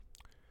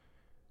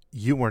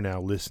You are now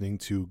listening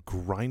to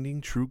Grinding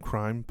True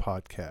Crime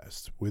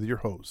Podcast with your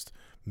hosts,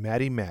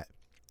 Maddie Matt,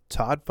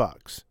 Todd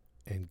Fox,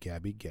 and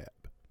Gabby Gab.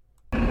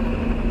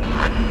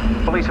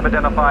 Police have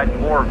identified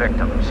more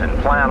victims and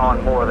plan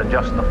on more than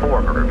just the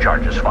 4 murder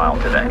charges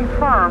filed today.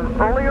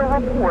 Confirm earlier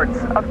reports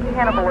of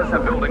cannibalism.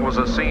 The building was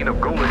a scene of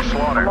ghoulish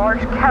slaughter. A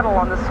large kettle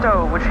on the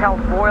stove which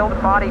held boiled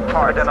body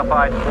parts.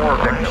 Identified more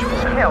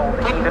victims and killed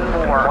even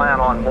more. plan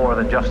on more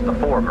than just the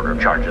 4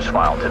 murder charges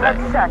filed today.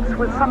 Had sex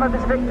with some of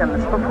his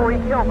victims before he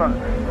killed them,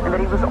 and that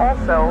he was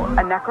also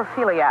a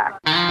necrophiliac.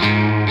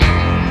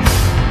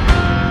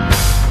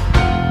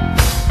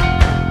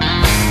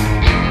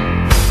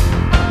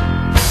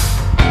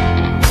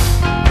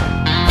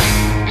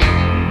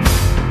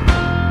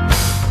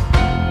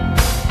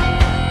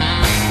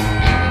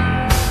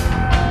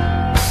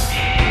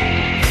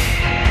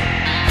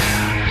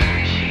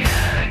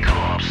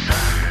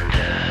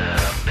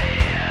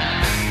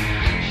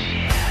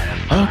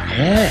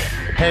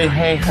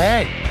 Okay.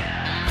 Hey.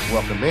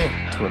 Welcome in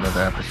to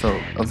another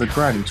episode of the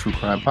Grinding True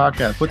Crime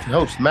Podcast with your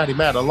host, Maddie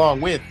Matt,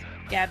 along with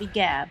Gabby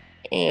Gab.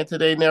 And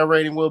today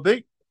narrating will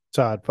be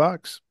Todd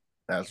Fox.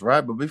 That's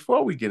right. But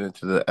before we get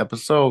into the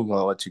episode, we want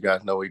to let you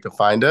guys know where you can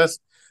find us.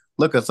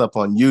 Look us up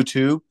on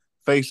YouTube,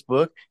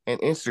 Facebook, and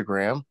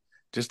Instagram.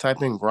 Just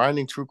type in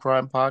Grinding True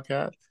Crime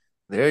Podcast.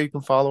 There you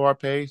can follow our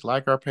page,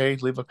 like our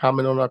page, leave a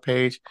comment on our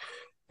page,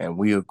 and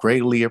we will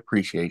greatly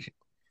appreciate it.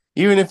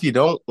 Even if you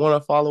don't want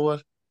to follow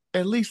us,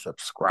 at least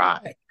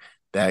subscribe.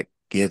 That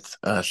gets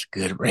us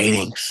good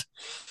ratings.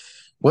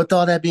 With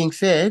all that being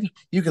said,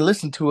 you can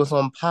listen to us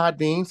on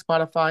Podbean,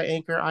 Spotify,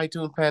 Anchor,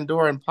 iTunes,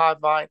 Pandora, and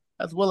Podvine,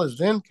 as well as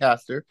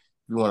Zencaster if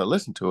you want to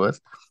listen to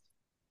us.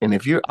 And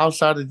if you're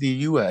outside of the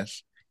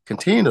U.S.,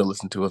 continue to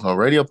listen to us on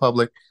Radio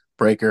Public,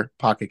 Breaker,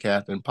 Pocket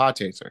Cast, and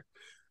Podchaser.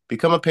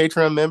 Become a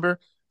Patreon member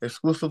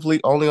exclusively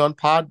only on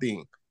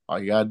Podbean. All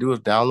you got to do is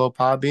download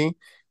Podbean,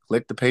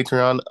 click the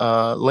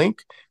Patreon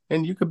link,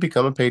 and you can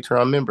become a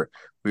Patreon member.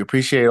 We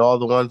appreciate all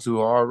the ones who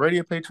are already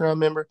a Patreon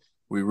member.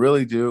 We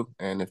really do.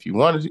 And if you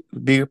want to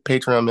be a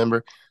Patreon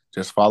member,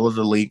 just follow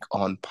the link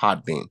on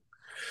Podbean.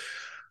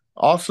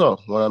 Also,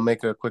 want to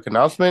make a quick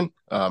announcement.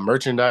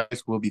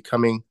 Merchandise will be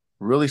coming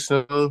really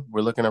soon.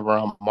 We're looking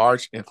around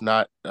March, if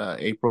not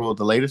April,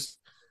 the latest.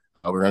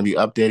 We're going to be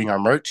updating our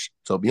merch,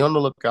 so be on the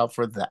lookout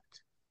for that.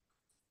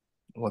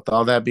 With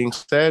all that being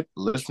said,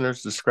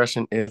 listeners'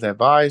 discretion is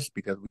advised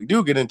because we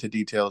do get into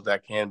details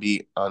that can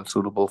be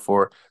unsuitable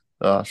for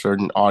a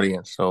certain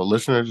audience. So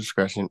listener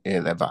discretion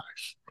is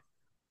advised.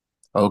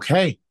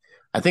 Okay,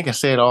 I think I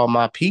said all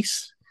my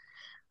piece.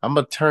 I'm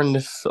going to turn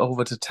this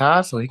over to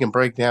Todd so he can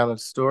break down the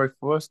story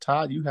for us.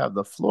 Todd, you have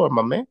the floor,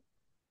 my man.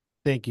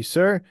 Thank you,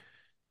 sir.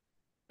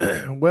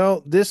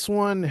 Well, this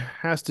one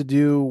has to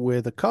do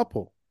with a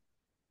couple.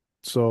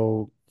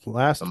 So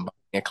Bonnie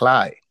and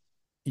Clyde.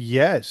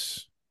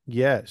 Yes.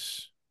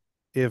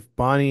 If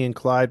Bonnie and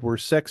Clyde were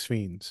sex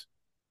fiends.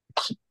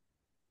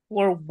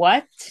 Or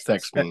what?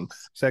 Sex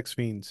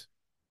fiends.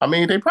 I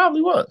mean, they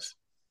probably was.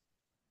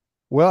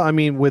 Well, I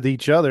mean, with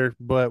each other,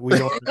 but we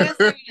don't. You guys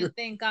are gonna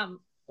think I'm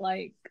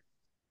like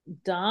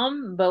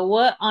dumb, but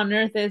what on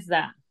earth is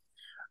that?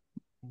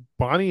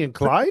 Bonnie and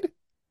Clyde?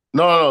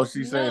 No,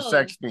 she's saying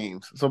sex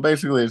fiends. So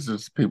basically, it's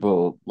just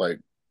people like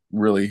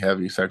really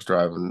heavy sex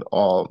drive and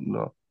all,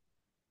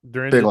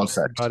 They're big on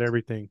sex about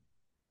everything.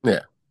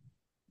 Yeah.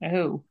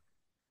 Who?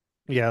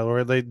 Yeah,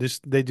 or they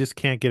just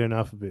can't get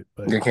enough of it.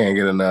 But they can't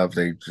get enough.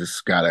 They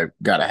just gotta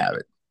have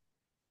it.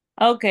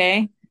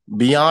 Okay.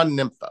 Beyond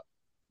nympho.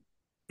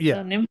 Yeah.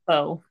 So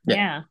nympho.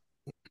 Yeah.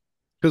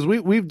 Because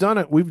we've done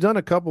it. We've done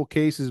a couple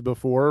cases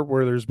before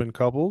where there's been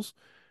couples,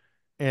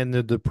 and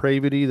the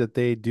depravity that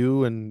they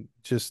do and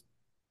just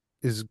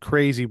is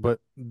crazy.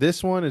 But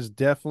this one is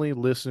definitely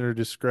listener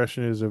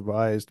discretion is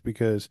advised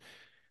because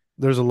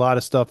there's a lot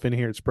of stuff in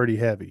here. It's pretty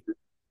heavy.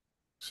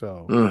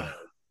 So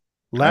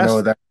I know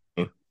what that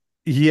means.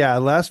 Yeah,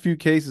 last few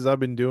cases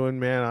I've been doing,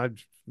 man,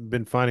 I've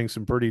been finding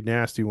some pretty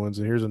nasty ones,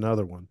 and here's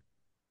another one.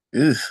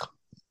 Ugh.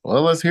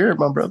 Well, let's hear it,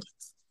 my brother.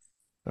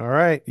 All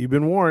right, you've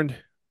been warned.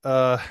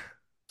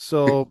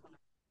 So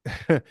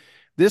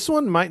this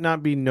one might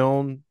not be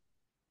known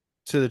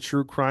to the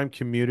true crime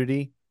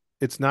community.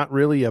 It's not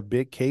really a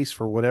big case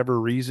for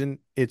whatever reason.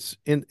 It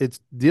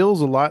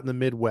deals a lot in the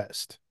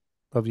Midwest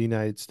of the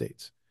United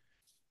States.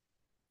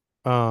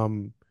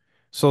 So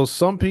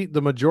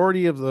the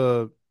majority of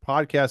the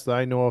podcasts that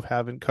I know of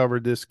haven't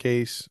covered this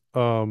case.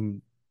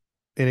 And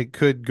it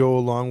could go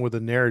along with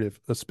a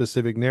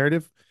specific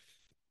narrative.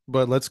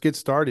 But let's get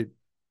started.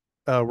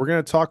 We're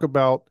going to talk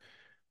about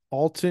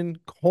Alton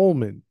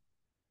Coleman.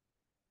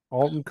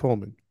 Alton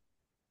Coleman.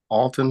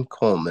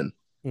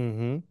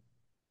 Mm-hmm.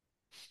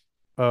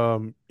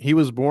 He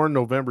was born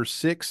November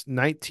 6,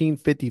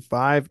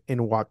 1955 in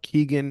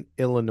Waukegan,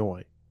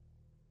 Illinois.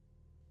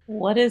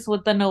 What is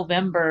with the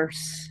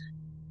Novembers?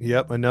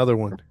 Yep, another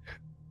one.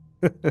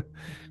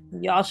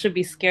 Y'all should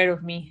be scared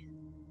of me.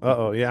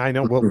 Uh-oh, yeah, I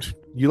know. Well,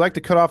 you like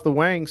to cut off the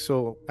wang,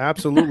 so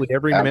absolutely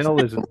every male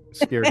is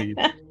scared of you.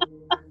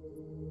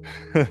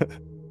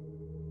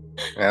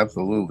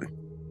 Absolutely.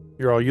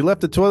 You're all, you left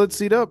the toilet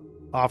seat up,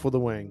 off with a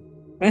wing.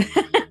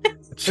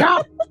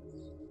 Chop.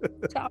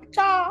 Chop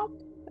chop.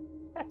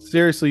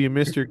 Seriously, you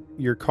missed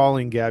your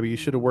calling, Gabby. You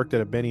should have worked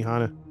at a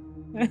Benihana.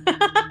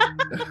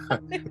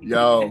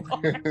 Yo.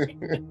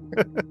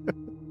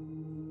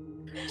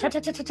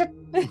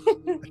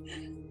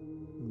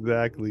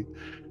 Exactly.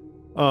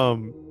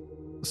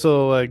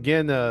 So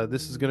again,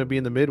 this is going to be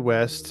in the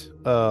Midwest.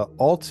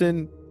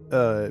 Alton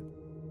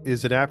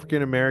is an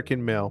African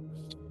American male.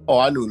 Oh,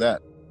 I knew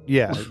that.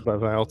 Yeah,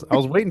 but I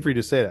was waiting for you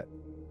to say that.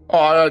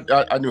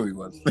 Oh, I knew he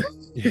was.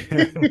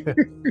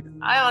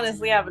 I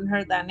honestly haven't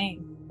heard that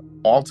name.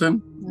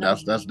 Alton? No.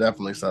 That's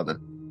definitely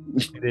Southern.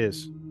 It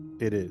is.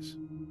 It is.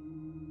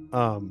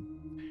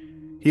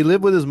 He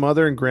lived with his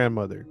mother and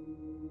grandmother.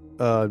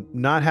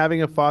 Not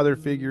having a father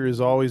figure is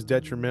always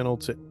detrimental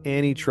to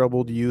any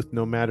troubled youth,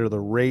 no matter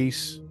the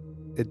race.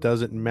 It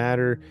doesn't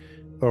matter,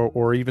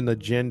 or even the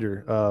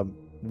gender.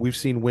 We've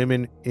seen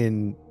women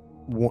in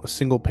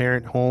single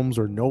parent homes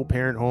or no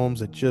parent homes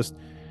that just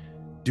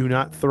do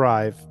not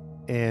thrive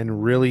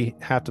and really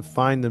have to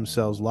find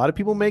themselves. A lot of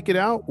people make it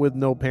out with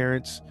no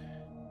parents,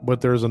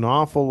 but there's an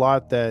awful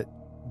lot that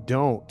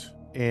don't,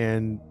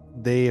 and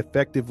they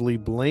effectively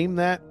blame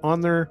that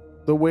on the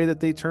way that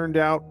they turned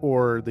out,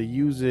 or they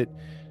use it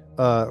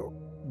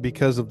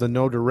because of the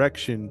no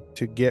direction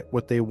to get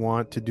what they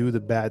want, to do the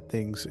bad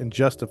things and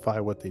justify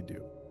what they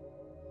do.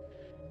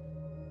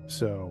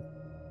 So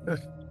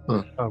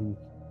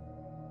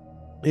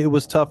it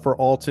was tough for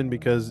Alton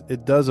because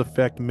it does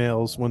affect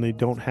males when they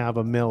don't have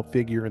a male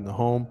figure in the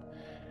home.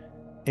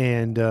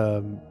 And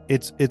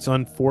it's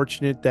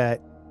unfortunate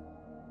that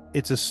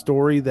it's a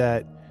story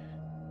that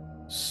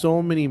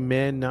so many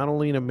men, not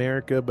only in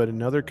America, but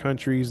in other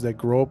countries that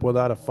grow up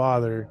without a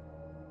father,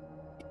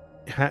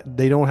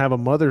 they don't have a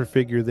mother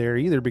figure there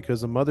either,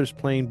 because the mother's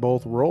playing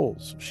both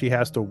roles. She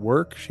has to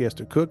work, she has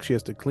to cook, she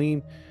has to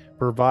clean,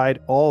 provide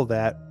all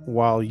that,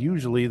 while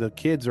usually the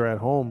kids are at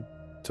home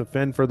to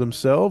fend for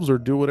themselves or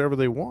do whatever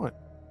they want.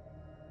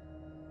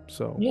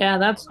 So Yeah,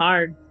 that's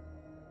hard.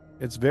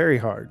 it's very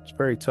hard. It's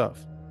very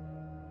tough.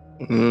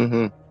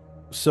 Mm-hmm.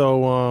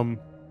 So,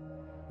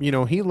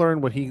 he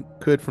learned what he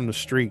could from the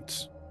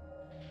streets.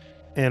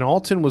 And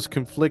Alton was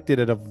conflicted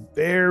at a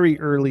very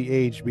early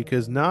age,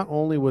 because not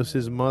only was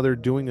his mother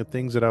doing the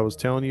things that I was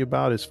telling you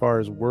about as far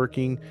as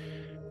working,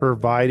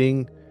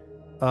 providing,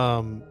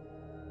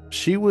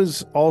 she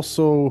was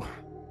also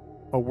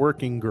a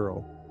working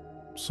girl.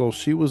 So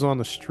she was on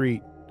the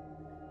street.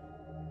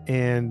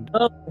 And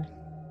Oh.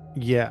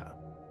 yeah.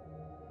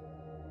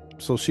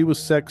 So she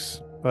was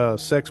sex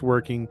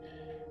working,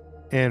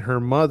 and her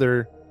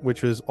mother,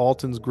 which was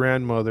Alton's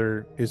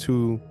grandmother, is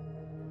who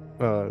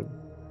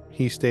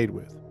he stayed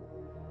with.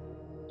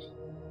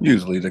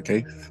 Usually the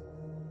case.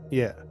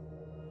 Yeah.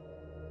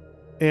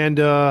 And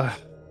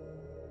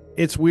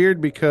it's weird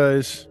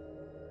because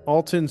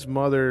Alton's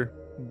mother,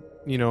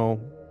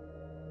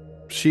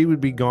 she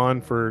would be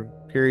gone for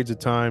periods of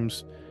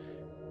times,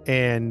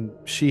 and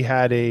she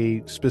had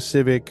a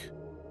specific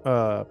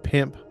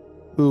pimp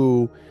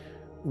who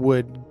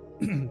would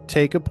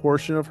take a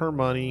portion of her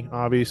money,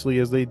 obviously,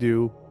 as they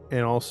do,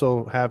 and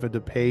also have it to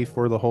pay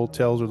for the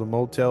hotels or the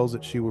motels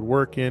that she would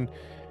work in.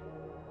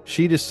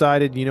 She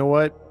decided, you know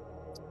what?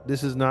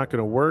 This is not going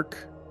to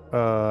work.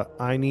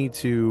 I need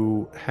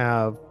to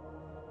have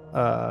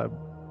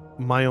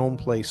my own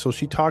place. So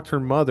she talked her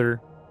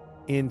mother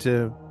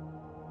into,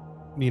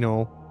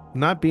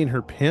 not being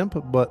her pimp,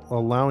 but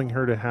allowing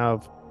her to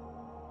have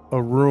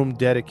a room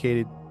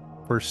dedicated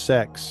for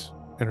sex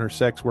and her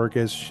sex work.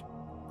 As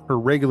her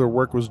regular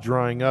work was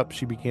drying up,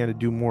 she began to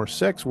do more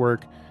sex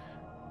work.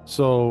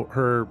 So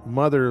her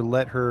mother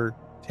let her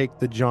take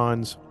the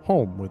Johns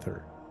home with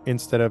her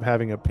instead of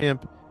having a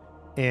pimp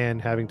and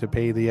having to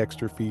pay the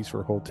extra fees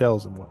for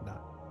hotels and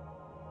whatnot.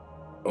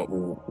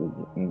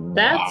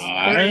 That's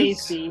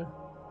crazy.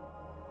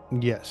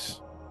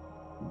 Yes.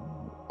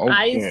 Okay.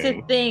 I used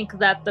to think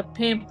that the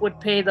pimp would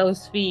pay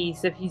those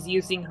fees if he's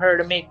using her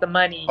to make the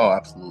money. Oh,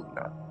 absolutely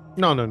not.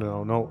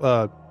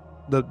 No.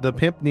 The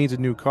pimp needs a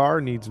new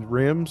car, needs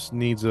rims,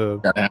 needs a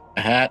Gotta have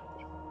a hat.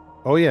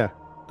 Oh yeah,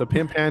 the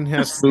pimp hand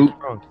has to Suit. be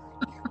strong.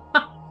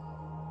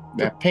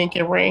 That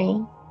pinky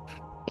ring.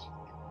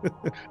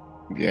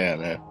 Yeah,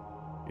 man.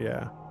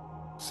 Yeah.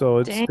 So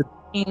it's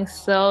Dang,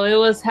 so it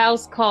was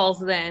house calls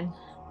then.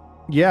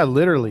 yeah,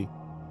 literally.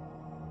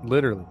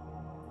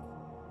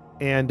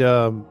 And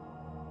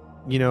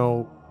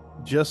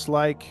just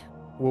like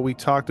what we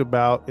talked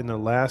about in the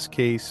last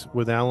case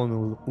with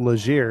Alan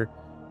Legier,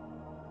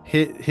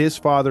 his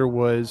father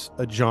was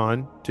a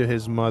John to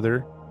his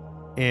mother,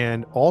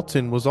 and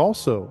Alton was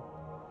also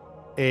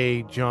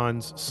a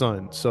John's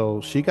son. So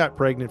she got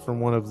pregnant from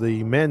one of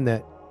the men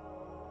that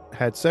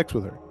had sex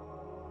with her,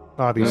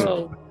 obviously.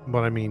 Oh.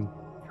 But I mean,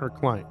 her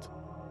client.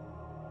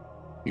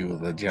 He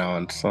was a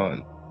John's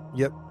son.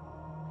 Yep.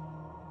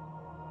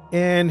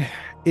 And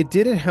it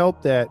didn't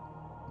help that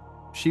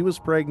she was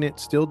pregnant,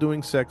 still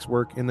doing sex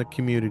work in the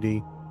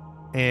community,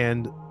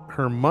 and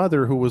her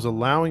mother, who was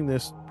allowing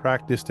this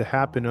practice to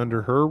happen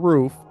under her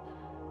roof,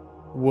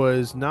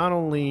 was not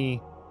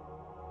only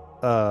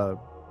uh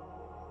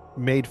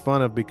made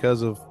fun of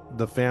because of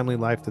the family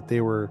life that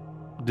they were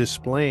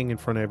displaying in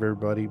front of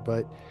everybody,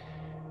 but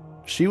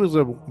she was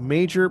a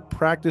major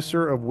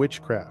practicer of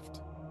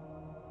witchcraft.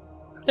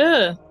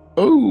 Ugh.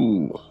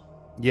 Oh,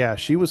 Yeah,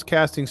 she was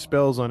casting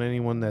spells on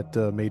anyone that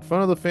made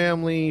fun of the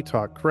family,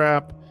 talked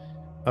crap.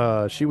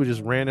 She would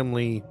just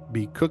randomly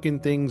be cooking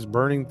things,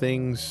 burning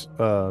things.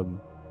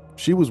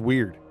 She was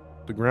weird.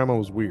 The grandma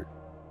was weird.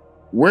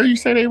 where you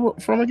say they were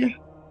from again?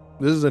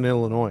 This is in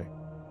Illinois.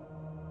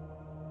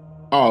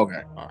 Oh,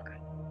 okay. All right.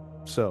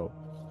 So,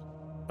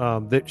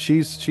 that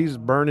she's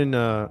burning.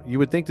 You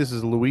would think this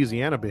is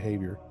Louisiana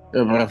behavior.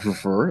 Yeah, but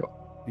for real.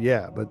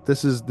 Yeah, but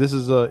this is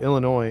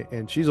Illinois,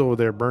 and she's over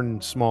there burning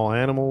small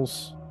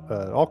animals,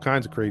 all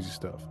kinds of crazy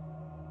stuff.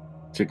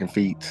 Chicken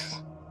feet.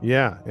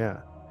 Yeah,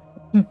 yeah.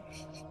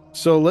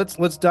 So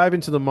let's dive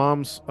into the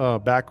mom's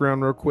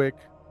background real quick.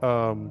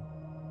 Um,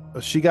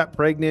 she got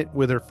pregnant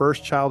with her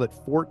first child at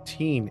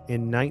 14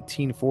 in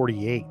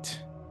 1948.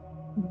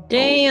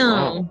 Damn.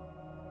 wow.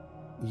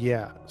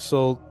 Yeah.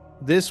 So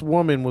this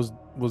woman was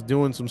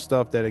doing some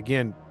stuff that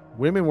again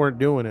women weren't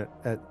doing it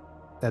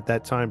at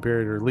that time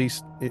period, or at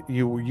least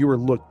you were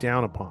looked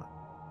down upon,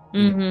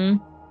 you know,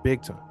 Mm-hmm.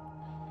 big time.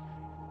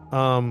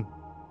 Um,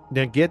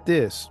 Now get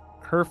this: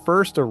 her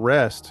first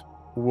arrest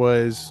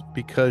was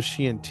because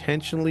she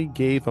intentionally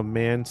gave a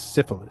man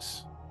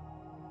syphilis.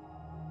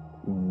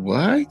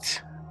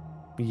 What?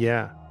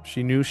 Yeah,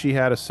 she knew she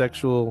had a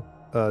sexual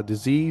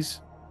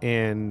disease,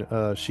 and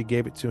she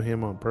gave it to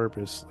him on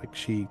purpose.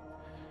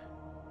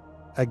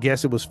 I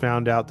guess it was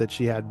found out that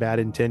she had bad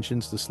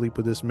intentions to sleep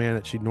with this man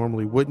that she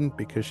normally wouldn't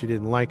because she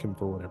didn't like him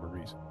for whatever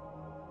reason.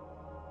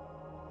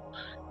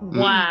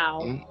 Wow.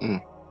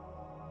 Mm-mm.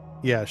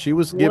 Yeah, she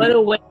was What given.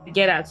 a way to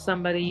get at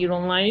somebody you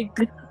don't like.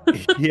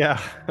 Yeah,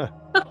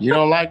 You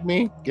don't like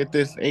me? Get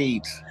this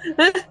AIDS.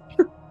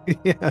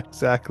 yeah,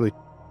 exactly.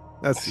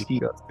 That's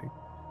disgusting.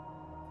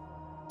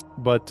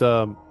 But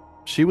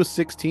she was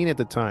 16 at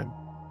the time,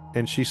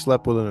 and she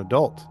slept with an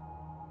adult.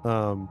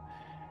 Um,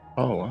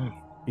 Oh wow.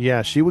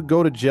 yeah, she would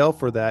go to jail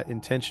for that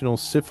intentional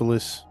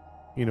syphilis.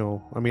 I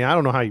mean, I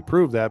don't know how you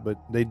prove that, but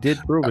they did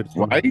prove it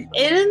somehow. Right?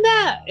 Isn't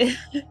that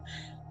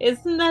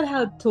isn't that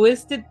how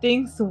twisted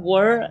things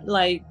were?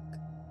 Like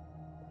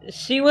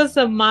she was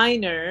a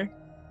minor,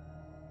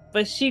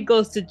 but she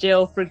goes to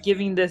jail for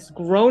giving this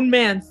grown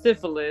man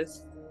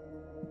syphilis.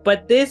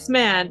 But this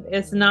man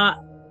is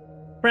not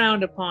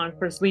frowned upon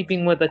for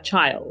sleeping with a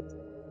child.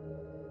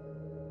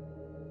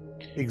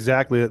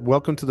 Exactly.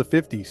 Welcome to the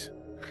 50s.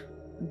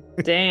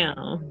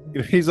 Damn.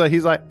 He's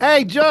like,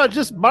 hey, judge,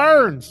 this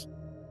burns.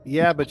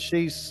 Yeah, but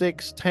she's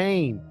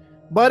 16.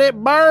 But it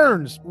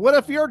burns. What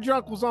if your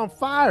junk was on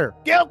fire?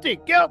 Guilty,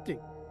 guilty.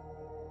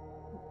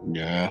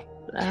 Yeah.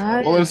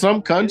 That Well, in is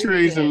some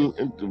countries,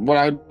 stupid. and what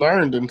I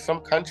learned in some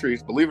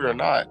countries, believe it or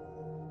not,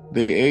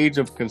 the age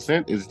of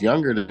consent is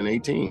younger than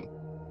 18.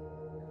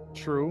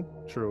 True,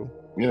 true.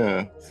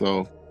 Yeah.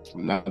 So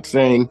I'm not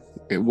saying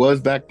it was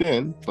back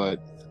then, but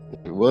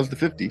it was the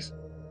 50s.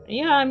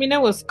 Yeah, I mean,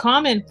 it was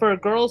common for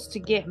girls to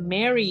get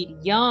married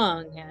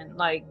young and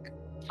like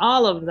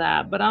all of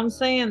that. But I'm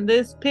saying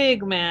this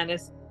pig man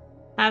is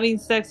having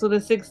sex with a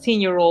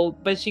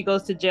 16-year-old, but she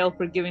goes to jail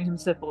for giving him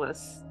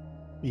syphilis.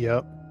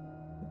 Yep.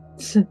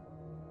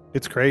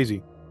 It's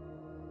crazy.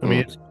 I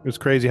mean, Mm. it's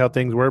crazy how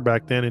things were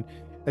back then. And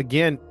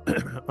again,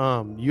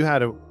 you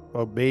had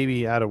a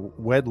baby out of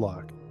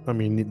wedlock. I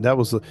mean, that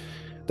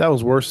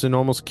was worse than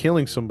almost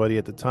killing somebody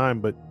at the time.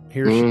 But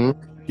here she Mhm.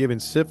 given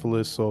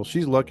syphilis, so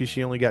she's lucky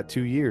she only got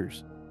 2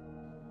 years.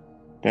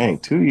 Dang,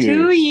 2 years.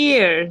 2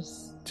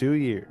 years. 2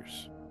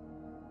 years.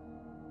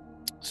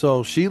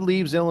 So she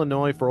leaves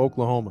Illinois for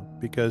Oklahoma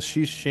because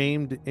she's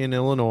shamed in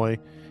Illinois.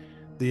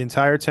 The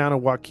entire town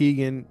of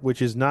Waukegan,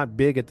 which is not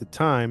big at the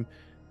time,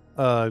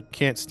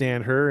 can't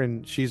stand her,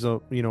 and she's a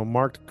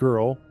marked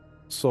girl.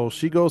 So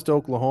she goes to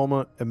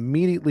Oklahoma,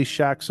 immediately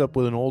shacks up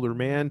with an older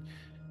man,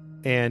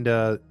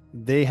 and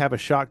they have a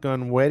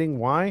shotgun wedding.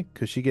 Why?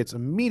 Because she gets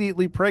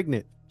immediately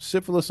pregnant,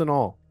 syphilis and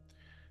all.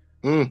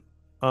 Mm.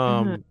 Oh,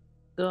 Um,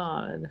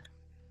 God.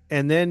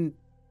 and then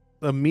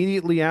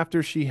immediately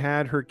after she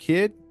had her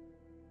kid,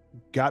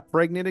 got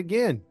pregnant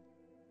again.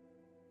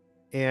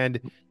 And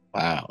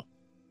Wow.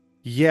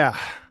 yeah,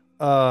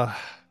 uh,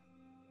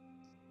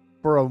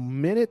 for a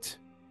minute,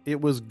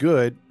 it was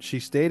good. She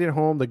stayed at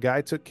home. The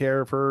guy took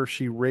care of her.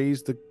 She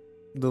raised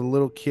the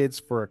little kids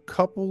for a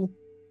couple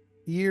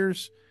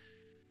years,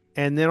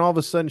 and then all of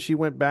a sudden, she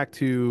went back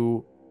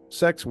to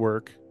sex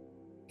work,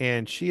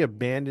 and she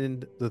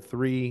abandoned the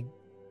three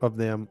of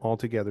them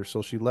altogether.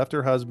 So she left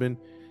her husband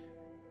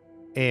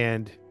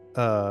and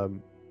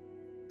um,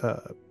 uh,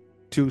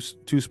 two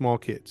small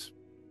kids.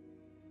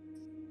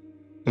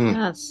 Mm.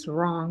 That's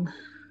wrong.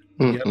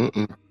 Mm, Yep. mm,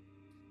 mm.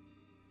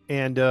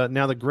 And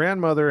now the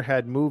grandmother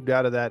had moved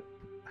out of that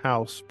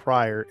house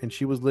prior, and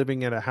she was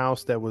living at a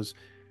house that was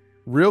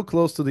real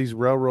close to these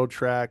railroad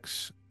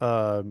tracks,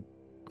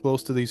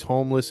 close to these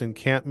homeless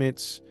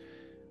encampments.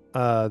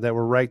 that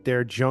were right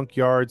there,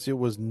 junkyards. It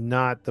was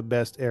not the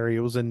best area.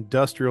 It was an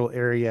industrial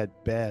area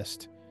at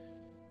best.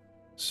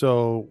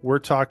 So we're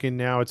talking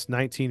now it's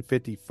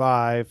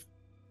 1955,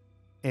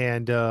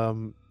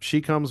 and she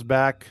comes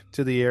back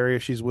to the area.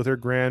 She's with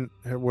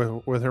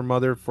with her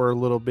mother for a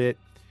little bit,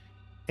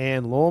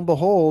 and lo and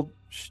behold,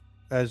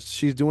 as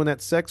she's doing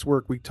that sex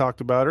work we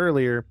talked about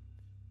earlier,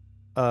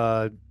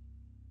 uh,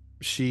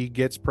 she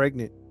gets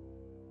pregnant,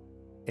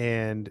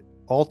 and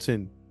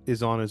Alton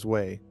is on his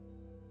way.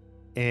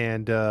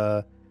 And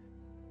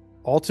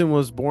Alton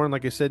was born,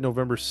 like I said,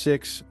 November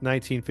 6th,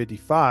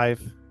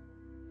 1955.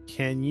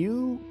 Can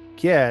you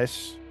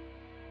guess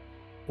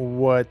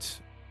what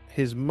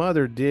his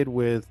mother did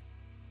with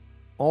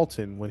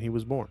Alton when he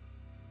was born?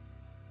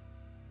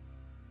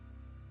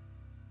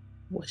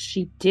 What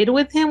she did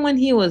with him when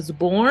he was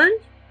born?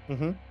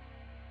 Mm-hmm.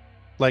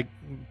 Like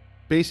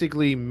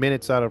basically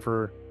minutes out of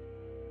her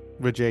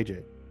with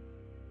JJ.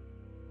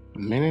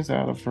 Minutes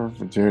out of her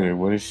virginity.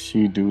 What did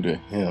she do to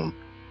him?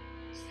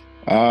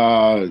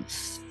 Uh,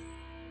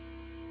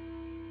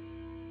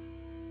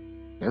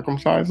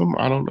 Circumcise him?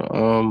 I don't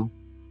know.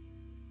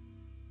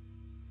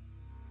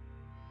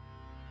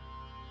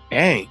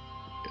 Dang.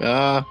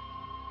 Yeah,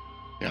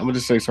 I'm gonna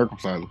just say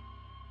circumcise him.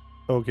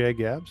 Okay,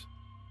 Gabs.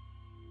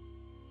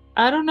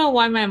 I don't know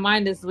why my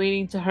mind is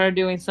leading to her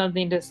doing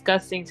something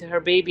disgusting to her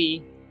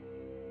baby.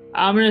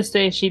 I'm gonna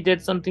say she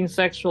did something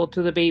sexual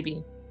to the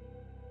baby.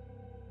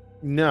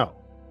 No,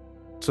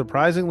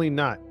 surprisingly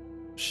not.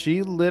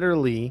 She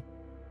literally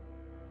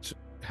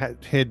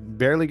had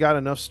barely got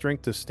enough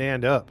strength to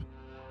stand up.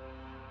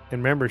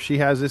 And remember, she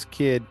has this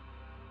kid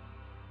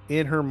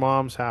in her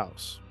mom's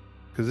house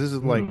because this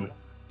is like,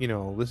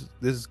 this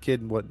is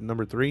kid what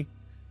number 3,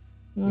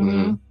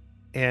 Mm-hmm.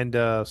 and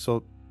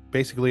so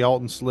basically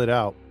Alton slid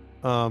out.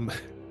 Um,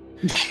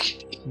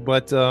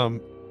 but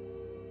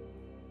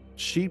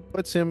she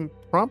puts him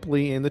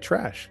promptly in the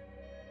trash.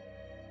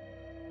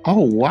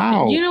 Oh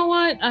wow. You know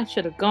what? I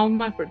should have gone with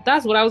my first.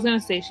 That's what I was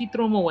gonna say. She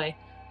threw him away.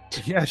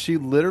 Yeah, she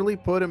literally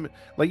put him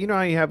like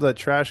how you have that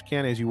trash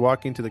can as you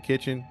walk into the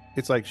kitchen.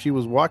 It's like she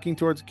was walking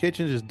towards the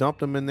kitchen, just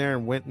dumped him in there,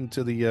 and went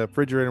into the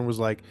refrigerator and was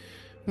like,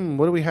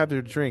 what do we have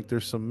to drink?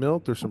 There's some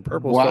milk. There's some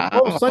purple stuff.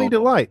 Oh, Sunny Wow.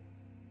 Delight.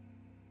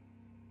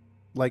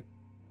 Like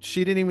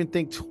she didn't even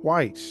think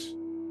twice.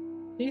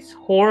 She's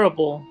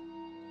horrible.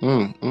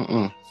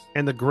 Mm-mm.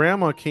 And the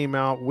grandma came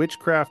out,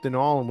 witchcraft and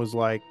all, and was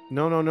like,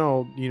 no, no,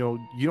 no, you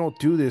don't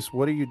do this.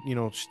 What are you,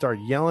 she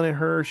started yelling at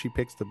her. She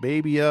picks the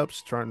baby up,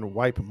 starting to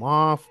wipe him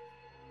off,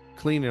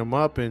 cleaning him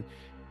up. And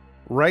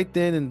right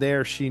then and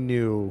there, she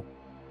knew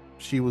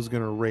she was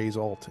going to raise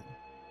Alton.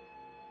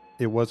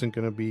 It wasn't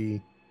going to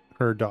be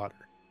her daughter.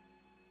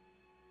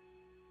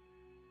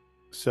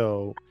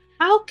 So.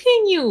 How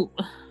can you?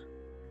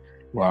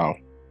 Wow.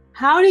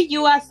 How do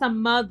you, as a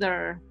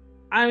mother,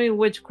 I mean,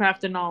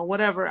 witchcraft and all,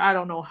 whatever, I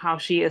don't know how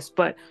she is,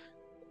 but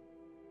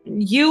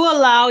you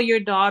allow your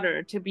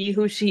daughter to be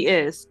who she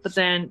is, but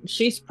then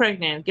she's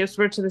pregnant, gives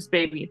birth to this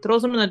baby,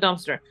 throws him in the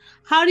dumpster.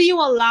 How do you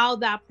allow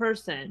that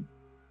person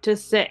to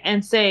sit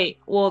and say,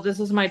 well, this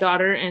is my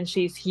daughter and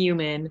she's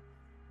human,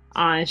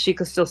 and she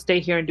could still stay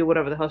here and do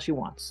whatever the hell she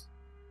wants?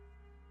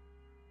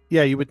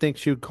 Yeah, you would think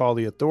she would call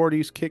the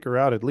authorities, kick her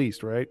out at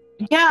least, right?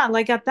 Yeah,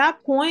 like at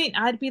that point,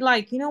 I'd be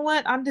like, you know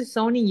what? I'm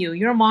disowning you.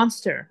 You're a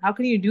monster. How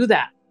can you do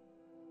that?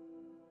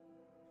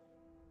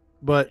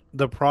 But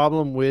the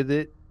problem with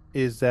it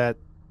is that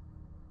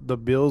the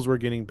bills were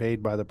getting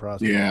paid by the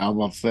prosecutor. Yeah, I was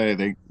about to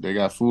say they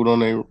got food on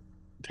their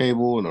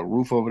table and a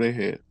roof over their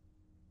head.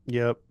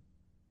 Yep.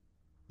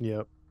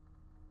 Yep.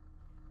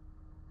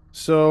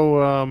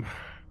 So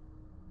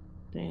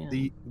Damn.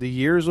 the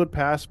years would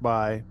pass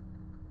by.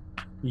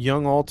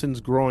 Young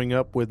Alton's growing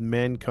up with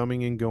men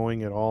coming and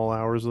going at all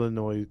hours of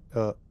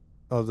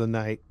the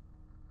night.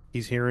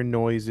 He's hearing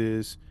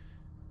noises.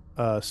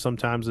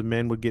 Sometimes the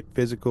men would get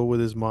physical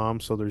with his mom,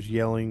 so there's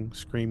yelling,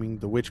 screaming.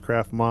 The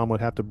witchcraft mom would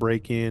have to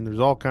break in. There's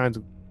all kinds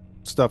of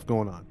stuff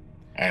going on.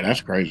 Hey,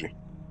 that's crazy.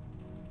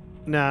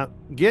 Now,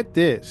 get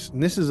this.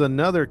 And this is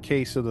another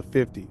case of the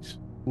 50s,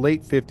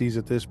 late 50s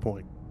at this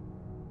point.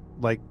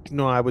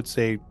 I would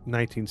say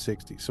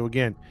 1960. So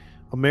again,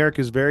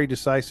 America's very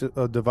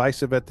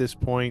divisive at this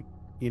point.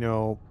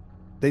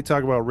 They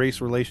talk about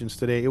race relations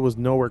today. It was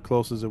nowhere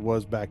close as it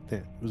was back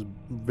then. It was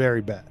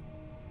very bad.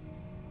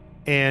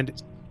 And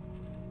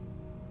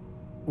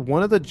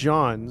one of the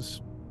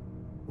Johns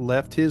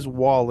left his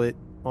wallet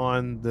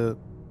on the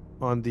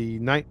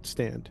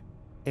nightstand,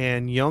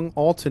 and young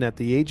Alton, at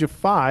the age of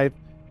 5,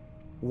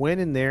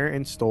 went in there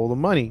and stole the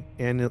money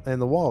and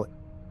the wallet.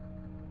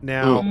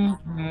 Now,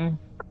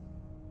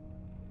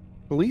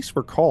 police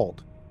were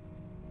called,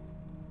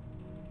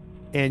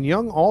 and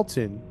young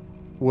Alton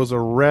was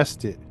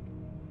arrested.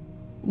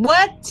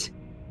 What?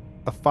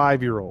 A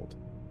 5-year-old.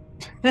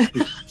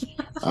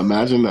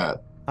 Imagine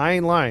that. I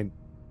ain't lying.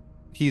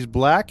 He's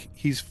black.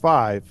 He's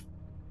 5.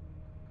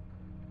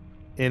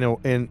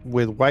 And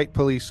with white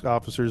police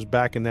officers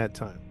back in that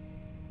time.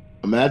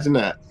 Imagine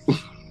that.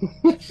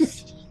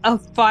 A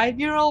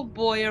 5-year-old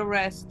boy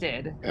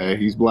arrested. Hey,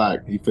 he's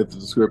black. He fit the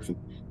description.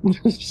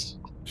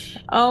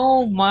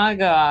 Oh my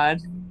God.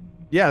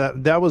 Yeah,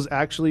 that was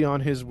actually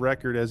on his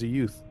record as a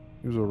youth.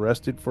 He was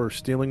arrested for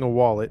stealing a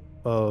wallet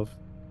of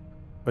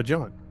a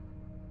John.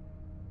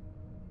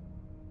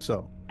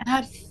 So,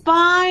 At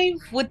 5,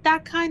 with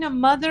that kind of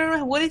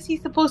mother, what is he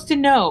supposed to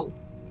know?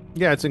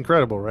 yeah, it's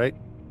incredible, right?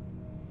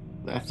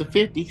 That's the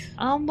 50s.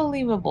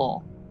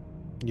 Unbelievable.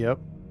 Yep.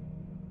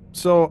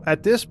 So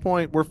at this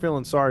point, we're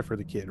feeling sorry for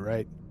the kid,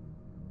 right?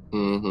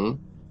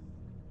 Mm-hmm.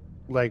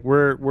 Like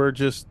we're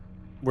just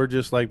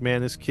like,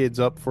 man, this kid's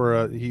up for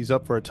a he's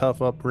up for a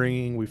tough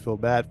upbringing. We feel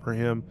bad for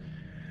him.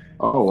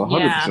 Oh,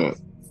 Yeah.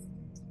 100%.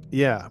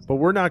 Yeah, but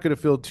we're not going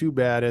to feel too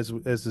bad as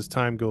this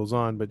time goes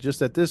on. But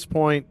just at this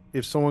point,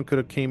 if someone could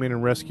have came in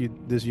and rescued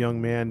this young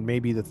man,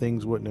 maybe the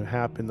things wouldn't have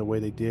happened the way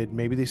they did.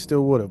 Maybe they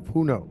still would have.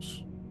 Who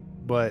knows?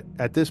 But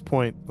at this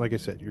point, like I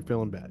said, you're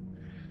feeling bad.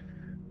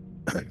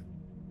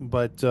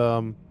 But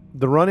the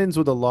run-ins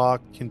with the law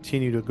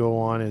continue to go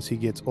on as he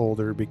gets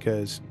older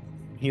because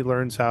he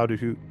learns how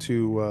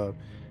to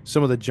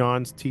some of the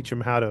Johns teach him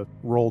how to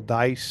roll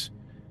dice.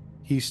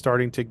 He's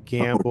starting to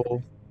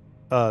gamble,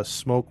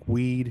 smoke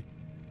weed,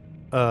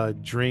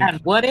 drink.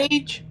 At what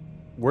age?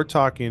 We're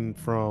talking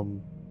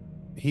from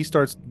he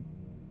starts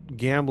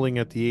gambling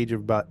at the age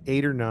of about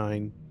 8 or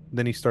 9.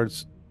 Then he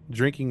starts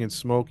drinking and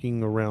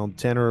smoking around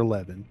 10 or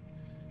 11.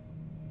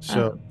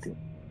 So Oh,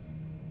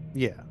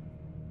 yeah,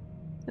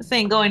 this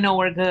ain't going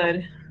nowhere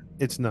good.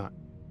 it's not.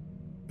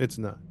 It's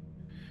not.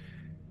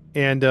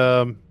 And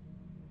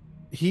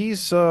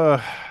he's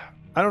I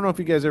don't know if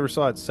you guys ever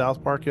saw that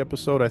South Park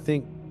episode. I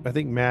think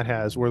Matt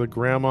has where the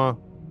grandma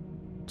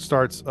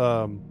starts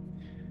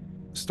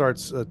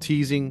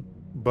teasing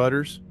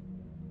Butters.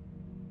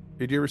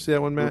 Did you ever see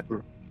that one, Matt?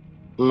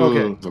 Mm-hmm.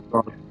 Okay.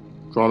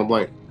 Drawing a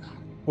blank.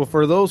 Well,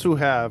 for those who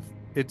have,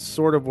 it's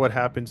sort of what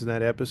happens in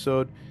that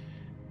episode.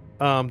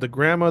 The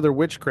grandmother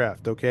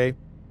witchcraft, okay?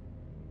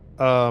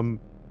 Um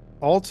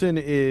Alton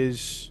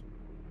is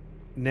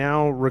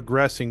now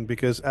regressing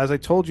because as I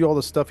told you all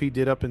the stuff he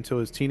did up until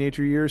his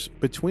teenager years,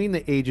 between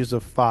the ages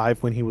of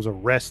 5 when he was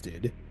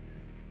arrested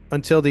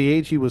until the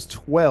age he was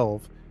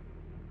 12,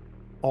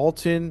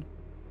 Alton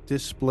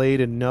displayed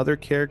another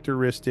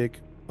characteristic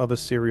of a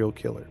serial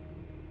killer.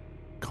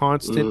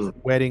 Constant Mm,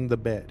 wetting the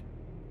bed.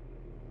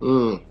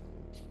 mm.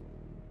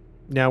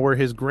 Now where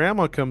his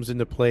grandma comes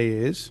into play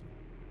is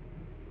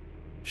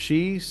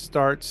she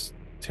starts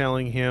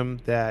telling him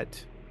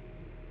that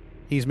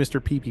he's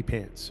Mr. Pee Pee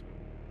Pants.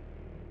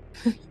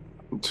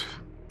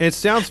 It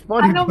sounds I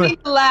funny, don't mean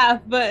to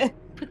laugh, but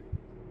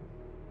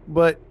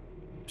but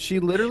she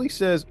literally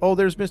says, "Oh,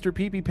 there's Mr.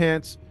 Pee Pee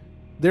Pants.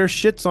 There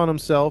shits on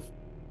himself."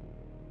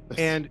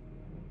 And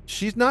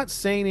she's not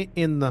saying it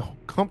in the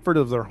comfort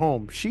of their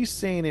home. She's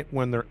saying it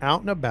when they're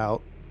out and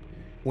about,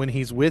 when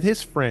he's with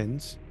his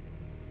friends,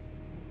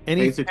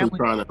 any Basically family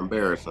trying to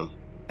embarrass him.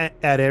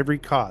 at every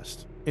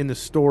cost in the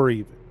store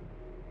even.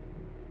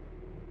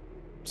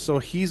 So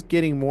he's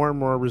getting more and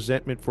more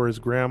resentment for his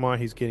grandma.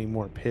 He's getting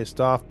more pissed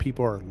off.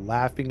 People are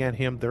laughing at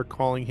him. They're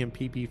calling him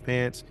pee pee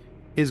pants.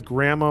 His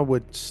grandma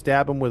would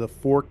stab him with a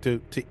fork to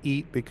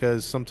eat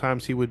because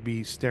sometimes he would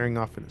be staring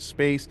off into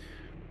space,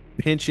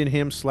 pinching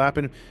him,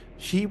 slapping him.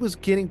 She was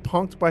getting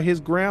punked by his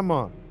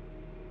grandma.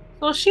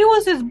 so she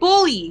was his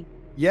bully.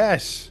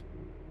 Yes.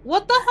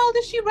 What the hell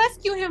did she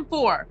rescue him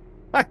for?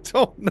 I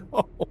don't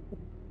know. What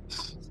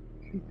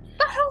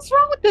the hell's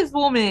wrong with this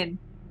woman?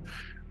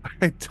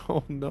 I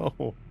don't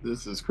know.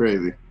 This is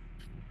crazy.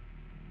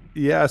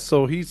 Yeah,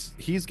 so he's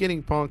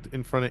getting punked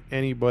in front of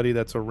anybody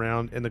that's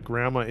around, and the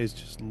grandma is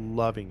just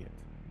loving it.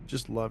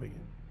 Just loving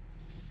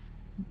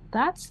it.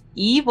 That's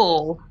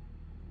evil.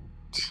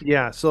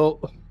 Yeah,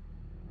 so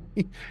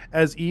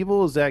as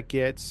evil as that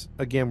gets,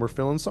 again, we're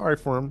feeling sorry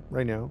for him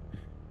right now.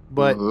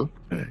 But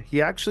Mm-hmm.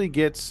 he actually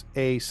gets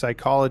a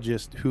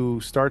psychologist who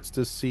starts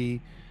to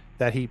see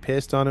that he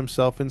pissed on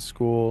himself in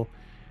school.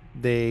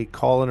 They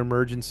call an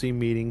emergency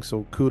meeting,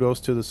 so kudos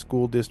to the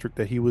school district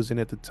that he was in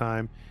at the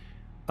time.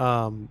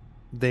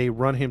 They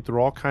run him through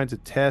all kinds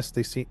of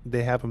tests.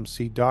 They have him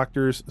see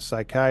doctors,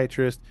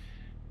 psychiatrists.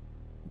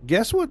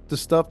 Guess what the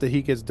stuff that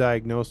he gets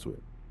diagnosed with?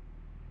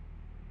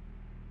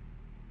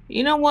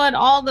 You know what?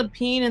 All the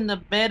peeing in the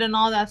bed and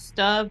all that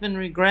stuff and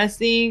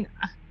regressing,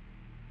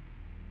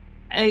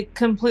 it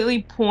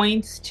completely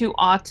points to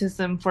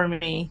autism for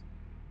me.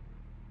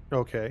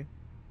 Okay.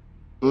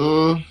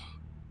 Mm,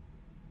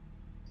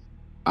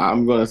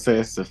 I'm gonna say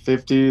it's the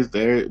 50s.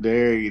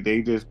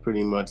 They just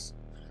pretty much,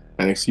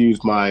 and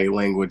excuse my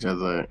language as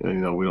a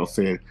we don't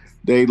say it.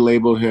 They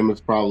labeled him as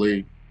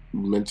probably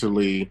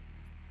mentally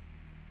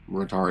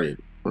retarded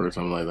or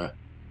something like that,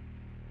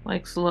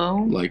 Like slow.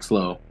 like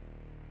slow.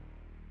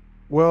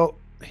 Well,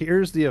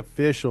 here's the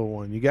official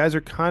one. You guys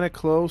are kind of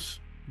close,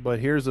 but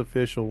here's the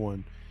official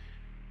one.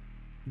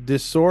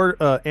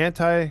 Disorder,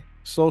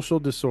 antisocial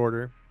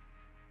disorder,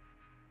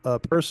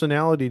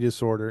 personality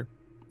disorder,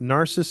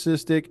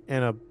 narcissistic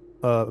and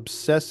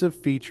obsessive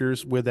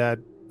features with that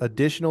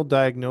additional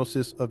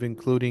diagnosis of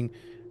including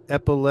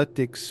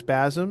epileptic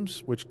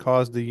spasms, which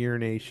cause the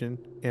urination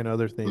and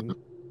other things,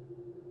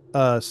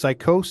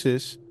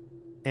 psychosis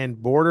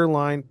and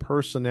borderline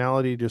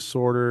personality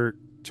disorder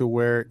to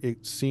where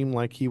it seemed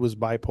like he was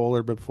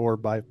bipolar before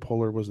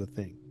bipolar was a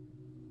thing.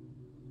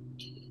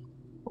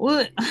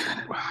 What?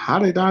 How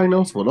they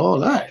diagnosed with all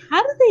that?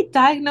 How do they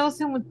diagnose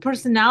him with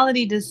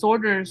personality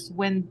disorders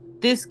when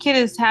this kid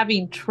is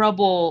having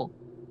trouble?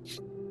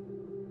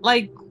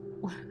 Like,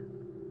 I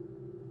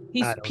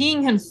he's don't know.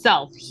 peeing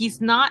himself.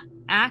 He's not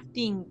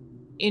acting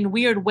in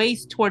weird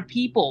ways toward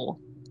people.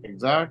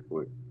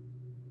 Exactly.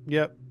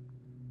 Yep.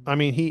 I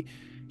mean, he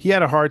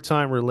had a hard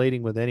time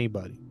relating with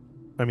anybody.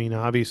 I mean,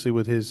 obviously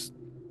with his,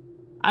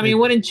 I his mean,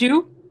 wouldn't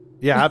you?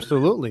 yeah,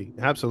 absolutely.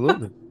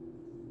 Absolutely.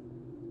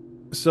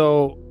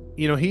 So,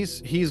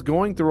 he's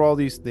going through all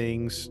these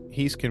things.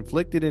 He's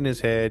conflicted in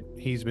his head.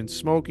 He's been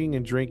smoking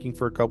and drinking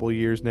for a couple of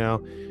years now.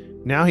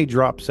 Now he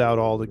drops out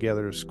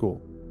altogether of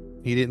school.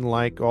 He didn't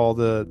like all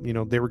the,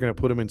 they were going to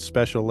put him in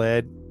special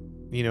ed,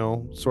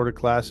 sort of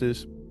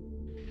classes.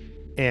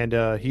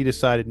 And he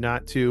decided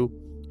not to.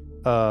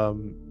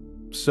 Um,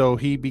 so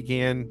he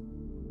began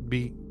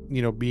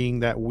being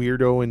that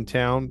weirdo in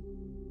town,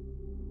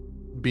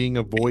 being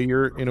a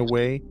voyeur in a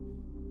way.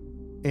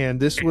 And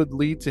this would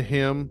lead to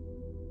him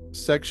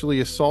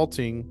sexually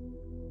assaulting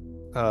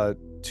uh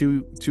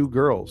two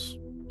girls,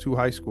 two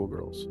high school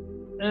girls.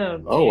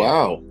 Oh Oh dear.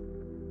 wow.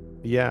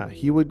 Yeah,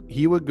 he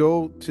would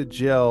go to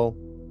jail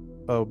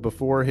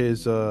before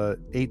his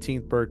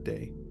 18th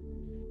birthday,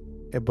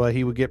 but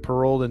he would get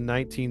paroled in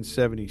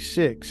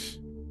 1976.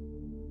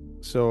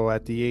 So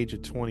at the age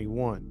of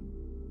 21,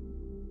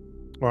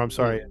 or I'm Hmm.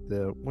 sorry,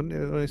 when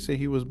did I say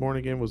he was born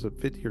again? Was it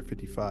 50 or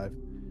 55?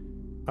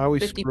 I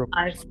always screw up.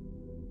 55.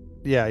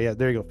 Yeah,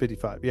 there you go,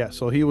 55. Yeah,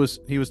 so he was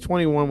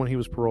 21 when he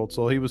was paroled.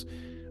 So he was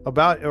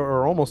about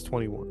or almost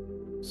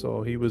 21.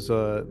 So he was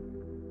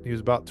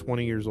about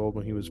 20 years old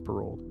when he was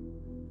paroled.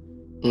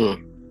 Hmm.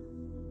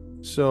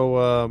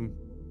 So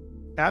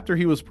after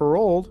he was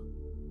paroled,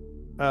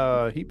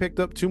 he picked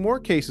up two more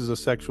cases of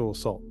sexual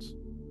assaults.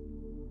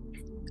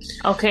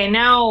 Okay,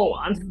 now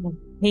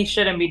he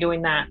shouldn't be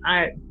doing that.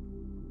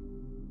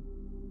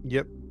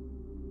 Yep.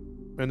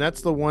 And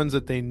that's the ones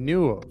that they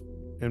knew of.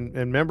 And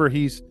remember,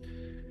 he's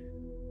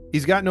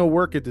got no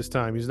work at this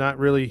time. He's not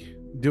really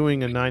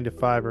doing a 9 to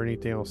 5 or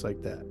anything else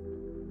like that.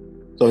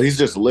 So he's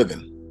just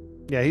living.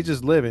 Yeah, he's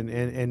just living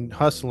and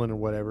hustling or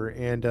whatever.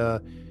 And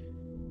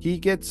he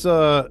gets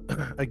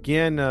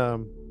again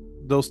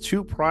those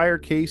two prior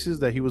cases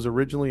that he was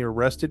originally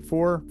arrested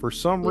for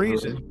some Hmm.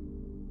 reason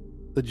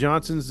the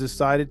Johnsons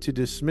decided to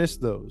dismiss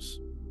those.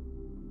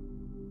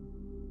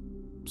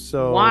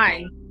 So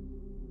Why?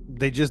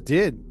 they just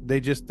did.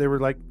 They were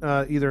like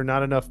either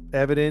not enough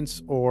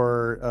evidence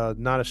or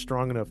not a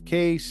strong enough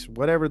case,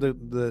 whatever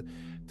the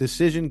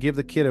decision. Give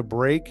the kid a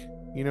break,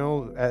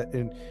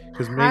 and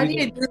because How maybe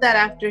do you do that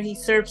after he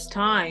serves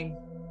time?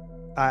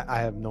 I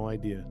have no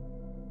idea.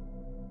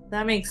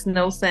 That makes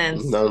no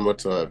sense. None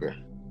whatsoever.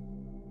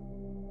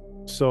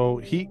 So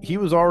he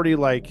was already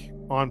like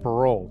on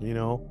parole,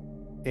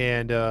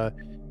 and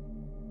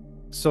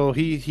so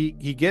he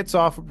gets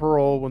off of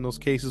parole when those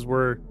cases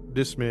were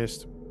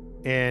dismissed,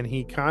 and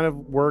he kind of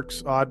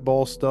works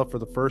oddball stuff for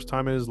the first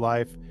time in his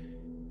life.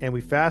 And we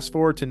fast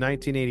forward to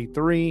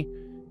 1983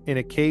 in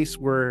a case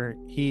where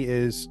he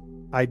is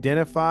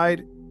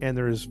identified and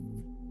there is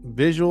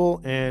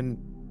visual and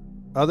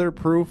other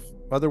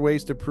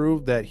ways to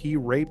prove that he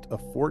raped a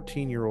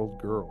 14-year-old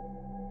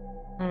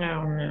girl.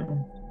 No,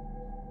 no.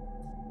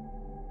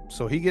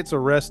 So he gets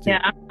arrested.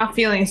 Yeah, I'm not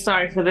feeling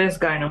sorry for this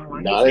guy no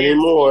more. Not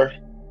anymore.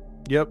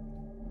 Yep.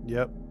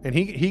 Yep. And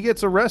he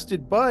gets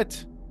arrested,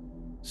 but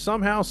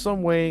somehow,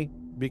 some way,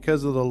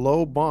 because of the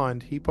low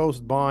bond, he posts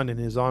bond and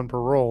is on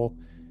parole,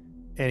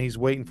 and he's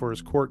waiting for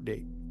his court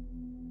date.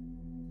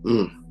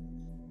 Mm.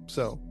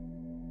 So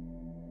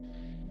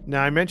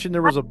now I mentioned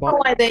there I was a don't know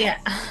bond. why they. Oh,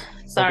 go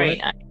ahead.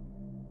 Sorry,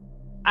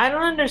 I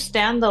don't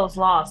understand those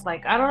laws.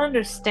 Like, I don't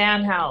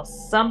understand how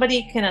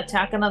somebody can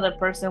attack another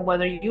person,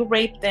 whether you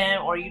rape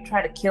them or you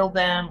try to kill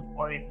them,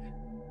 or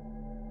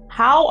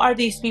how are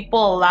these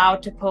people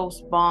allowed to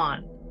post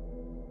bond?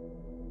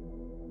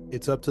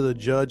 It's up to the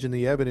judge and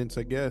the evidence,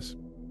 I guess.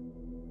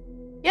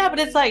 Yeah, but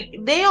it's like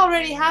they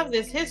already have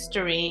this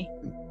history,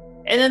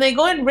 and then they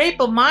go and rape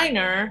a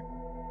minor,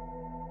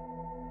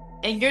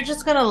 and you're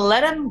just gonna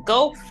let them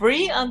go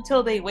free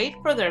until they wait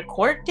for their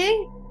court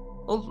date?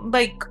 Well,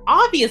 like,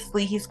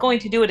 obviously, he's going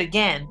to do it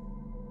again.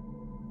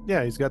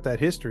 Yeah, he's got that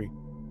history.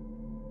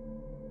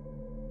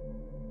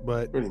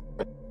 But Pretty.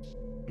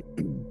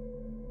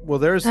 well,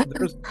 there's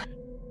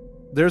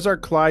our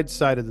Clyde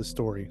side of the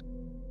story.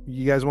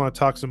 You guys want to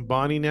talk some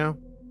Bonnie now?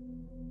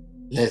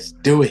 Let's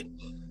do it.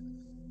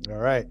 All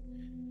right.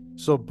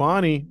 So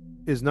Bonnie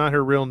is not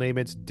her real name.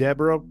 It's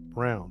Deborah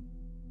Brown.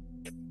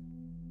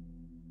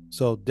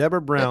 So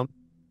Deborah Brown.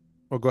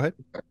 Oh, go ahead.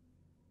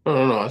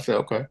 No. I said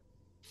okay.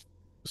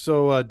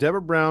 So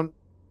Deborah Brown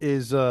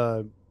is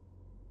the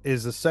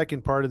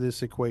second part of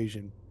this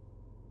equation,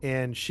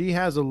 and she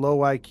has a low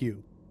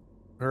IQ.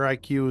 Her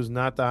IQ is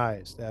not the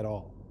highest at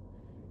all.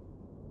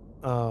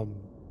 Um,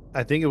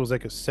 I think it was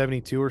like a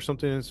 72 or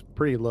something. It's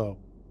pretty low.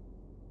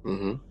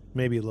 Mm-hmm.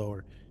 maybe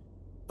lower.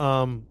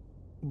 Um,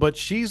 but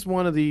she's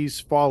one of these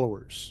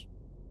followers.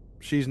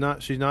 She's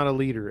not a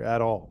leader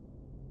at all.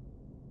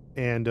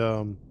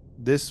 And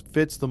this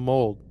fits the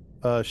mold.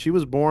 She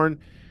was born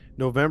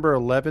November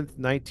 11th,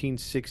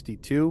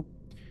 1962.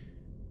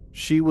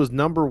 She was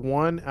number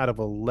one out of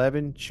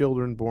 11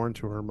 children born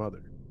to her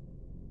mother.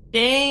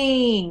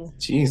 Dang.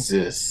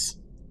 Jesus.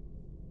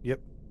 Yep.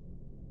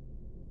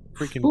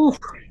 Freaking Oof.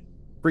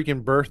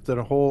 freaking birthed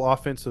a whole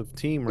offensive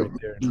team right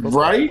there in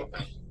football. Right?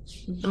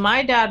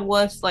 My dad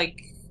was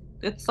like,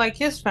 it's like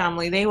his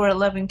family. They were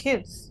 11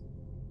 kids.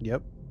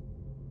 Yep.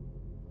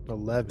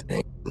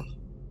 11.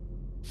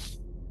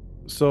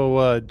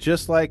 So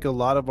just like a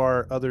lot of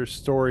our other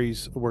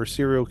stories where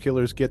serial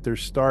killers get their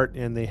start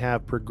and they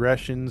have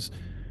progressions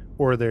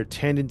or their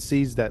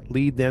tendencies that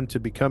lead them to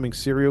becoming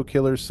serial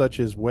killers, such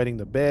as wetting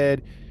the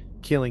bed,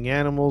 killing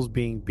animals,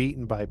 being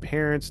beaten by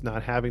parents,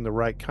 not having the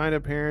right kind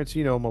of parents,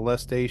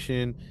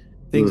 molestation,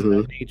 things of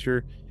Mm-hmm. that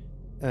nature,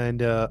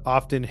 and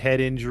often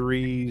head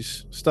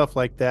injuries, stuff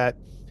like that.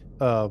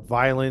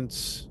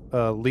 Violence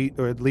or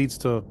it leads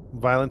to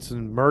violence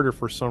and murder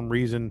for some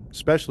reason,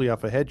 especially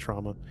off of head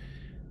trauma.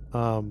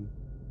 Um,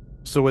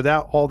 so,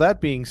 without all that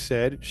being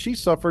said, she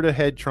suffered a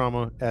head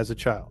trauma as a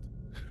child.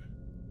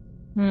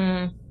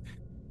 Hmm.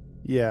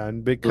 Yeah,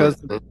 and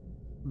Mm-hmm.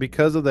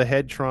 because of the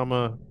head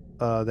trauma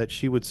that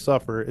she would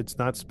suffer, it's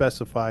not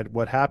specified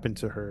what happened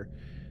to her,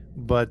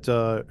 but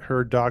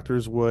her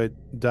doctors would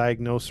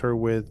diagnose her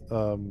with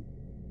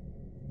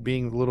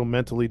being a little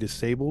mentally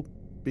disabled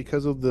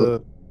because of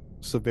the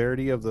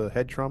severity of the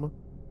head trauma.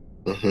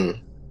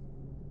 Mm-hmm.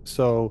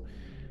 So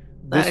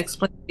That this,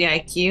 explains the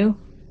IQ.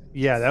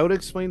 yeah, that would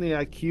explain the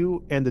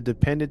IQ and the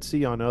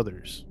dependency on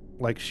others.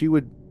 Like she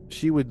would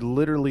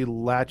literally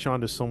latch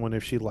onto someone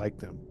if she liked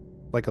them,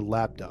 like a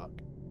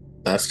lapdog.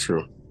 That's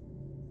true.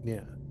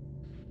 Yeah.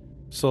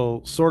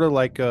 So sort of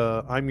like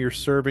I'm your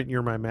servant,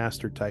 you're my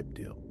master type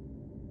deal.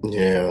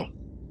 Yeah.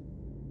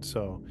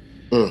 So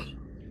Mm.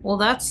 Well,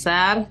 that's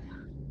sad.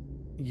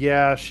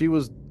 yeah, she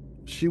was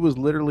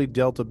literally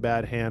dealt a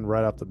bad hand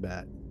right off the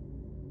bat.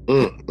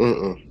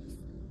 Mm-mm.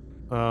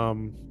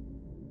 Um,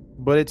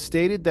 but it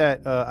stated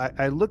that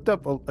I looked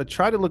up, I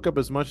tried to look up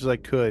as much as I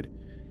could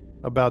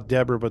about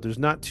Deborah, but there's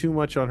not too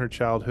much on her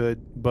childhood.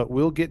 But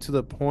we'll get to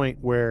the point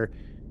where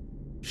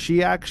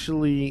she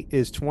actually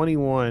is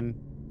 21,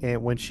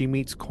 and when she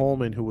meets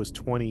Coleman, who was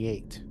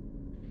 28,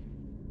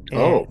 and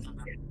Oh.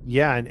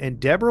 yeah, and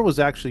Deborah was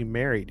actually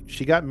married.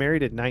 She got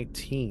married at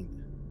 19.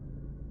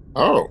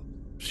 Oh.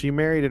 She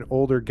married an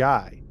older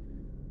guy.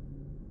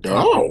 Uh,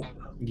 Oh.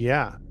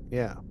 yeah,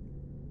 yeah.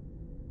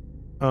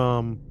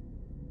 Um,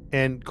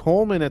 and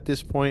Coleman at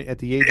this point, at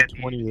the age of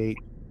 28,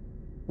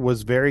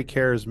 was very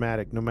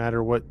charismatic. No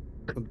matter what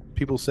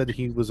people said,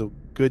 he was a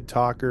good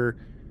talker.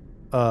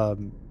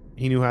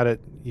 He knew how to.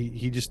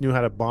 He just knew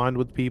how to bond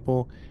with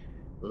people.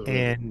 Mm-hmm.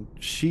 And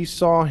she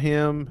saw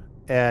him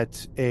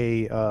at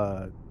a,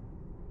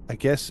 I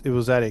guess it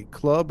was at a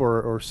club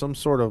or some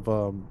sort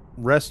of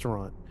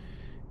restaurant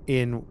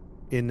in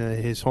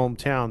his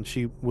hometown.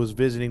 She was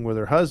visiting with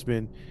her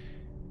husband,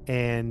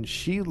 and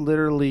she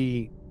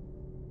literally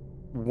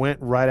went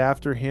right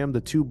after him.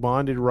 The two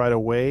bonded right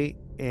away,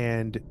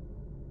 and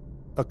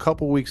a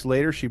couple weeks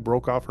later, she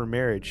broke off her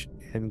marriage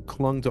and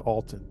clung to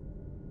Alton.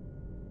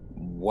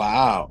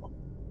 Wow.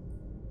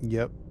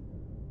 Yep.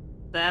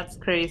 That's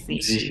crazy.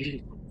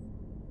 Gee.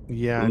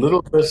 Yeah.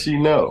 Little does she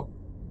know.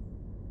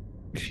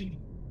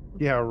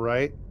 Yeah.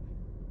 Right.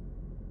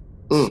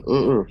 So,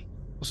 Mm-mm.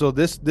 so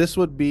this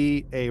would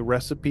be a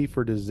recipe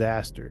for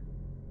disaster,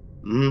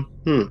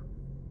 Mm-hmm.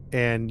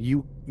 and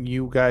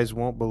you guys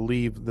won't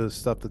believe the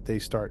stuff that they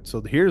start.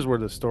 So here's where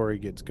the story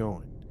gets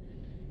going.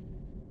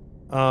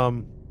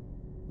 Um,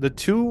 the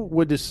two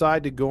would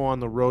decide to go on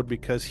the road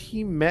because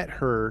he met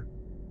her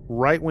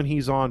right when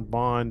he's on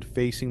bond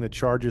facing the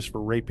charges for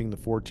raping the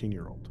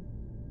 14-year-old.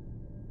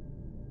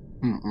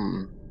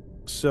 Mm-mm.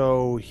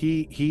 So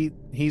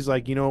he's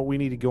like, we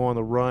need to go on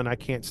the run. I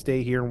can't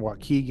stay here in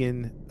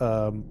Waukegan.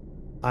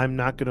 I'm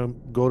not gonna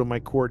go to my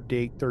court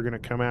date. They're gonna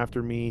come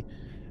after me.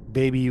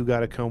 Baby, you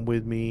got to come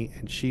with me.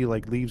 And she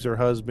like leaves her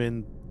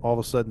husband. All of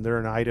a sudden, they're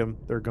an item.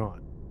 They're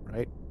gone.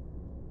 Right?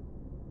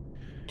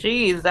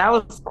 Jeez, that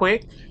was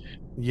quick.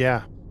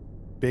 Yeah,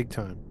 big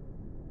time.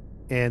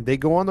 And they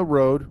go on the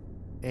road.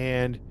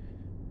 And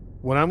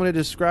what I'm going to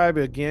describe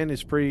again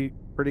is pretty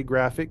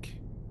graphic.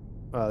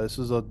 This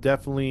is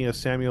definitely a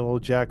Samuel L.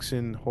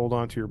 Jackson. Hold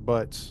on to your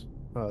butts.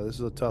 This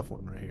is a tough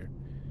one right here.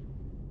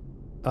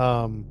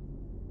 Um,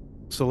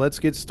 so let's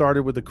get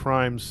started with the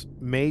crimes.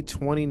 May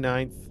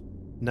 29th,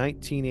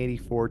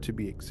 1984 to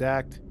be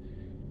exact.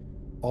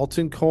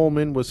 Alton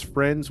Coleman was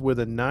friends with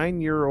a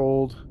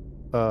 9-year-old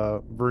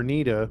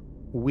Vernita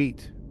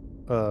Wheat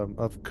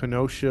of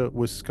Kenosha,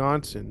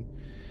 Wisconsin.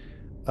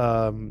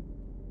 Um,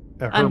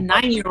 A her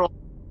mother, 9-year-old.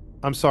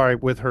 I'm sorry,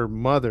 with her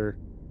mother,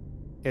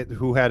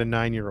 who had a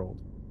 9-year-old.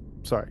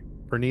 Sorry,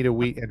 Vernita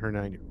Wheat and her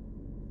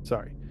 9-year-old.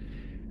 Sorry.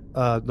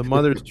 The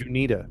mother's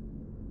Junita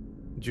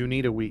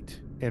Wheat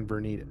and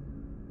Vernita.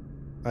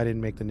 I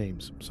didn't make the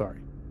names. Sorry.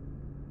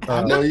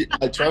 I know you.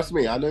 Trust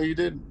me. I know you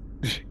didn't.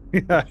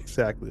 Yeah,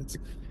 exactly.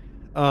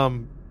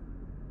 Um,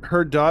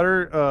 her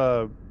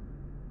daughter,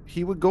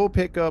 he would go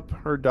pick up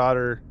her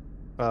daughter,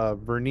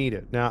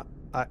 Vernita. Now,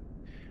 I,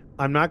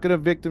 I'm not gonna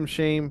victim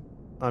shame.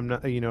 I'm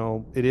not,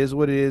 it is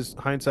what it is.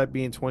 Hindsight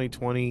being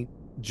 2020.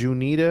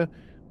 Junita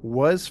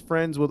was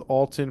friends with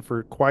Alton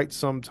for quite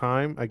some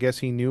time. I guess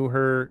he knew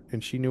her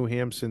and she knew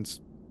him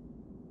since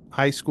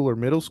high school or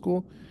middle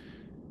school.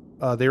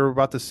 They were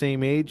about the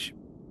same age,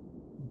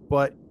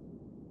 but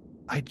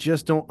I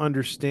just don't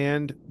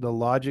understand the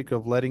logic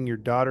of letting your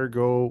daughter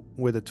go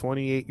with a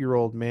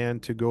 28-year-old man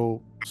to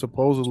go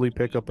supposedly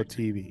pick up a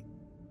TV.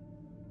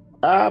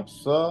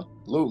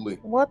 Absolutely.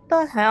 What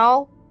the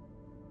hell?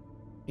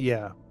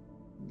 Yeah.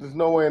 There's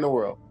no way in the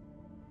world.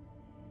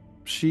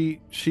 She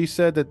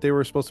said that they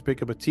were supposed to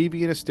pick up a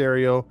TV and a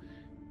stereo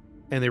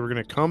and they were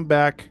going to come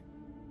back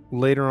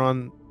later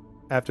on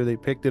after they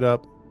picked it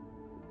up.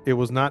 It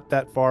was not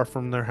that far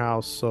from their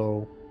house,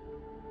 so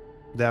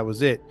that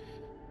was it.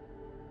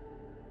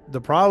 The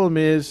problem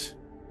is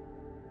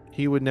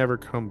he would never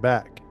come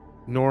back,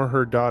 nor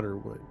her daughter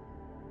would.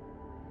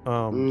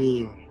 Um,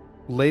 Mm,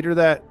 Later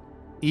that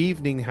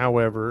evening,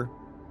 however,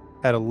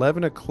 at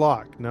 11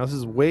 o'clock, now this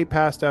is way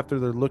past after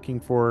they're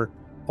looking for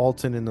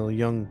Alton and the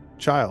young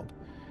child.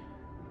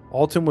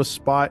 Alton was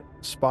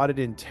spotted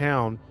in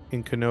town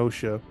in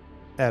Kenosha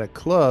at a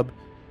club,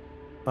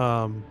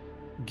 um,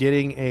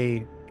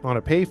 getting on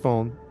a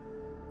payphone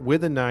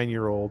with a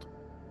 9-year-old,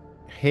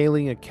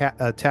 hailing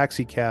a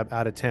taxi cab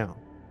out of town,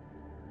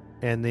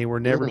 and they were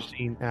never mm.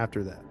 seen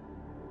after that.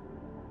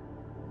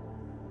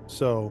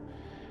 So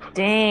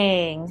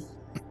Dang.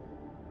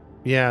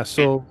 yeah,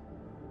 so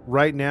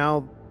right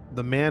now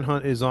the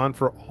manhunt is on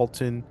for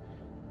Alton.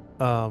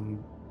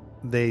 Um,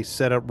 they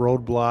set up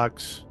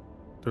roadblocks.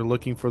 They're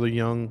looking for the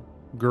young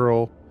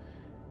girl,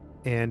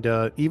 and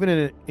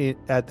even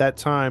at that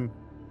time,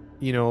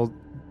 you know,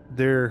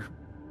 they're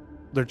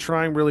they're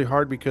trying really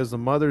hard because the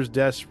mother's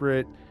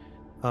desperate.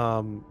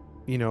 Um,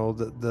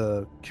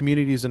 the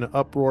community's in an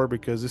uproar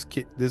because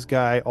this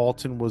guy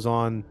Alton was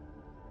on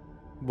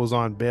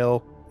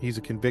bail. He's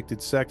a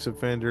convicted sex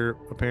offender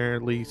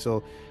apparently.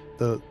 So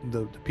the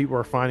people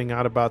are finding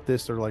out about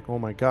this. They're like, oh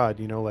my god,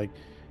 like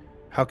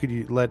how could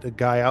you let a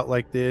guy out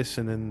like this?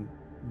 And then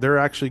they're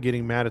actually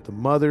getting mad at the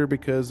mother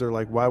because they're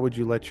like, why would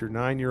you let your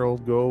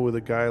 9-year-old go with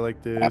a guy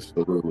like this?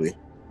 Absolutely.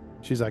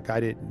 She's like, I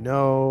didn't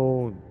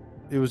know.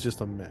 It was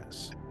just a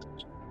mess.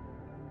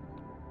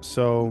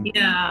 So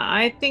Yeah,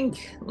 I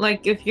think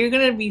like if you're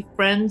gonna be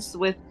friends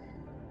with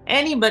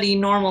anybody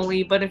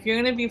normally, but if you're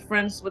gonna be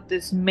friends with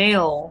this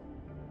male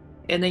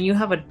and then you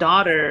have a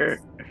daughter,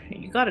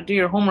 you gotta do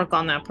your homework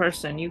on that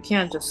person. You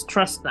can't just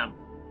trust them.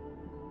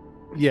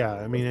 yeah,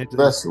 I mean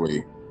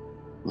Especially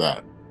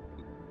that.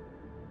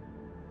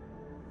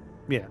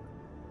 yeah,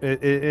 and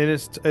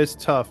it's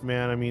tough,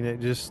 man. I mean, it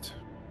just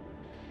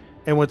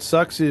and what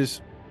sucks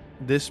is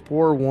this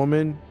poor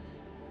woman,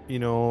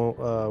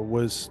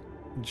 was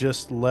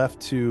just left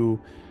to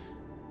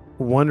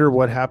wonder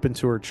what happened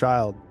to her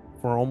child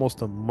for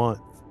almost a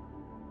month.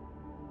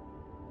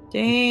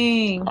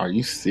 Dang. Are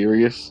you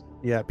serious?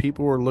 Yeah,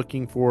 people were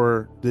looking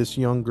for this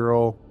young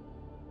girl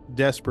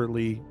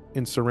desperately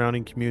in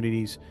surrounding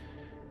communities,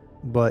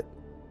 but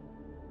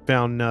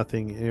found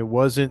nothing. It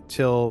wasn't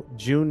till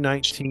June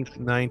 19th,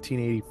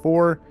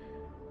 1984,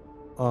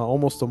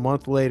 almost a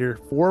month later,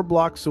 4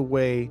 blocks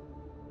away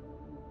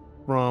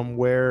from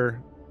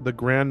where the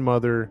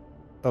grandmother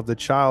of the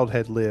child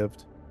had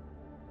lived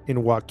in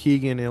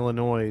Waukegan,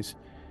 Illinois,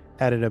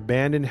 at an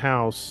abandoned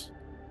house,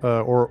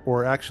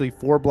 or actually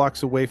 4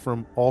 blocks away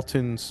from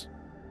Alton's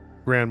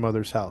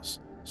grandmother's house.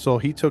 So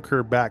he took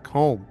her back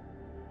home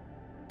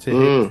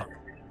to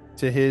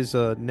his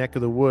Mm. neck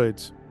of the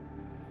woods,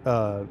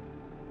 uh,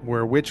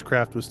 where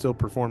witchcraft was still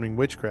performing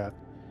witchcraft.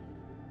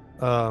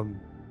 Um,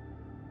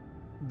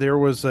 there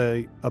was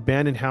a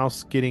abandoned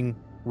house getting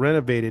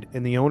renovated,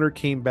 and the owner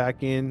came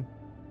back in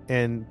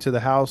and to the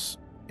house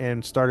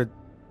and started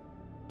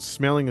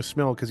smelling a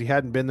smell because he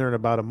hadn't been there in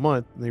about a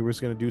month. And he was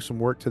going to do some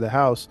work to the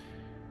house.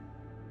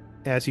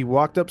 As he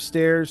walked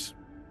upstairs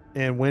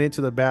and went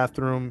into the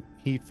bathroom,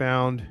 he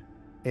found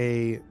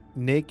a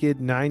naked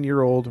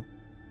 9-year-old uh,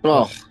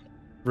 Oh,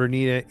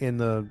 Vernita in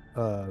the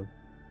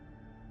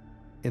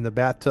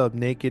bathtub,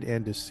 naked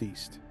and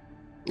deceased.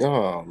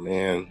 oh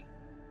man.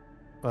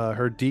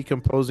 Her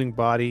decomposing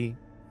body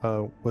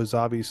was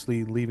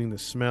obviously leaving the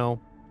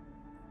smell.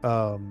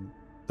 Um,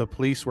 the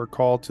police were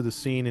called to the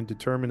scene and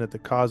determined that the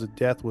cause of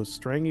death was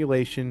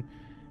strangulation,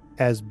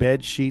 as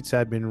bed sheets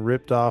had been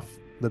ripped off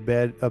the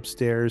bed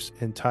upstairs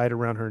and tied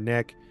around her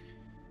neck,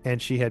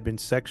 and she had been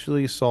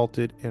sexually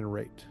assaulted and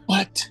raped.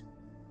 What?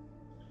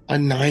 A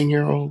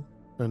 9-year-old?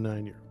 A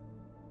 9-year.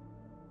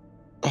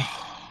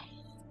 Oh,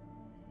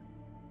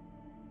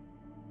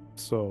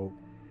 So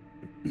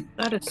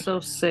That is so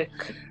sick.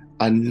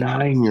 a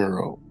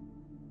 9-year-old.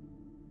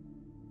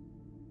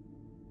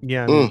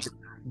 yeah, I mean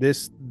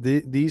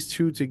Mm. these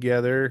two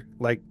together,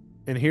 like,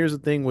 and here's the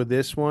thing with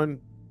this one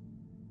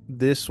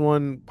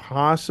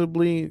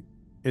possibly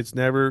It's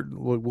never,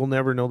 we'll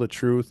never know the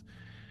truth.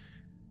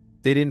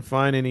 They didn't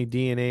find any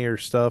DNA or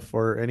stuff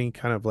or any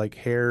kind of like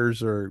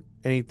hairs or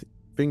any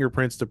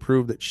fingerprints to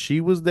prove that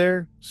she was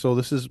there. So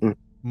this is Mm,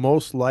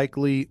 most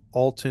likely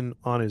Alton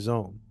on his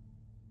own.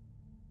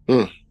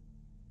 mm,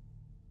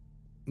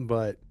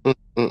 But mm,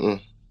 mm,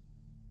 mm.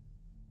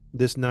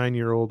 this 9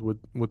 year old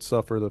would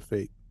suffer the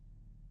fate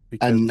A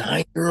because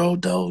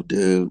 9-year-old though,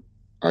 dude.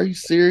 Are you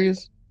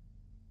serious?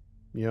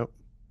 yep.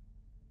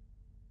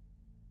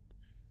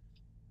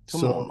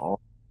 Come on, So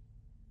Al.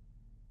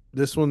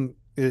 this one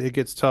it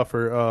gets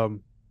tougher.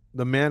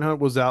 The manhunt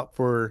was out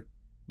for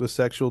the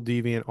sexual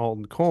deviant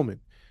Alton Coleman.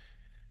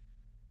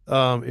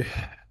 Um, I have a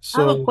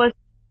so question.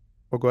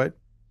 oh, go ahead.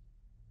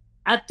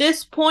 At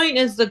this point,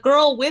 is the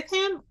girl with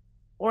him,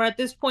 or at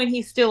this point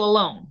he's still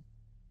alone?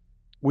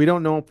 We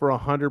don't know for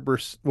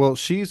 100%. Well,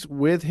 she's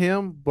with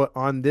him, but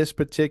on this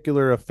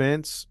particular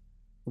offense,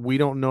 we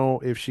don't know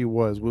if she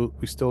was.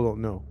 We still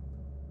don't know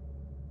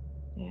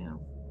Yeah.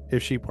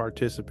 if she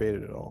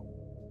participated at all.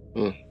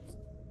 Mm,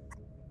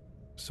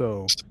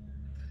 So,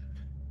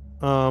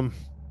 um,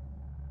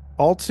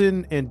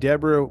 Alton and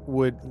Deborah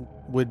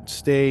would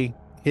stay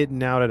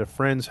hidden out at a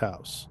friend's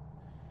house,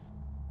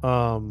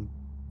 um,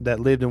 that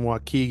lived in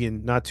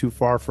Waukegan, not too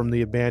far from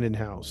the abandoned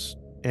house.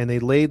 And they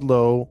laid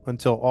low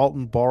until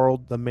Alton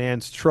borrowed the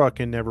man's truck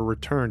and never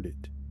returned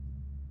it.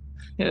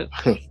 Yeah.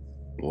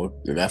 well,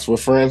 that's what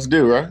friends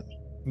do, right?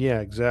 Yeah,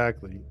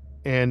 exactly.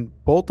 And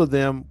both of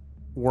them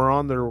were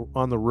on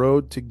the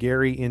road to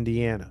Gary,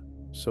 Indiana.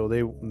 So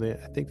they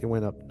I think they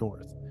went up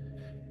north.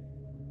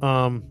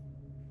 Um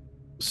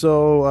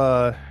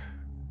so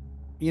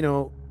you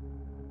know,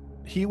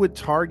 he would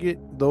target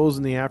those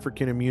in the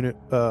African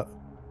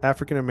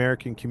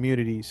American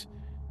communities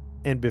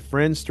and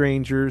befriend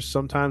strangers,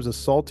 sometimes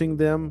assaulting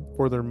them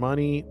for their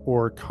money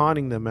or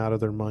conning them out of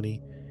their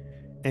money.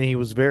 And he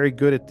was very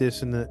good at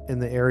this in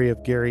the area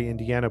of Gary,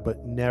 Indiana,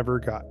 but never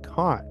got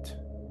caught.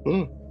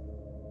 Mm,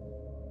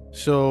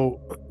 So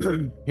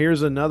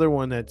here's another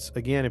one that's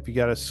again, if you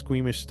got a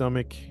squeamish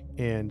stomach,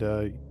 and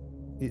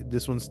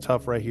this one's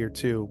tough right here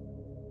too.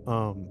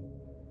 Um,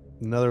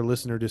 Another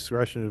listener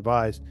discretion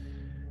advised.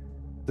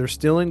 They're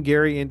still in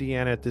Gary,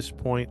 Indiana at this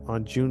point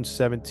on June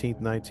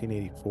 17th,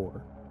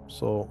 1984.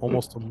 So mm,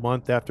 almost a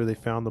month after they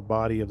found the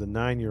body of the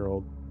 9 year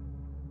old,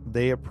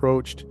 they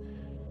approached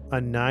a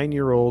 9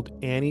 year old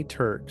Annie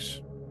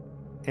Turks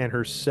and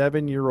her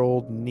 7 year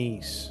old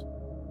niece.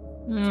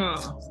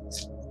 Mm.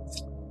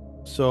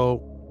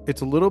 So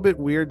it's a little bit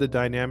weird, the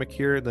dynamic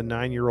here, the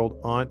 9 year old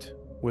aunt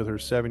with her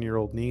 7 year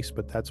old niece,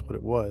 but that's what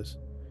it was.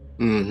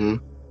 mm-hmm.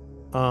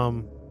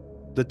 Um,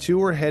 the two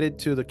were headed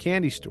to the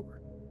candy store,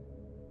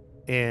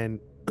 and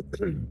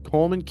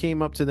Coleman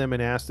came up to them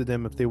and asked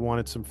them if they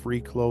wanted some free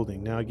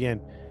clothing. Now,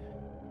 again,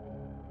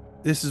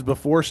 this is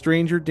before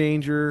stranger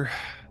danger.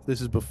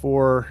 This is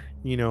before,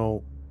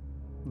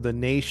 the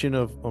nation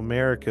of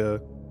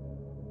America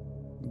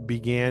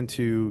began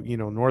to,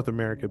 North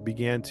America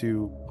began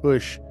to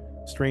push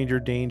stranger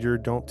danger.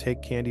 Don't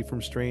take candy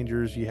from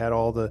strangers. You had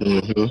all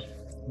Mm-hmm.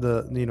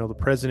 the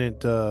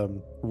president,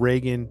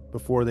 Reagan,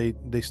 before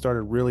they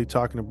started really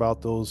talking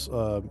about those,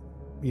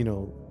 you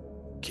know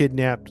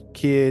kidnapped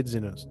kids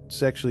and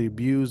sexually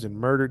abused and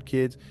murdered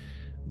kids.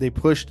 They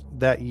pushed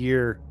that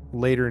year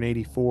later in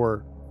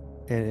 84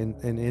 and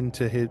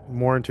into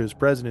his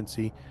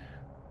presidency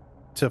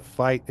to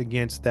fight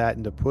against that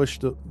and to push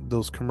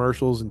those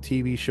commercials and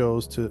TV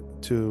shows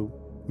to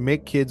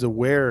make kids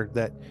aware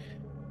that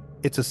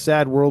it's a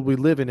sad world we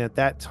live in at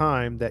that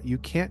time, that you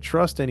can't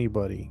trust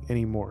anybody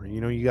anymore.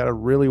 You got to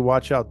really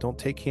watch out. Don't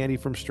take candy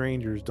from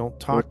strangers. Don't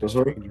talk to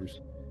Mm-hmm.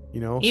 strangers.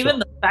 Even So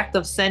the fact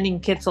of sending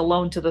kids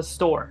alone to the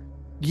store.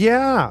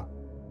 yeah,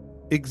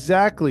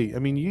 exactly. I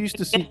mean, you used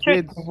to see Get your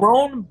kids.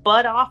 grown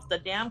butt off the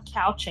damn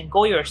couch and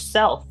go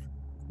yourself.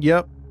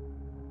 Yep,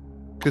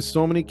 because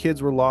so many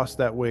kids were lost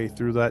that way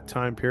through that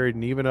time period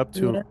and even up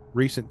to Yeah.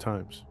 recent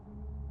times.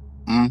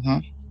 Mm-hmm.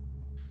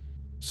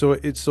 So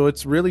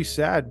it's really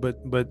sad, but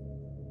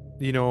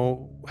you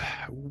know,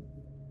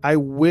 I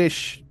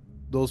wish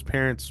those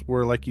parents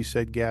were, like you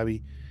said,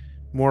 Gabby,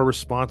 more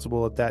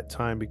responsible at that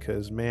time,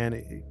 because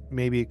man,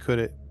 maybe it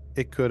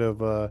could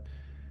have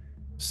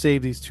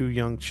saved these two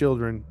young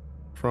children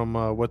from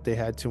what they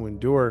had to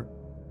endure.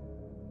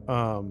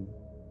 Um,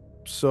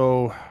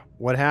 so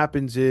what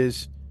happens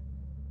is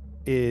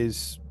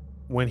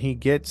when he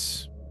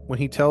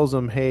tells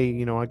them,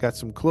 hey, I got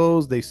some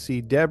clothes, they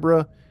see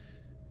Deborah,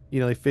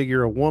 they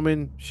figure a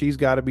woman, she's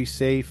got to be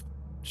safe,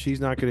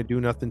 she's not going to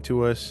do nothing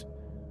to us.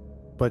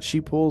 But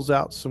she pulls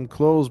out some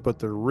clothes, but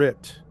they're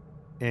ripped,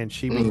 and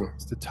she Mm.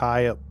 begins to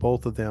tie up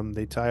both of them.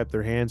 They tie up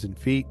their hands and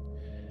feet,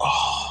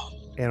 Oh.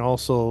 and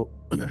also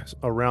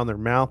around their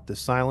mouth to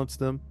silence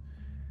them.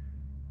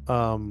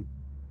 um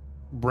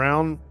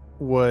Brown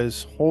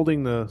was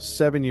holding the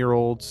 7 year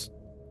old's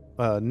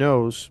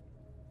nose,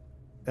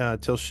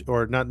 till she,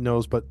 or not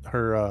nose, but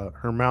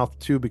her mouth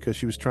too, because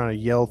she was trying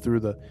to yell through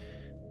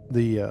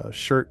the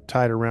shirt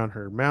tied around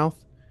her mouth.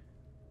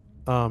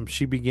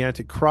 She began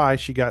to cry.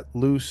 She got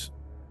loose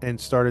and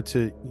started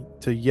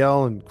to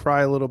yell and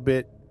cry a little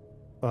bit.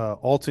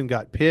 Alton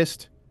got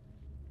pissed,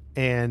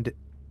 and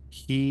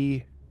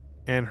he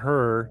and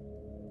her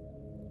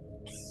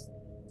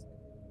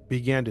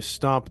began to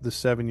stomp the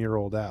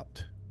 7-year-old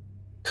out.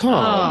 Come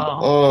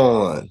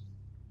Oh, on.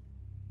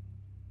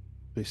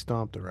 They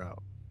stomped her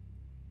out.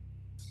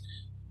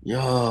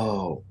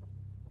 Yo.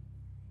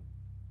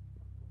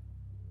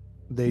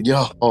 They,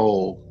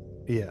 Yo.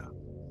 yeah,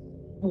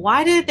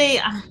 why did they?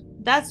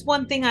 That's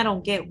one thing I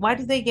don't get. Why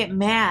do they get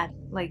mad?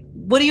 Like,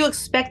 what do you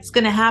expect is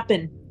going to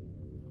happen?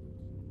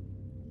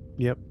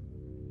 yep.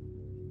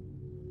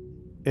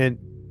 And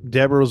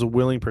Deborah was a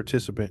willing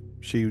participant.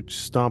 She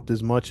stomped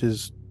as much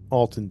as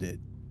Alton did.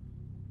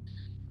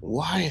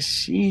 Why is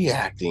she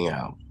acting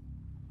out?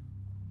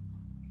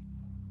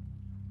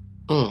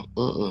 Mm,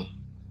 mm, mm.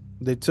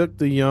 They took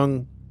the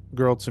young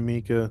girl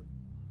Tamika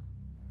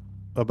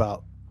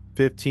about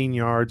 15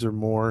 yards or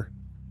more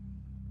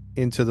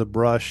into the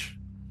brush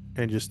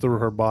and just threw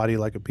her body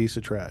like a piece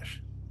of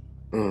trash.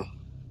 Mm.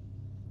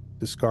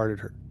 Discarded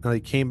her. Now they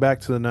came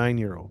back to the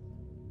 9-year-old.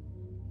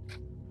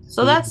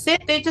 So that's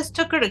it. They just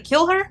took her to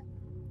kill her.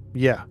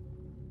 Yeah,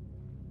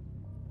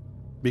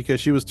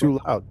 because she was too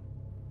loud.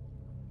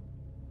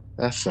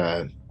 That's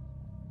sad.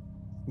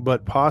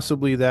 But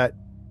possibly that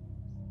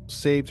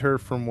saved her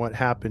from what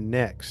happened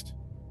next.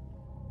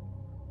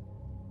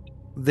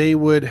 They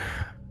would,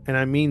 and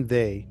I mean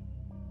they,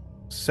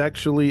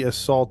 sexually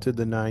assaulted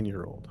the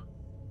 9-year-old.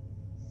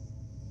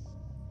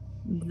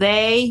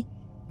 They.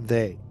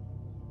 They,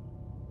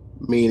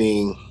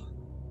 Meaning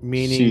she.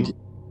 meaning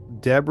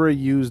Deborah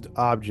used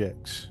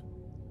objects.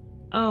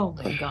 Oh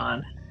my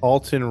God.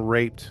 Alton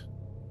raped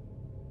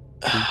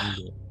the young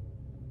girl.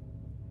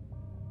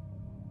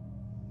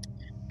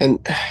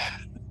 And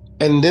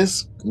and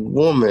this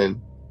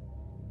woman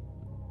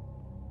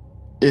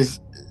is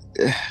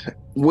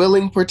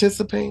willing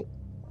participate.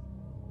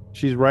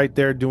 She's right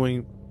there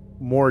doing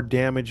more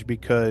damage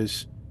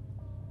because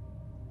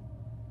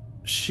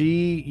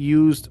she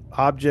used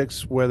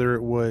objects, whether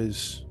it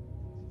was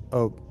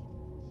a,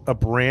 a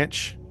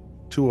branch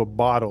to a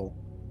bottle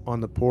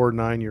on the poor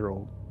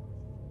 9-year-old,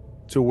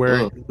 to where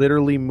Mm. it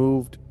literally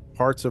moved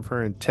parts of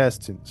her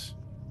intestines.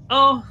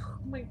 Oh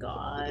my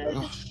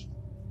God.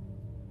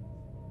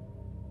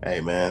 Hey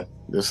man,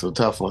 this is a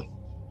tough one.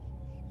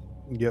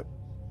 Yep.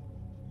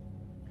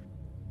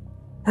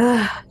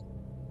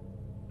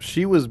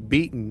 She was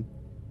beaten,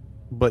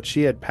 but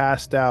she had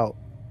passed out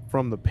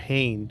from the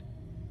pain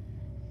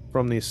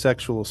from the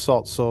sexual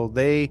assault. So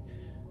they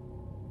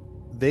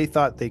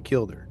thought they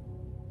killed her.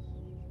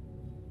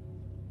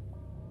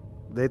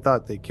 They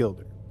thought they killed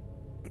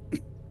her.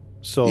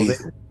 So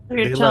Jesus.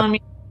 You're they left. telling me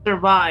she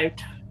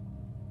survived.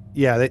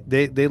 Yeah,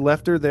 they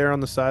left her there on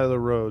the side of the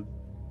road,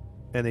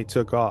 and they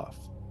took off.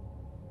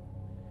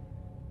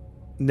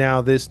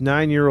 Now this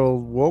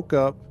 9-year-old woke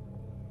up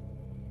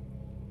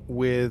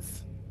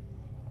with,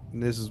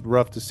 and this is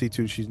rough to see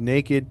too. She's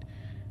naked.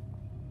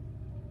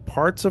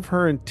 Parts of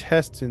her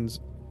intestines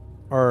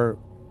are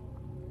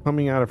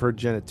coming out of her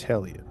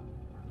genitalia.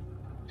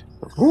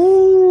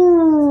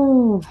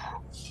 Ooh.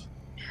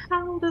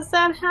 How does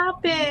that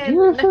happen?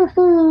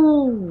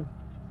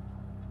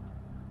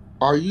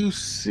 Are you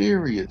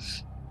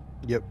serious?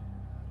 Yep.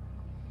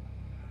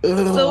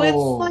 So it's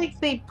Oh, like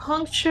they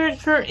punctured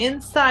her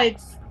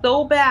insides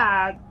so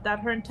bad that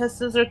her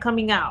intestines are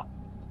coming out.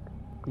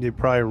 They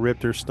probably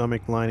ripped her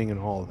stomach lining and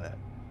all of that.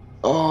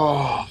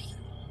 oh,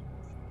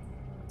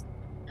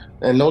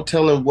 and no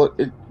telling what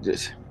it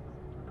just.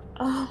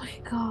 Oh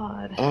my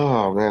God.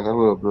 Oh man, that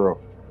little girl.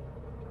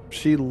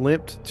 She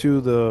limped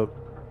to the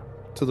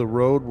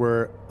road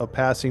where a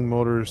passing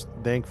motorist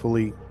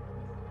thankfully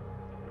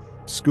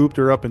scooped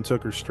her up and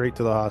took her straight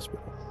to the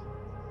hospital.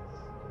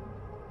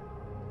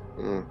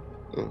 Mm,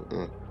 mm,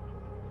 mm.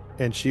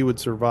 And she would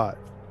survive.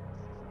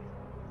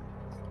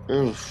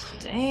 Oof.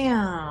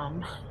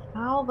 Damn.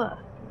 How the.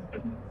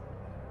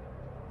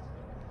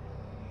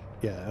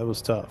 Yeah, it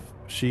was tough.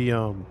 She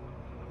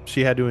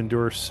had to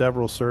endure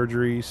several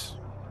surgeries,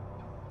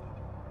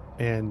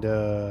 and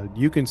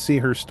you can see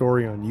her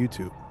story on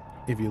YouTube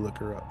if you look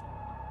her up.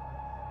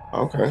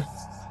 Okay.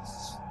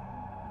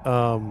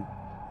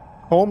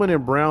 Coleman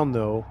and Brown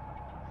though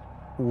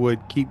would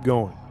keep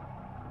going.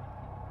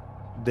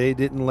 They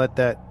didn't let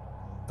that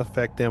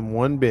affect them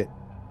one bit.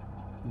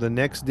 The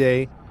next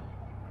day,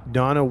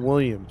 Donna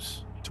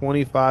Williams,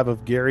 25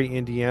 of Gary,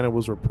 Indiana,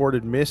 was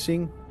reported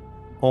missing.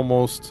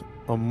 Almost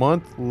a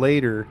month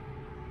later,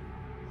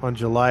 on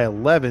July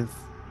 11th,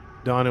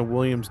 Donna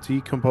Williams'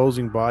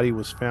 decomposing body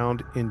was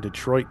found in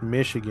Detroit,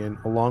 Michigan,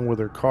 along with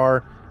her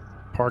car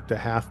parked a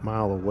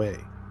half-mile away.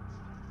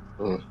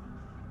 Mm.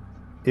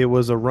 It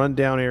was a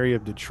rundown area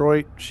of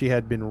Detroit. She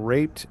had been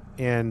raped,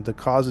 and the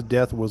cause of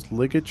death was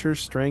ligature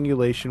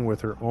strangulation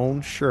with her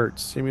own shirt,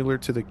 similar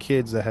to the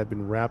kid's that had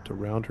been wrapped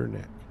around her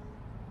neck.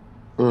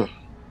 Mm,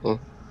 mm,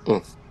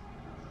 mm.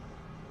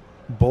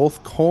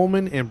 Both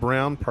Coleman and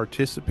Brown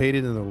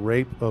participated in the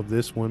rape of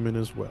this woman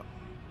as well.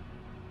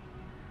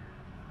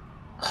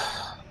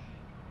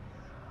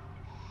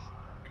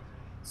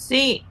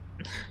 See,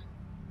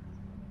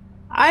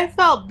 I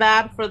felt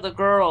bad for the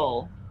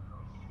girl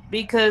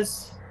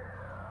because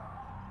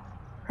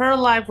her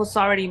life was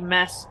already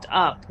messed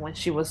up when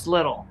she was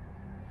little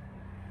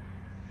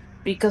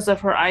because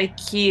of her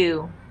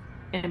IQ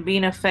and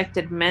being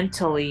affected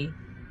mentally.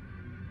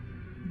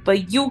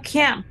 But you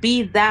can't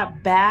be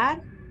that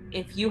bad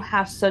if you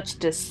have such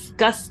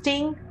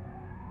disgusting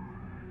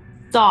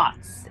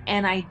thoughts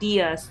and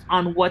ideas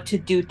on what to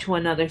do to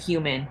another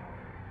human.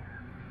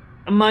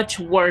 Much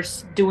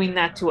worse doing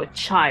that to a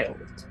child.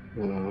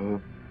 Mhm.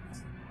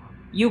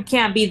 You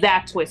can't be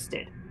that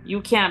twisted.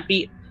 You can't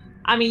be,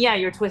 I mean, yeah,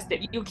 you're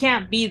twisted. You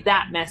can't be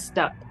that messed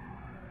up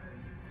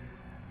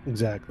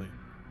Exactly.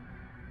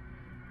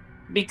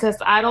 because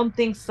I don't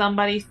think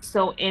somebody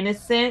so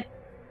innocent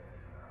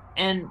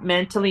and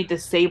mentally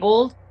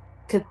disabled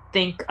could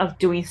think of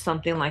doing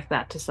something like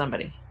that to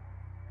somebody.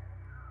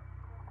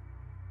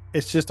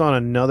 It's just on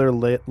another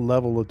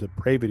level of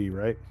depravity,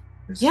 right?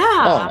 Oh,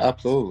 Yeah.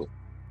 absolutely.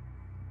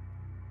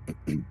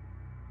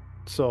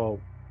 So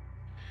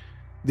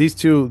these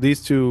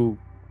two,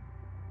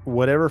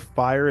 whatever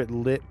fire it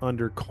lit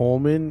under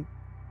Coleman,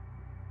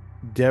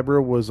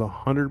 Deborah was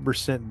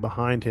 100%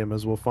 behind him,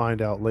 as we'll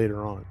find out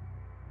later on.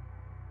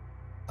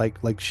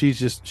 Like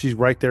she's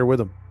right there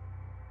with him.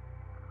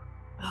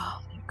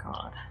 Oh my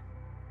God.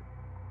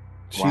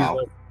 She's Wow.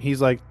 like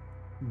he's like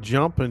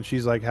jump and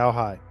she's like how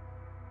high,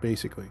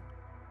 basically.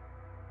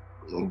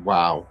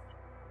 Wow.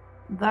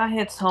 That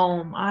hits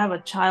home. I have a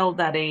child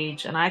that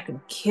age and I could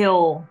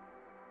kill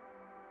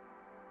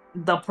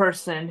the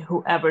person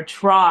who ever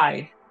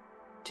tried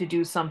to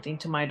do something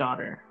to my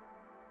daughter.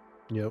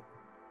 Yep.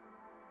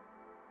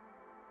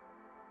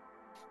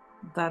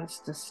 That is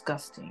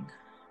disgusting.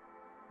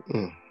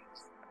 Mm.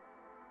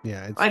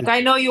 Yeah, Like,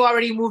 I know you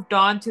already moved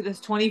on to this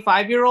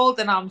 25-year-old,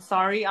 and I'm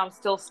sorry, I'm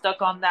still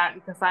stuck on that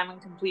because I'm in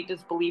complete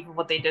disbelief of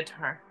what they did to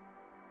her.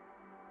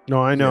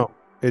 no, I Yeah. know.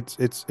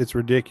 It's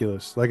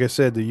ridiculous. Like I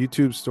said, the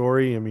YouTube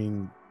story, I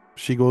mean,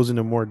 she goes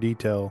into more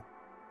detail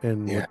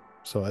and Yeah. what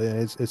so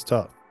it's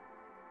tough.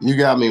 You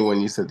got me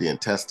when you said the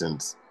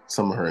intestines.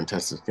 Some of her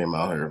intestines came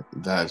out her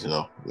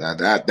vaginal.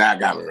 That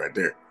got me right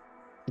there.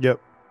 Yep.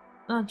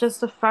 Not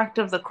just the fact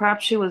of the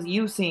crap she was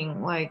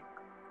using, like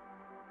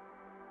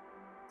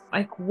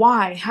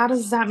why? How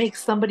does that make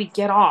somebody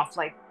get off?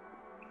 Like,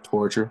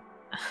 Torture.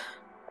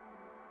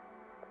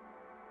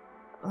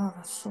 oh,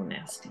 that's so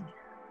nasty.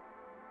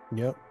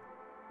 Yep.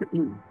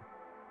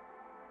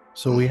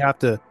 So we have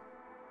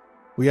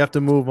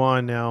to move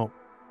on now.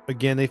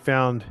 Again, they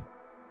found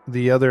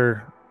the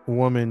other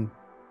woman,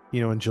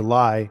 in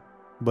July,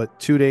 but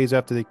 2 days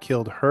after they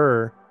killed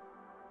her,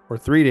 or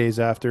 3 days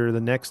after,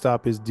 the next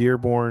stop is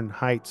Dearborn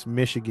Heights,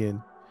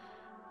 Michigan.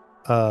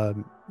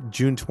 Um,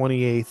 June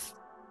 28th.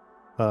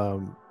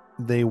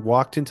 They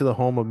walked into the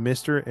home of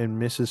Mr.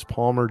 and Mrs.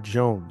 Palmer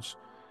Jones.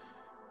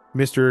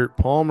 Mr.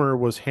 Palmer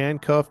was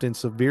handcuffed and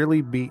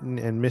severely beaten,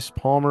 and Miss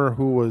Palmer,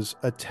 who was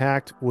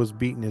attacked, was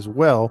beaten as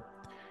well.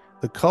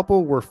 The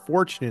couple were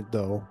fortunate,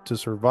 though, to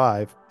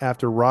survive.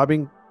 After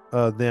robbing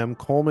them,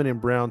 Coleman and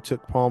Brown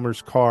took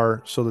Palmer's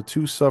car, so the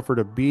two suffered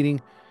a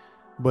beating,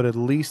 but at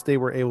least they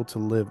were able to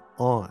live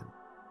on.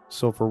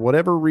 So, for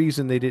whatever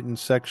reason, they didn't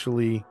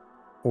sexually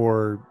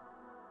or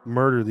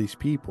murder these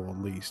people, at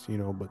least,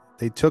 but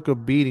they took a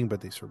beating,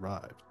 but they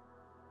survived.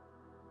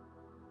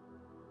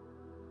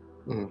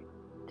 Mm.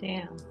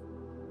 Damn.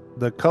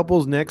 The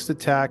couple's next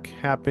attack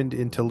happened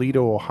in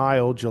Toledo,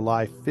 Ohio,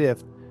 July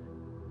 5th,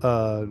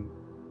 uh,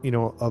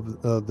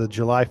 of the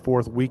July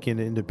 4th weekend,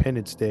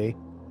 Independence Day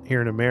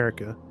here in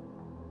America.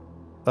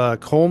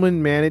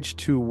 Coleman managed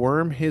to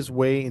worm his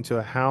way into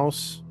a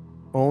house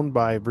owned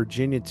by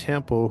Virginia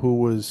Temple, who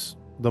was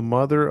the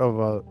mother of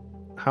a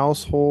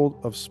household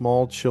of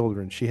small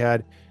children. She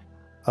had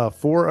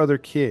four other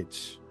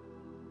kids,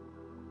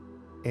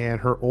 and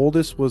her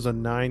oldest was a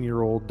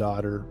 9-year-old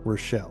daughter,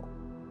 Rochelle.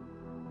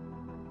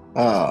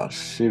 Oh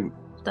shoot.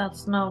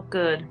 That's no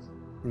good.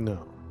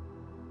 No.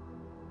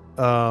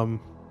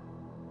 Um,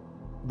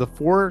 the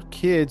four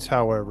kids,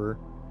 however,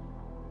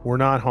 were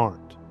not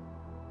harmed.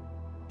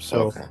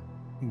 So, Okay.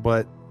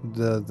 but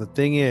the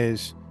thing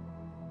is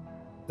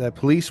that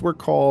police were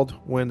called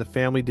when the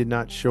family did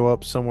not show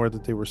up somewhere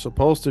that they were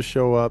supposed to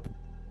show up,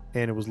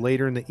 and it was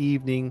later in the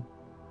evening.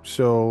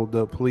 So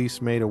the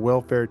police made a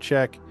welfare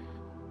check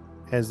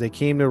as they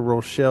came to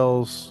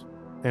Rochelle's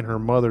and her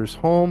mother's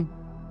home,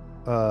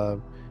 uh,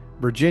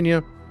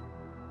 Virginia.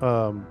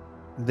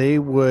 They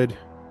would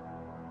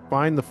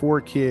find the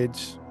four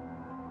kids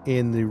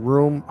in the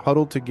room,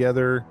 huddled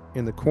together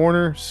in the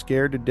corner,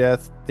 scared to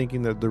death,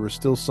 thinking that there was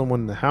still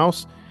someone in the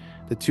house.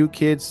 The two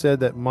kids said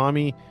that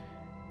mommy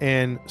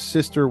and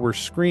sister were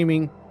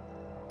screaming,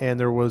 and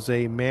there was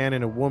a man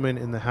and a woman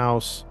in the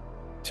house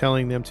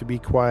telling them to be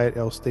quiet,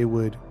 else they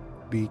would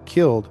be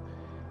killed.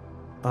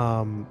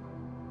 Um,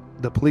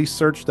 the police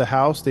searched the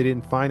house. They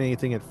didn't find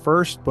anything at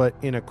first, but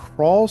in a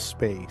crawl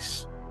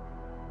space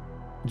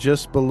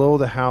just below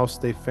the house,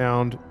 they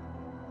found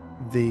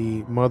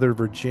the mother,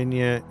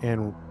 Virginia,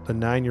 and the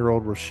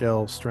 9-year-old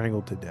Rochelle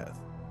strangled to death.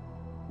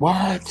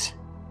 What?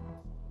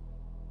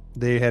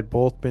 They had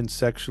both been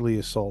sexually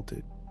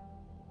assaulted.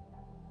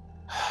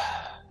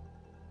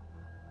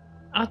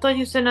 I thought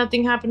you said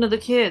nothing happened to the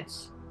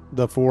kids.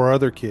 The four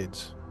other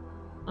kids.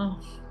 Oh.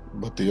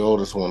 But the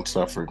oldest one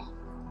suffered.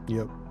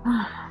 Yep.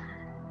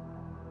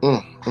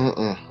 Mm, mm,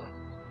 mm.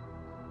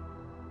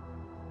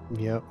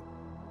 Yep.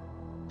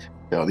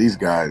 Yo, these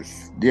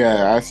guys.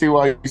 Yeah, I see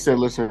why you said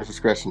listener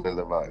discretion is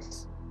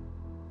advised.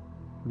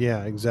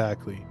 Yeah,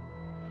 exactly.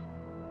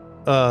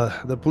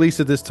 The police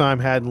at this time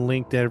hadn't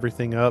linked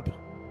everything up,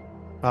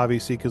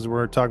 obviously, because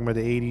we're talking about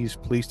the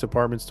 80s. Police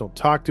departments don't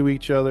talk to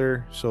each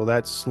other, so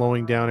that's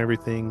slowing down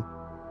everything.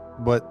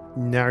 But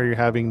now you're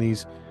having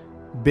these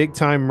big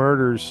time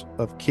murders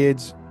of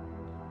kids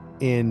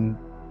in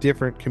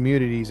different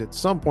communities. At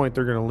some point,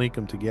 they're going to link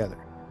them together.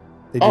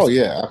 They Oh just,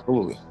 yeah,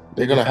 absolutely.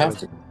 they They're just gonna have have it.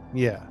 to.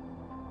 Yeah.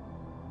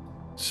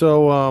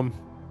 So,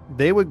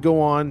 they would go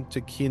on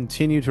to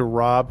continue to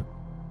rob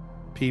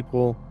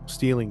people,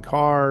 stealing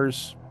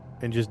cars,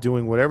 and just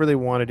doing whatever they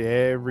wanted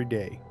every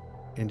day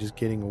and just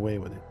getting away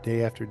with it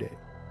day after day.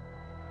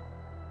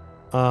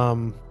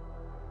 Um,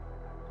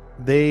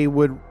 they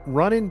would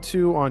run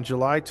into on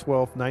July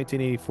 12th,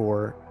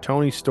 1984,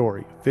 Tony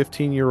Story,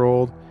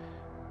 15-year-old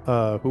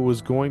who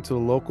was going to the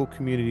local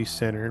community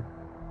center.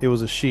 It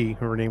was a she.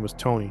 Her name was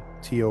Tony,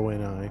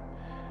 Toni.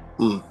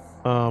 Mm,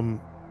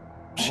 Um,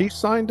 she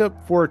signed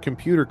up for a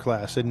computer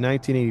class in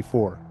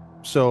 1984.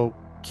 So,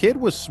 kid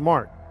was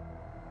smart.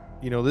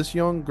 This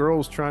young girl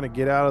was trying to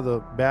get out of the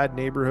bad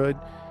neighborhood.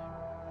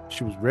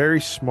 She was very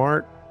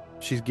smart.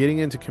 She's getting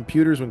into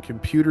computers when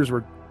computers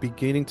were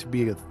beginning to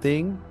be a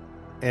thing.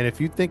 And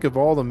if you think of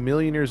all the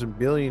millionaires and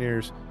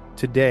billionaires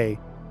today,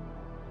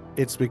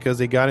 it's because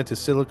they got into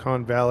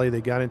Silicon Valley.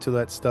 They got into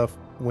that stuff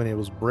when it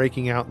was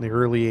breaking out in the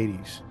early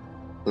 80s.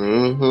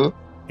 hmm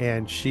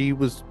And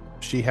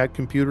she had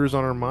computers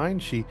on her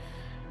mind. She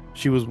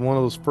was one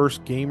of those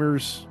first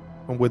gamers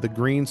with a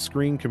green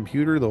screen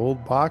computer, the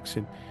old box,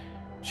 and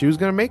she was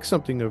going to make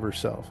something of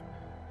herself.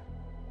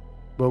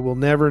 But we'll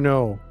never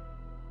know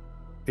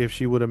if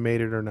she would have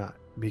made it or not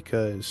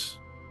because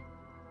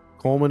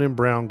Coleman and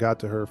Brown got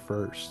to her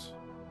first.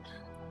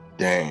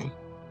 Dang.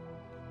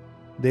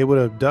 They would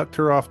abduct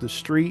her off the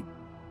street,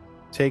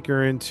 take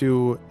her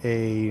into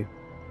a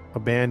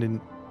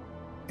abandoned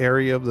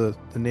area of the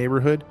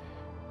neighborhood,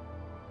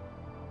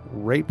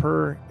 rape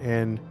her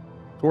and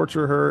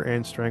torture her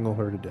and strangle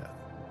her to death.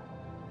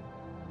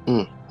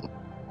 Mm.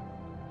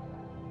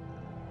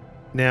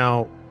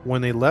 Now,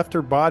 when they left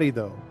her body,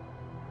 though,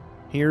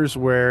 here's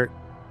where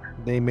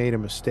they made a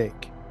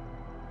mistake.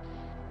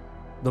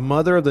 The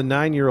mother of the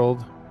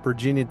 9-year-old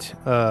Virginia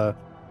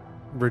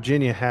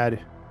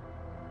had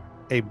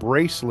a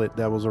bracelet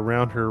that was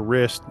around her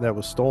wrist that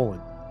was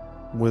stolen,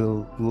 with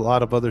a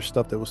lot of other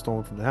stuff that was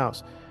stolen from the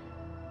house.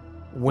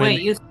 When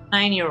Wait, you said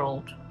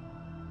 9-year-old.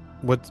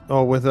 with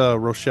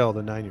Rochelle,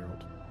 the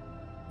 9-year-old.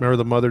 Remember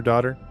the mother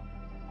daughter?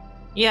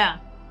 Yeah.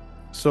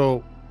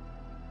 So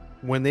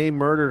when they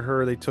murdered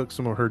her, they took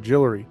some of her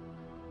jewelry.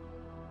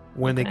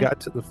 When they Okay. got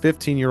to the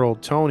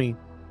 15-year-old Tony,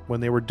 when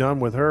they were done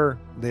with her,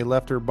 they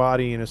left her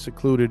body in a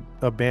secluded,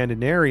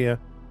 abandoned area.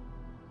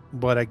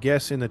 But I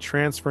guess in the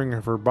transferring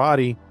of her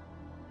body,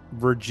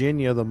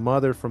 Virginia, the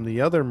mother from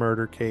the other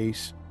murder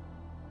case,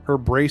 her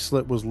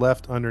bracelet was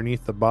left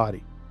underneath the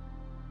body.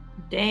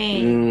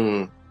 Dang.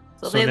 Mm.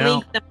 So So they now,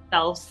 linked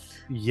themselves.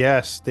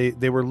 yes,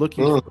 they were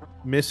looking Mm. for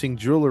missing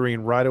jewelry,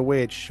 and right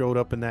away it showed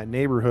up in that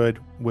neighborhood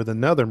with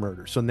another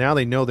murder. So now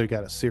they know they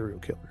got a serial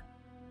killer.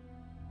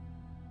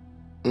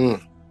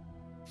 Mm.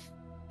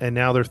 And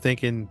now they're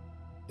thinking,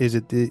 is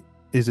it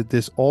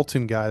this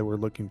Alton guy we're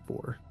looking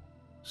for?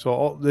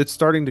 So it's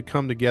starting to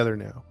come together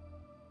now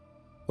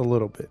a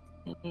little bit.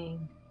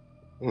 Dang.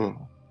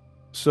 Mm.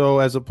 So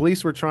as the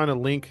police were trying to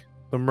link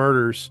the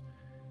murders,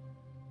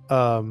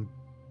 um,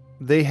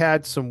 they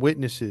had some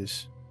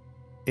witnesses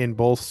in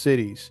both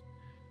cities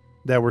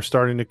that were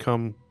starting to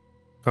come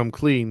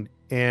clean,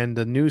 and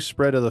the news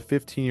spread of the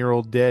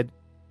 15-year-old dead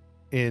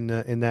in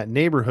that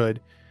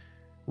neighborhood.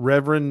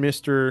 Reverend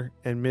Mr.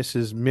 and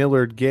Mrs.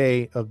 Millard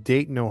Gay of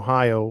Dayton,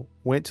 Ohio,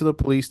 went to the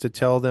police to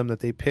tell them that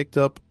they picked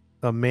up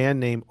a man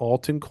named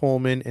Alton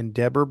Coleman and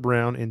Deborah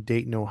Brown in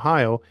Dayton,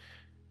 Ohio,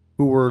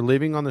 who were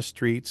living on the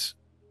streets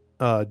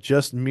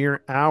just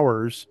mere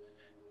hours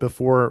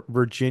before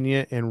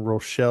Virginia and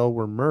Rochelle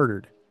were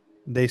murdered.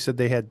 They said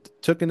they had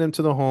taken them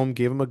to the home,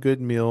 gave them a good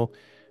meal,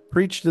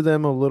 preached to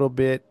them a little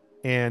bit,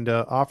 and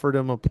offered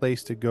them a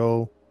place to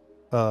go,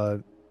 uh,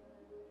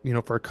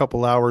 for a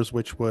couple hours,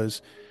 which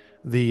was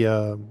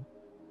the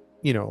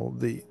you know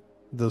the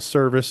the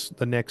service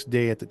the next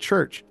day at the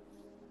church.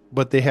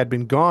 But they had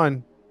been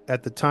gone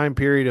at the time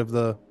period of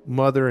the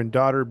mother and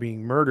daughter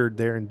being murdered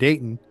there in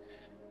Dayton,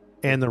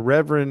 and the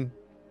Reverend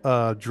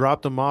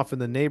dropped them off in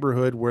the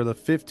neighborhood where the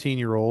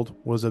 15-year-old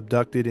was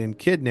abducted and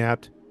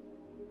kidnapped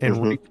and Mm-hmm.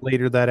 raped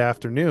later that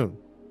afternoon.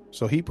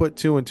 So he put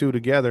two and two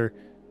together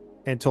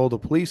and told the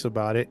police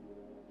about it.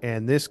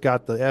 And this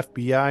got the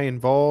FBI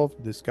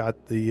involved. This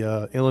got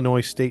the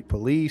Illinois State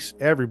Police.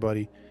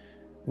 Everybody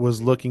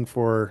was looking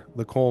for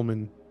the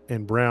Coleman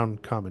and Brown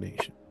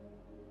combination.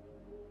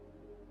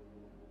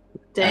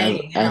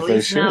 Dang, at as they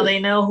least now should. they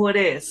know who it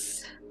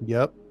is.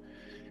 Yep.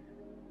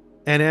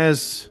 And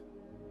as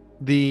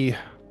the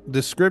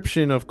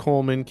description of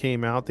Coleman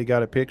came out, they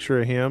got a picture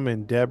of him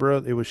and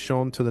Deborah. It was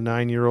shown to the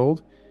 9-year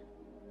old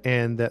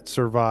and that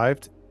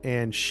survived.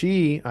 And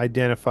she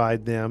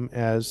identified them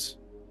as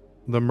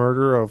the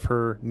murder of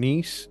her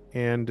niece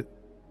and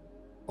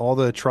all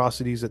the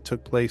atrocities that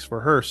took place for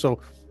her.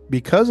 So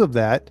because of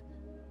that,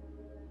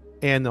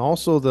 and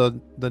also the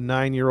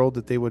 9-year old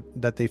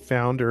that they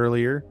found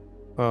earlier,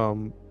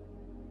 um,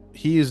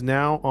 he is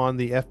now on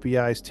the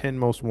FBI's 10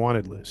 most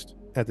wanted list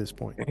at this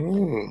point.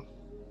 Mm,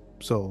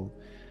 So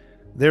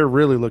they're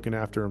really looking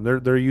after him.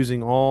 They're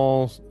using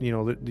all,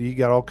 you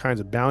got all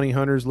kinds of bounty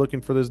hunters looking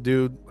for this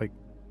dude. Like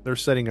they're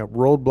setting up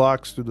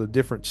roadblocks through the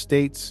different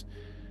states.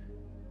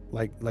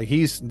 Like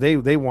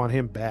they want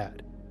him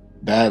bad.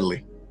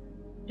 badly.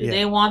 Do Yeah.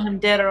 they want him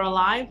dead or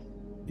alive?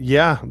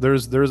 Yeah,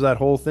 there's that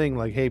whole thing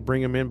like, hey,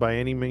 bring him in by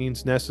any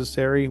means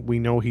necessary. We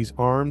know he's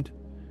armed.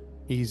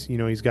 He's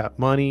got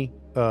money.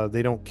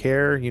 They don't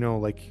care,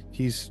 like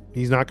he's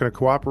not going to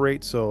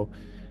cooperate, so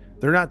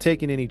they're not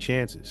taking any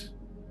chances.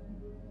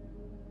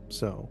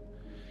 So,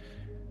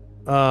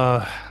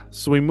 uh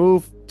so we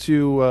move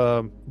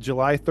to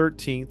July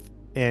 13th,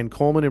 and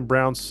Coleman and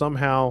Brown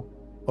somehow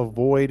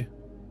avoid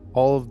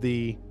all of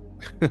the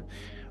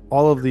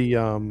all of the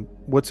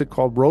what's it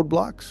called,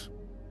 roadblocks,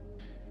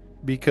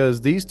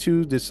 because these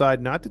two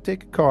decide not to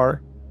take a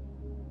car,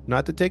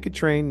 not to take a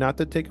train, not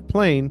to take a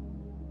plane.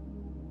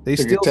 They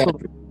Took a steal some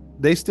taxi.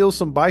 they steal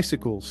some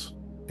bicycles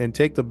and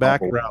take the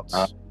back Oh,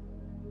 routes.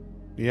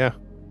 Yeah.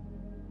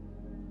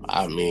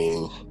 I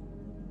mean,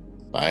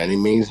 by any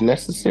means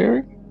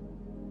necessary.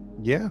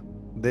 Yeah.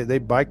 They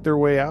bike their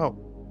way out,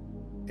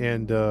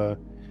 and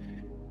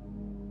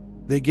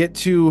they get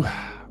to,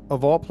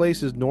 of all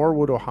places,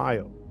 Norwood,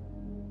 Ohio.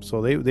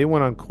 So they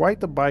went on quite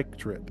the bike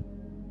trip.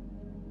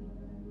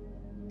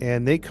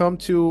 And they come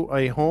to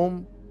a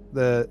home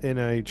in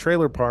a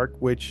trailer park,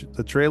 which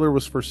the trailer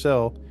was for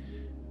sale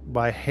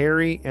by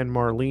Harry and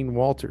Marlene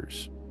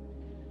Walters.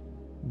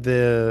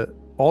 The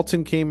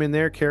Alton came in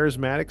there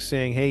charismatic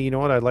saying, hey, you know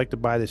what? I'd like to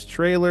buy this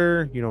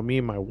trailer. Me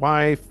and my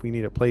wife, we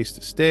need a place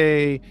to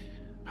stay.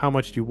 How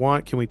much do you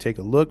want? Can we take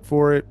a look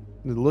for it?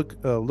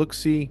 Look,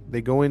 see.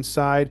 They go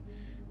inside,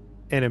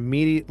 and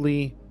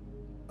immediately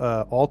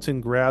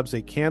Alton grabs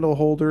a candle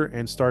holder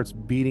and starts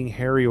beating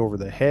Harry over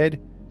the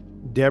head.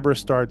 Deborah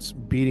starts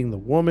beating the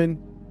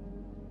woman.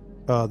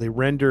 They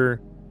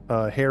render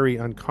Harry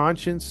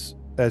unconscious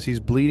as he's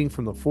bleeding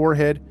from the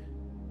forehead.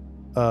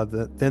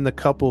 Then the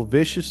couple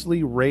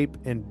viciously rape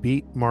and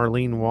beat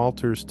Marlene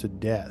Walters to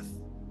death.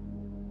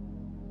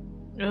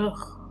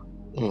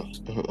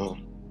 Ugh.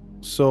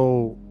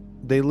 So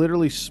they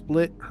literally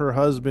split her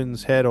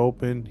husband's head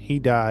open. He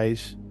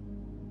dies,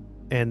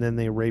 and then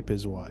they rape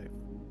his wife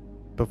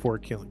before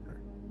killing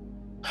her.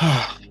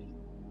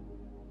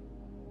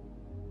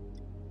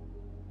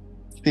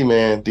 See,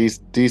 man, these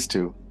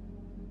two,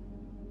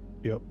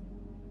 Yep.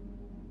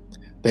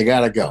 they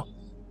gotta go.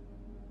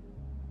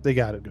 They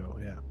got to go.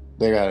 Yeah.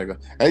 They gotta go.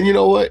 And you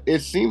know what? It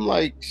seemed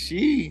like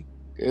she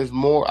is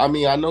more. I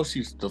mean, I know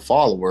she's the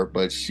follower,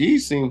 but she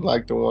seems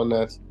like the one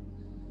that's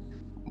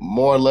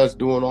more or less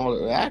doing all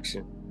the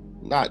action.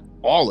 Not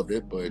all of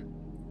it, but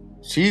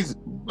she's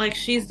Like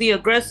she's the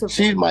aggressive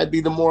she one. might be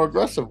the more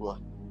aggressive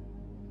one.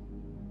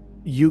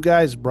 You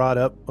guys brought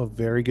up a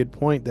very good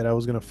point that I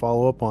was going to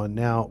follow up on.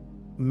 Now,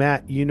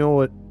 Matt, you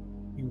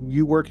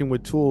working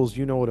with tools,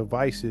 you know what a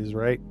vise is,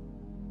 right?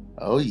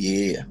 Oh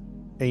yeah,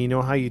 And you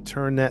know how you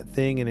turn that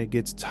thing and it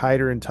gets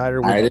tighter and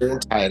tighter with tighter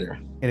and tighter.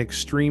 an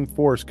extreme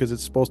force because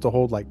it's supposed to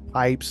hold like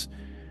pipes.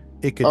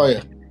 It Oh could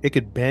yeah. it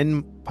could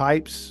bend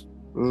pipes,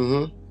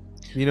 Mm-hmm.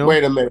 you know?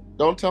 Wait a minute.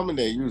 Don't tell me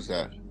they use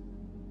that.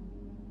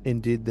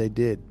 Indeed they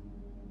did.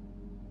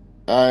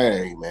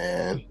 Hey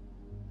man.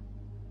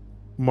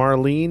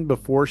 Marlene,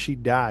 before she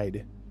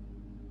died,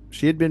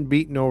 she had been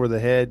beaten over the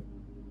head.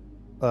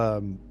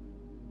 Um,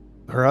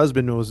 her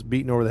husband was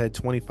beaten over the head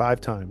 25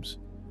 times.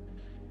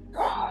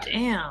 God.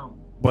 Damn.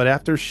 But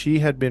after she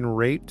had been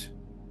raped,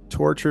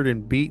 tortured,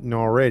 and beaten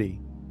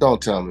already,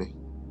 Don't tell me.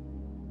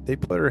 they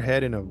put her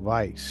head in a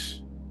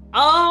vise,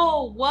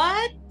 Oh,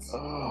 what?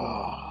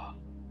 Oh.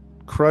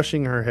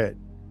 crushing her head.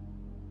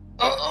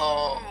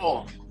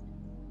 Oh.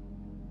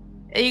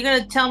 Are you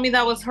gonna tell me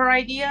that was her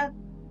idea?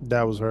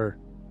 That was her.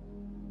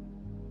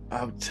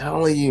 I'm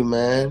telling you,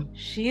 man.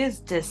 She is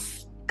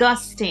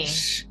disgusting.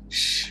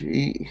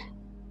 She.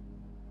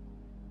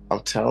 I'm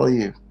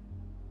telling you.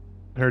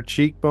 Her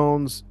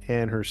cheekbones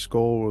and her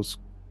skull was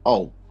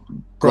Oh,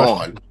 crushed.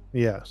 gone.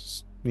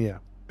 Yes. Yeah.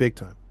 Big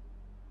time.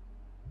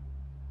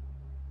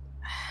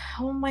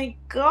 Oh my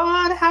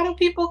God, how do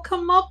people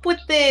come up with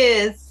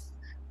this?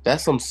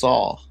 That's some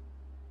Saw.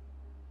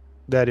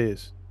 That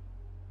is.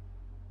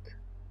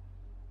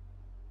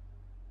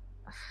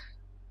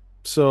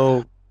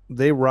 So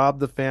they robbed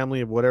the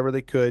family of whatever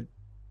they could,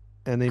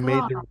 and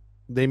God,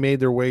 they made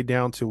their way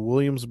down to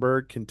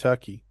Williamsburg,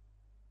 Kentucky.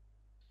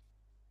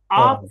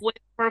 off with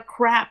for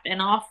crap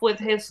and off with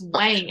his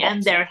wang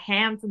and their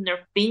hands and their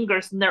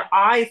fingers and their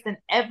eyes and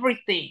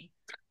everything.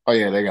 Oh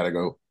yeah, they gotta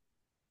go.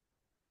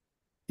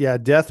 Yeah,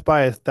 death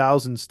by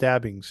 1,000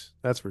 stabbings.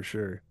 That's for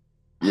sure.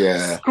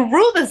 Yeah,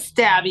 Screw the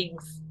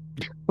stabbings.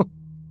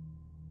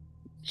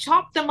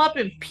 Chop them up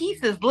in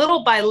pieces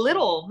little by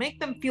little. Make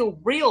them feel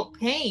real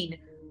pain.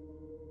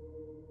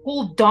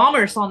 Pull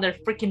Dahmers on their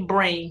freaking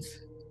brains.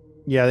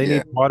 Yeah, they yeah.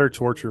 need water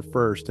torture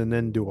first and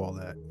then do all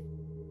that.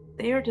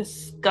 They are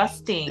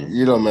disgusting.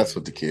 You don't mess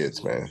with the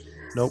kids, man.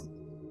 Nope.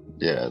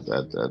 Yeah,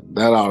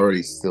 that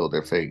already sealed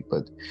their fate.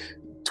 But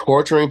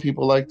torturing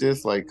people like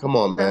this, like, come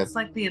on, man. That's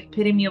like the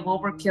epitome of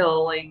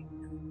overkill. Like,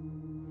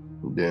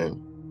 Yeah,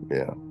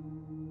 yeah.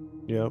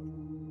 Yep.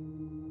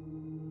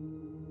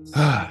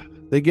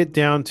 They get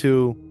down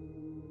to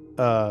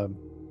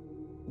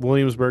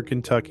Williamsburg,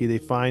 Kentucky. They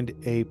find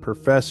a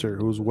professor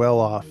who's well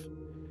off,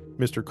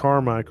 Mr.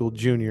 Carmichael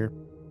Jr.,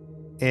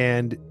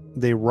 and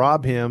they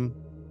rob him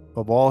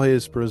of all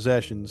his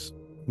possessions.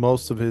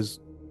 Most of his,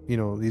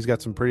 he's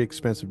got some pretty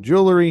expensive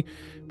jewelry,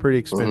 pretty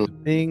expensive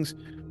things,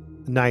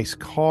 nice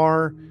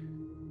car.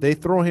 They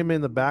throw him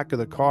in the back of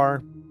the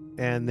car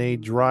and they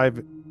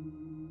drive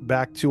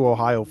back to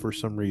Ohio for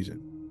some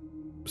reason.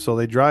 So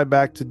they drive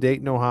back to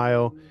Dayton,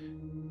 Ohio,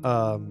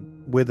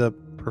 with a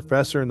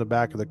professor in the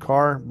back of the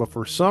car. But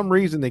for some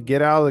reason, they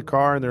get out of the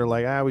car and they're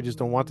like, we just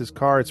don't want this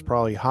car. It's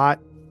probably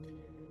hot.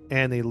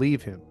 And they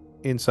leave him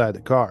inside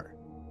the car.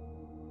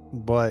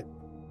 But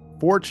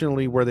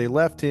fortunately, where they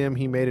left him,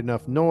 he made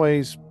enough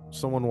noise.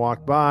 Someone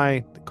walked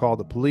by, they called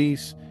the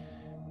police,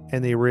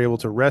 and they were able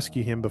to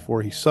rescue him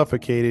before he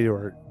suffocated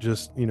or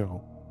just,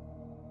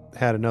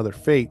 had another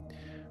fate.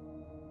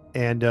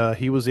 And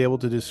he was able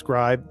to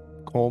describe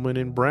Coleman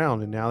and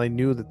Brown, and now they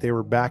knew that they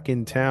were back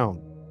in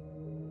town,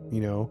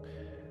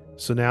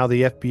 So now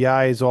the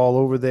FBI is all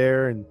over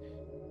there, and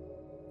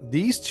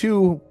these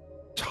two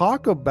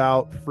talk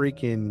about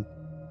freaking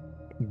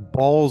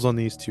balls on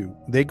these two.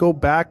 They go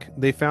back,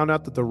 they found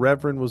out that the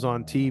Reverend was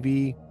on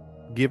TV,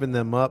 giving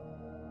them up,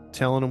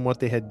 telling them what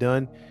they had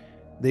done.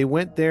 They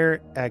went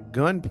there at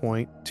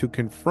gunpoint to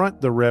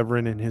confront the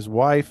Reverend and his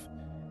wife,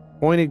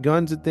 pointed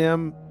guns at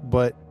them,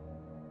 but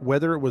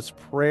whether it was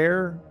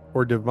prayer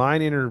or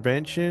divine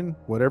intervention,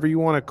 whatever you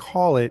want to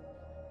call it,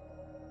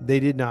 they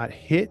did not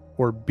hit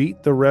or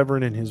beat the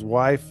Reverend and his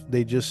wife.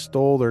 They just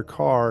stole their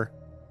car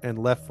and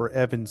left for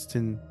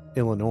Evanston,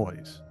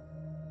 Illinois.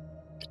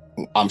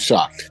 I'm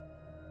shocked.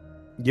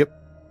 Yep.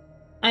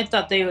 I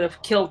thought they would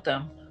have killed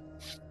them.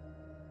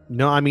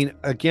 No, I mean,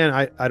 again,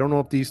 I don't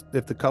know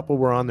if the couple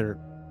were on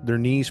their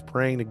knees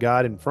praying to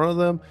God in front of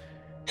them.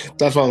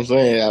 That's what I'm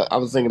saying. I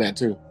was thinking that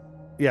too.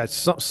 Yeah,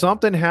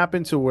 something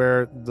happened to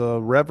where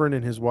the Reverend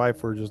and his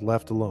wife were just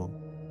left alone.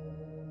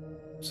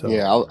 So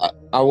yeah,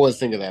 I was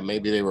thinking that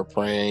maybe they were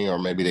praying, or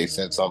maybe they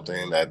said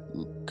something that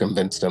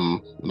convinced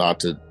them not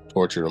to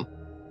torture them.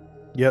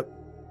 Yep.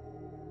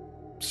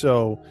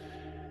 So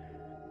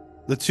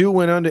the two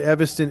went on to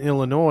Evanston,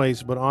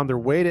 Illinois, but on their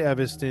way to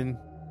Evanston,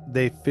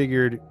 they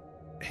figured,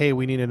 hey,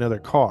 we need another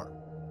car.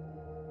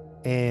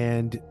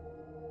 And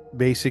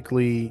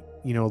basically,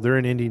 they're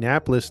in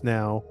Indianapolis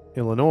now,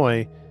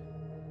 Illinois,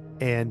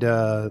 and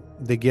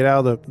they get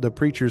out of the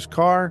preacher's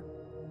car,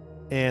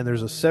 and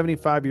there's a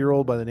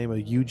 75-year-old by the name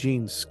of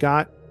Eugene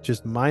Scott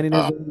just minding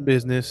his own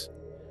business,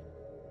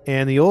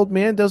 and the old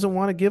man doesn't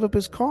want to give up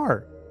his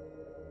car.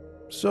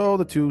 So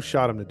the two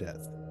shot him to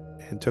death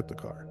and took the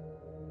car.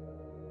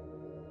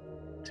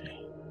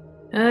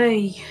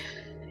 Hey,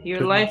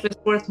 your life is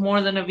worth more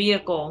than a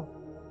vehicle.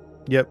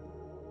 Yep.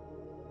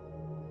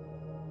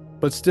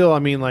 But still, I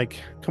mean,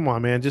 like, come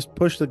on, man. Just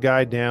push the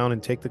guy down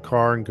and take the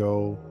car and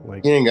go.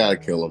 Like, You ain't gotta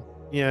kill him.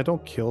 yeah,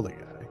 don't kill the guy.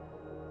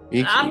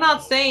 I'm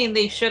not saying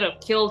they should have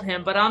killed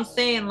him, but I'm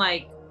saying,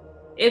 like,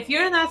 if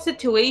you're in that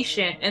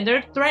situation and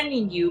they're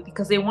threatening you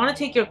because they want to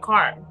take your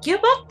car, give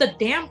up the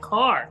damn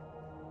car.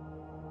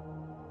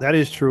 That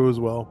is true as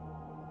well.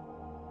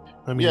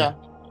 I mean, Yeah,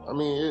 I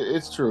mean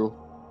it's true.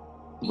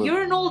 But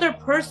You're an older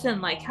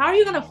person. Like, how are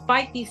you gonna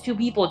fight these two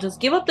people?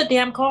 Just give up the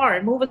damn car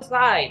and move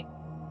aside.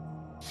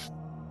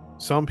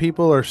 some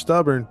people are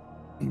stubborn,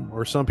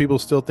 or some people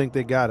still think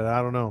they got it.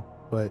 I don't know,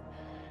 but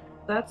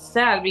That's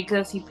sad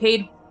because he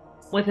paid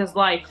with his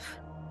life.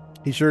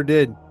 he sure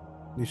did.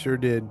 He sure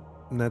did,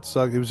 and that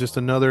sucked. It was just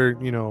another,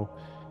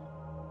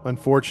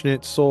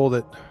 unfortunate soul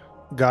that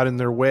got in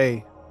their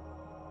way,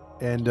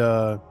 and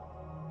I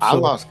so-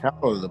 lost count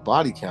of the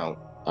body count.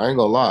 I ain't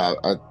gonna lie.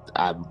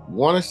 I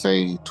want to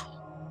say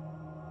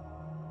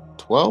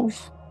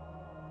 12.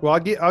 Well,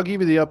 I'll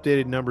give you the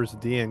updated numbers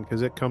at the end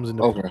because it comes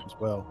into play as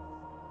well.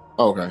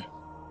 Okay.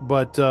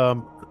 But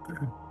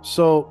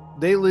so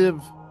they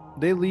leave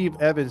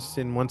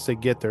Evanston once they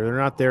get there. They're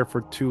not there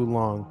for too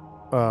long.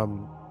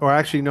 Or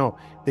actually, no,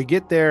 they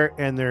get there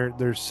and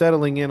they're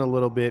settling in a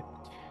little bit.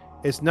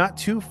 It's not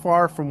too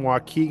far from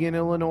Waukegan,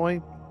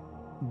 Illinois,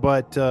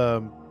 but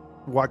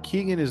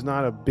Waukegan is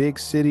not a big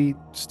city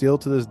still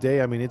to this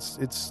day. I mean,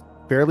 it's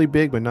fairly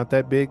big, but not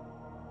that big.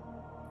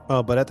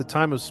 But at the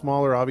time it was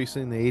smaller,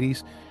 obviously in the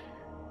 80s.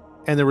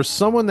 And there was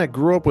someone that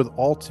grew up with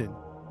Alton,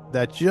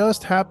 that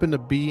just happened to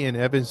be in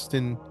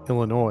Evanston,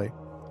 Illinois.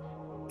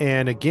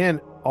 And again,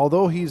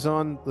 although he's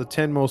on the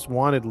 10 most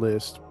wanted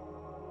list,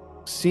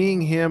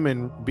 seeing him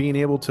and being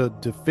able to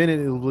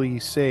definitively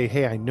say,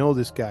 hey, I know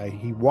this guy.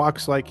 He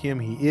walks like him.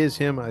 He is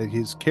him.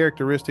 His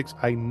characteristics,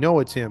 I know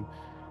it's him.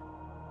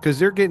 Because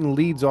they're getting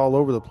leads all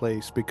over the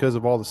place because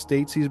of all the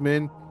states he's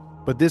been.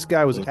 But this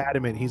guy was Mhm.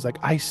 adamant. He's like,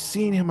 I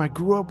seen him. I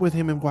grew up with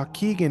him in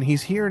Waukegan.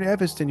 He's here in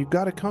Evanston. You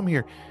got to come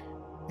here.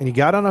 And he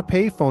got on a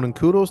payphone, and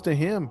kudos to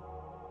him.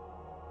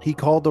 He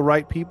called the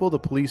right people. The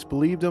police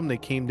believed him. They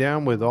came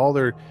down with all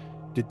their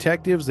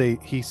detectives.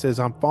 He says,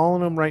 I'm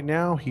following him right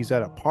now. He's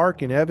at a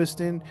park in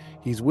Evanston.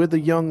 He's with a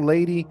young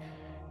lady,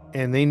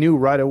 and they knew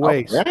right Oh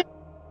away. dang!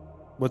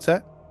 What's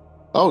that?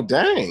 Oh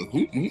dang!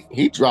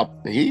 He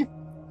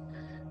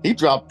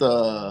dropped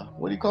the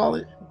what do you call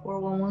it?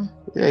 411.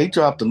 Yeah, he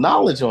dropped the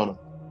knowledge on him.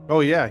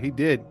 Oh yeah, he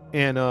did.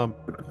 And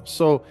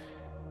so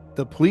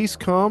the police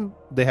come.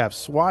 They have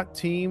SWAT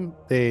team.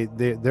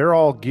 They're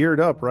all geared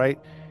up, right?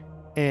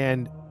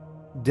 And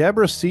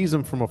Deborah sees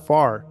him from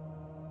afar,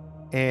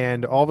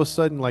 and all of a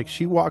sudden, like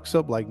she walks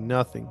up like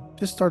nothing,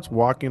 just starts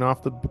walking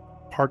off the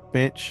park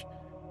bench,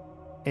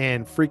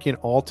 and freaking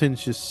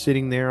Alton's just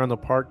sitting there on the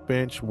park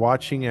bench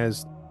watching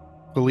as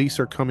police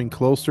are coming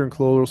closer and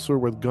closer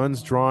with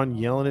guns drawn,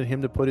 yelling at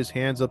him to put his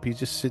hands up. He's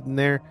just sitting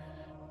there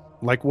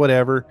like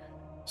whatever.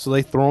 So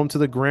they throw him to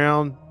the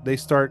ground. They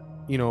start,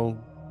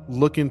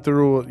 looking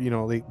through,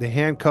 they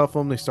handcuff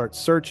him. They start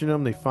searching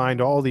him. They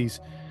find all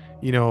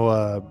you know,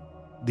 uh,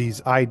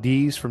 these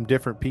IDs from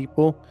different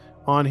people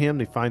on him.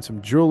 They find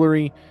some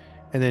jewelry.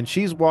 And then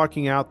she's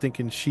walking out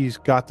thinking she's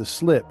got the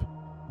slip.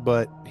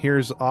 But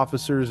here's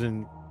officers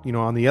and,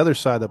 on the other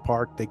side of the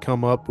park, they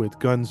come up with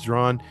guns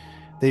drawn.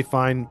 They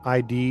find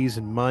IDs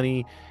and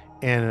money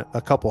and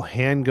a couple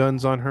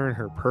handguns on her in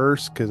her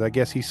purse because I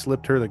guess he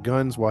slipped her the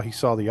guns while he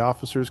saw the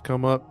officers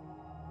come up.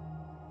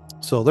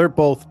 So they're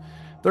both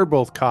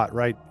caught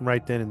right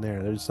then and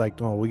there. They're just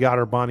like, oh, we got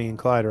our Bonnie and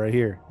Clyde right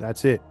here.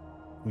 That's it.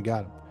 We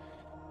got them.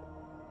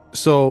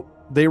 So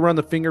they run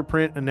the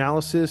fingerprint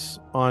analysis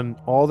on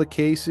all the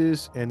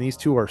cases, and these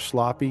two are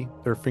sloppy.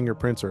 Their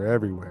fingerprints are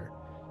everywhere.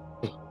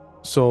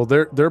 So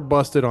they're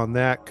busted on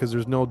that because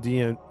there's no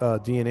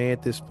DNA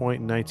at this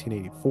point in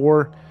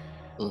 1984.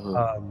 Hmm.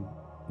 Um,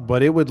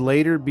 but it would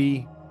later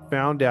be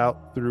found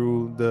out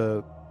through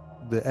the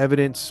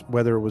evidence,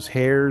 whether it was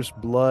hairs,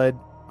 blood,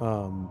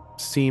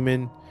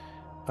 semen,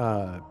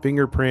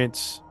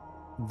 fingerprints,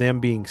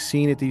 them being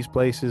seen at these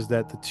places,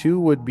 that the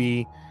two would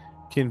be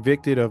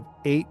convicted of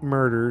 8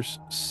 murders,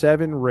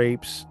 7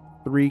 rapes,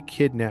 3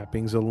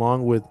 kidnappings,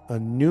 along with a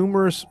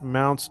numerous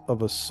amounts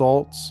of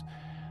assaults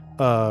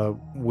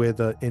with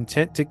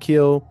intent to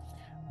kill,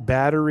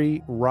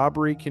 battery,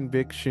 robbery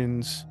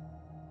convictions,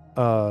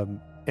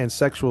 and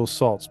sexual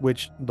assaults,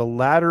 which the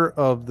latter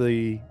of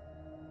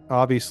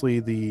obviously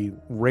the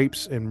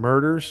rapes and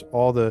murders,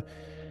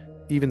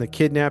 even the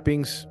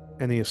kidnappings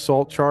and the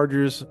assault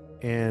charges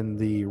and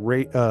the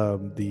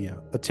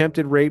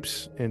attempted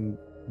rapes and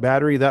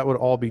battery, that would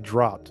all be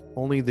dropped.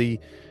 Only the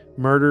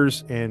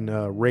murders and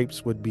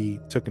rapes would be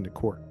taken to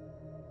court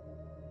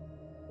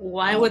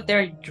Why would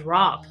they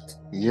dropped?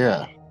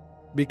 Yeah.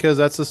 because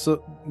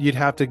you'd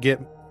have to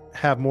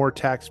have more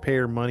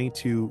taxpayer money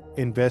to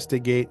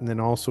investigate and then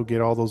also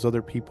get all those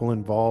other people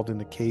involved in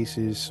the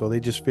cases. So they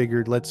just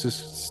figured, let's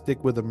just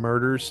stick with the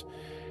murders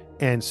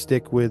and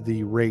stick with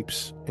the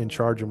rapes and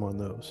charge them on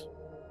those.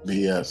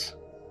 BS.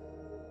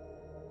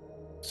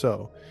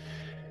 So,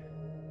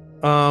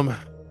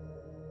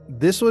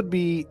 this would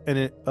be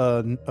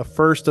a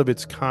first of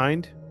its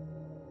kind.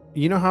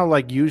 You know how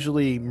like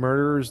usually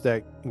murders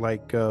that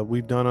like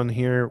we've done on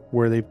here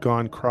where they've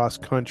gone cross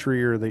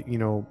country or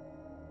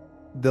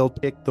they'll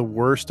pick the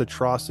worst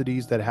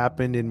atrocities that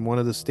happened in one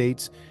of the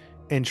states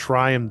and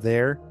try them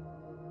there,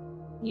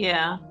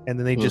 Yeah. and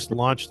then they Mhm. just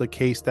launch the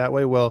case that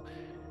way. Well,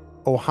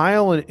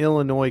 Ohio and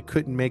Illinois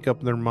couldn't make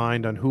up their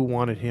mind on who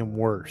wanted him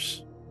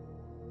worse.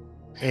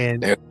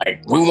 And They're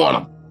like, we want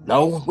him.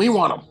 No, we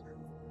want him.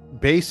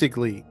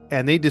 basically,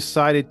 and they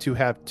decided to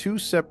have two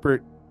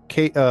separate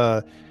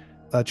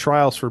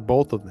trials for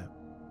both of them.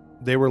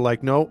 They were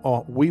like,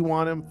 no, we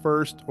want him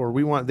first, or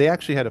they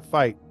actually had a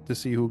fight to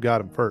see who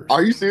got him first.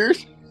 Are you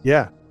serious?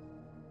 Yeah.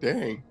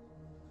 Dang.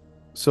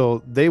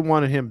 So they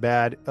wanted him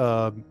bad.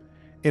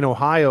 In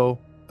Ohio,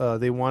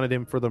 they wanted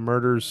him for the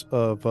murders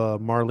of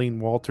Marlene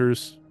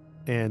Walters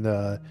and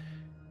the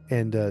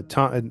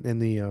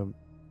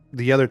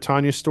other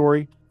Tanya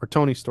story or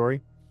Tony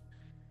story.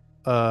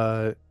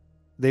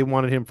 They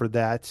wanted him for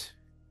that,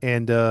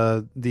 and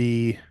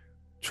the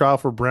trial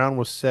for Brown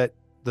was set.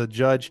 The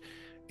judge,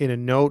 in a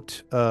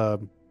note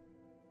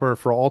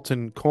for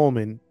Alton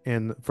Coleman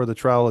and for the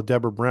trial of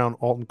Deborah Brown,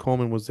 Alton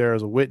Coleman was there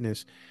as a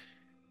witness.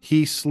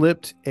 He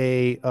slipped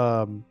a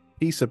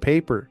piece of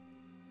paper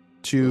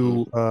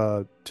to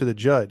the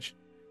judge.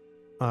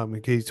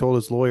 He told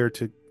his lawyer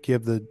to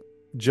give the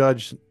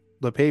judge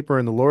the paper,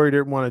 and the lawyer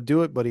didn't want to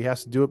do it, but he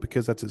has to do it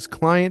because that's his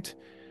client.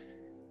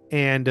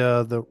 And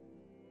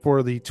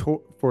for the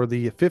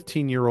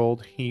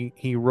 15-year-old,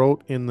 he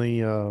wrote in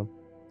the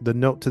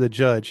note to the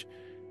judge,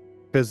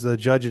 because the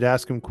judge had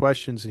asked him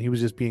questions and he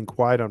was just being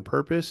quiet on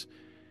purpose.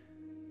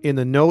 In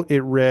the note,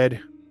 it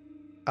read,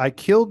 "I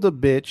killed the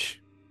bitch,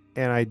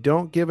 and I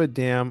don't give a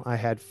damn. I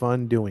had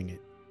fun doing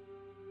it."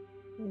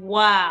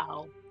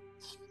 Wow.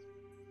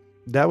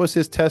 That was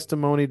his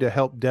testimony to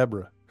help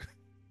Deborah.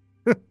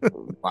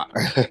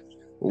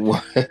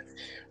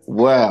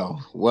 Wow.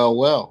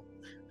 Well.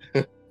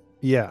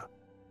 Yeah.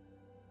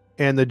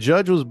 And the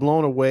judge was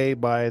blown away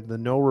by the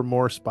no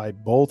remorse by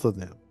both of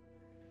them.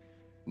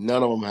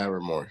 None of them have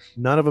remorse.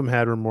 None of them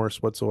had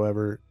remorse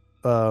whatsoever.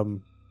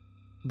 Um,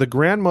 the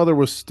grandmother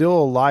was still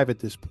alive at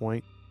this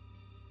point,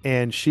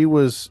 and she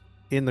was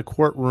in the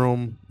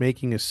courtroom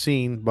making a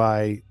scene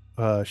by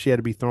she had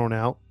to be thrown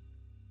out,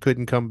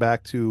 couldn't come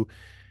back to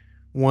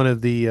one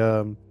of the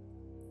uh,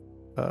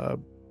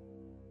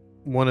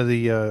 one of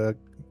the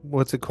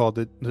what's it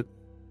called,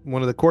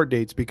 one of the court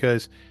dates,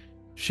 because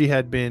she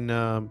had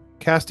been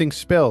casting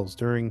spells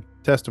during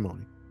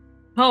testimony.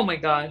 Oh my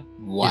God.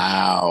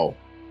 Wow.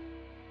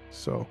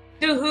 So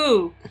To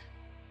who?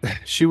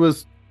 she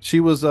was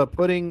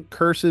putting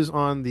curses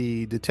on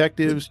the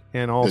detectives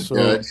and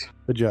also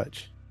the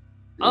judge.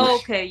 Oh,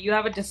 okay, you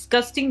have a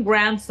disgusting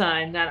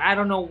grandson that I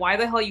don't know why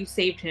the hell you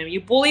saved him.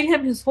 You bullied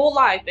him his whole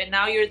life, and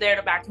now you're there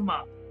to back him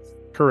up.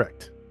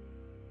 Correct.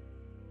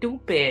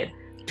 Stupid.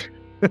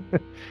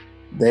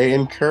 They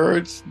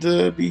encouraged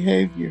the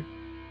behavior.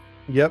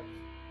 Yep.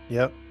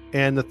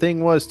 And the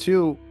thing was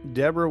too,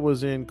 Deborah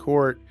was in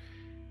court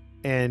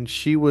and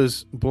she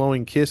was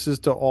blowing kisses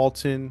to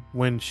Alton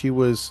when she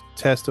was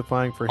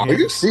testifying for him. Are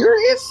you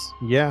serious?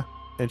 Yeah.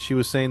 And she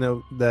was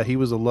saying that he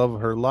was the love of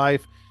her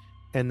life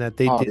and that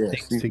they did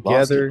things she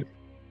together.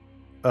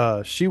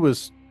 She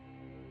was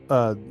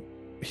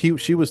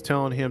she was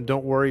telling him,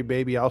 "Don't worry,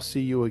 baby, I'll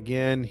see you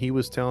again." He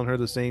was telling her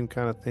the same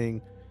kind of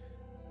thing.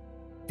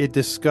 It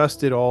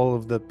disgusted all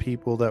of the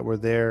people that were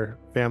there,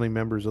 family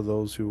members of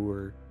those who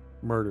were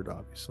murdered,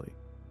 obviously,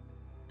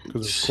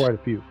 because there's quite a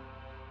few.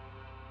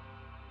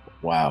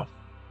 Wow.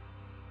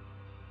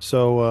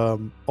 So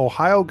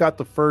Ohio got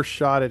the first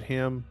shot at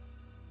him,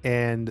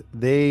 and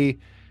they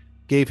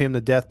gave him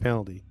the death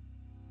penalty.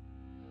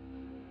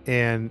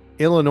 And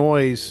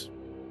Illinois,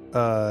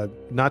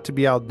 not to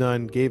be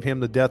outdone, gave him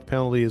the death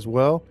penalty as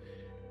well,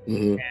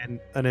 and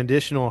an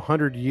additional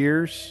 100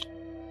 years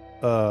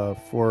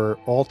for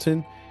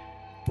Alton.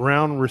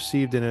 Brown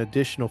received an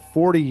additional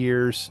 40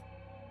 years,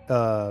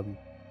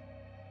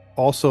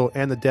 also,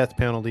 and the death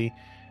penalty,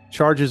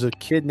 charges of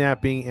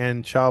kidnapping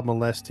and child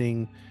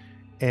molesting.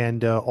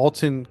 And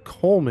Alton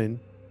Coleman,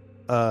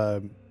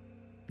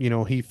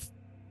 he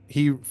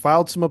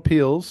filed some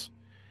appeals.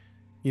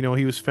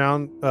 He was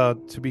found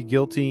to be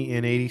guilty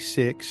in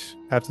 '86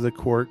 after the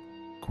court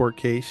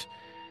case.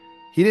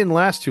 He didn't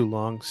last too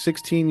long.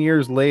 16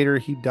 years later,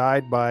 he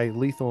died by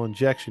lethal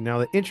injection. Now,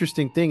 the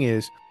interesting thing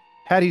is,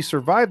 had he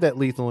survived that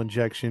lethal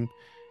injection,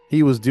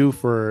 he was due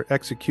for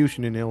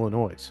execution in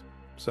Illinois.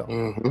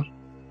 So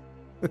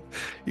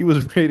he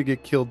was ready to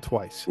get killed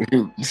twice.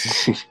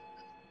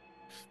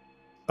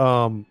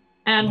 And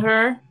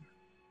her?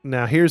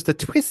 Now here's the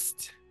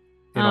twist.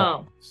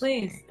 Oh,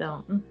 please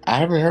don't. I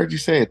haven't heard you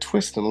say a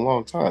twist in a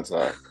long time,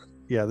 sorry.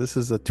 Yeah, this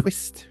is a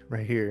twist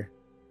right here.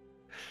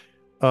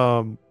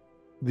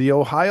 The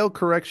Ohio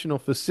Correctional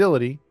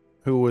Facility,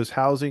 who was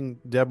housing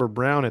Deborah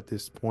Brown at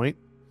this point,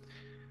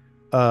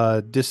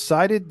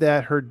 decided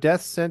that her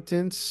death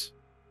sentence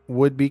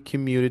would be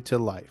commuted to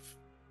life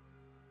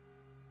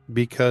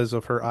because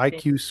of her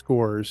IQ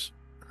scores,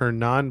 her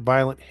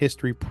nonviolent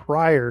history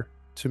prior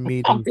to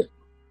meeting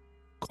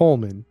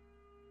Coleman.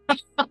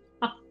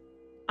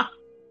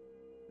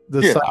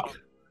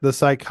 The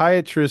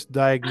psychiatrist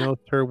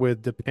diagnosed her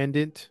with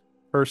dependent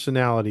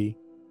personality,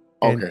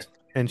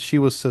 and she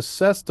was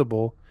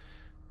susceptible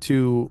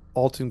to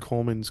Alton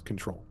Coleman's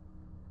control.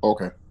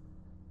 Okay.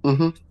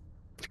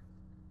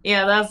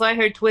 Yeah, that's why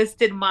her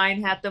twisted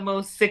mind had the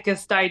most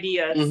sickest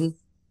ideas.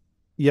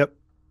 Yep.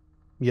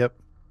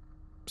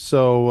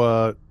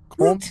 So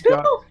Coleman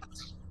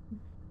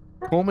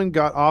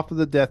got off of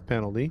the death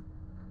penalty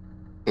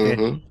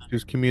and she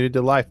was commuted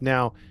to life.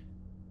 Now,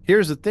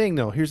 here's the thing,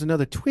 though. Here's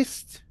another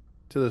twist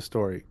to the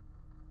story.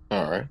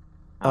 All right.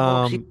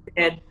 She's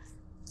dead.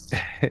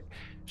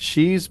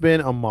 She's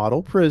been a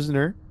model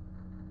prisoner,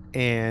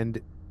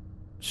 and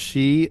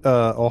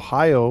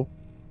Ohio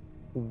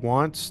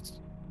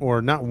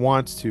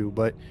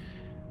but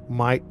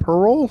might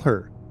parole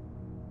her.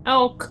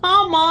 Oh,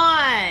 come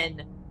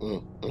on.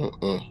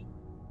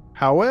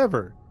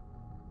 However,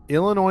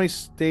 Illinois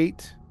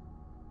State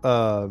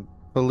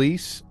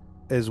police,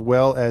 as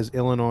well as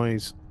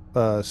Illinois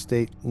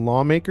state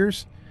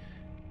lawmakers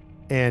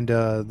and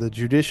the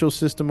judicial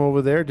system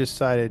over there,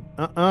 decided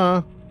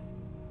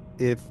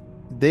if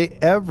they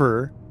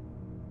ever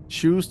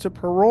choose to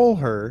parole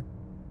her,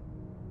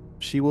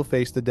 she will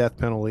face the death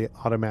penalty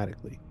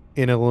automatically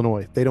in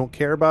Illinois. They don't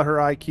care about her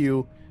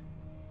IQ.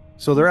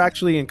 So they're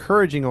actually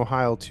encouraging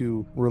Ohio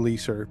to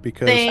release her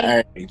because Thank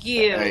Hey,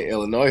 you. hey,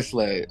 Illinois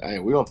slave. Hey,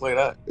 we don't play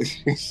that.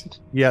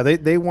 yeah,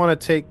 they want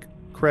to take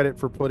credit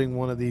for putting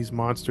one of these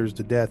monsters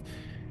to death.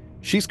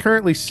 She's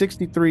currently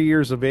 63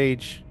 years of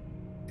age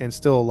and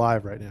still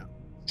alive right now.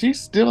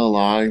 She's still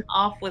alive.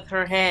 Off with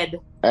her head.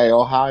 Hey,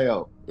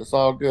 Ohio, it's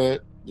all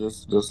good.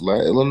 Just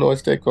let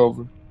Illinois take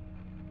over.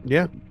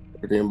 Yeah.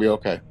 Everything will be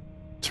okay.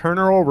 Turn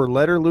her over,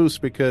 let her loose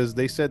because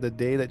they said the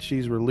day that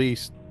she's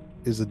released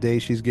is the day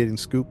she's getting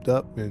scooped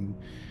up and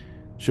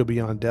she'll be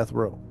on death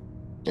row.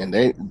 And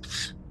they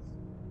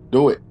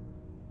do it.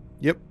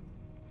 Yep.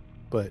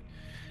 But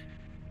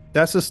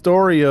that's the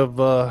story of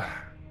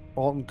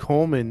Alton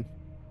Coleman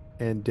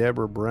and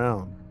Deborah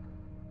Brown.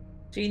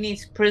 She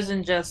needs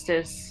prison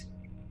justice.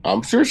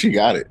 I'm sure she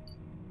got it.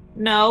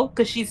 No,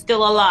 because she's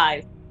still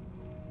alive.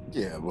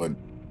 Yeah, but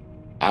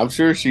I'm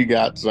sure she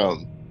got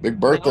some. Big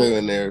Bertha Nope.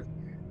 in there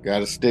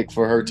got a stick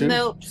for her too.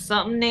 Nope,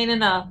 something ain't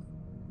enough.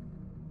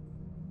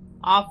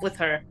 Off with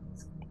her.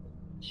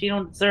 She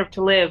don't deserve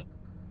to live.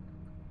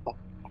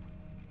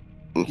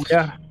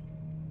 Yeah.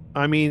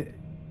 I mean,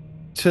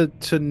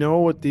 to know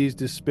what these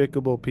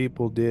despicable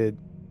people did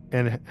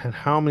and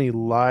how many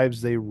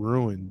lives they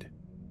ruined.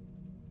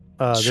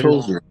 There's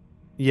Children.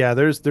 yeah,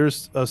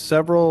 there's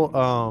several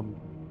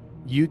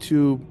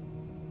YouTube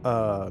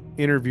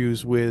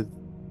interviews with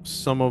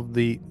some of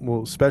the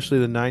well, especially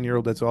the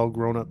 9-year-old that's all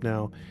grown up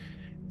now,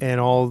 and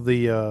all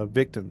the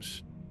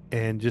victims,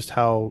 and just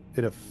how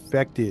it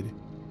affected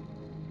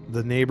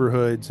the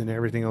neighborhoods and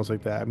everything else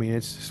like that. I mean,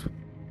 it's just,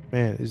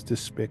 man, it's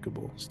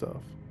despicable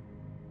stuff.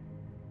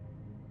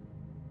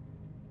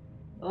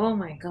 Oh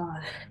my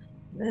god.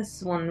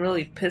 This one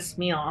really pissed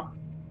me off.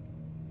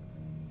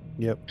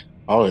 Yep.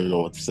 I don't even know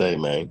what to say,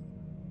 man.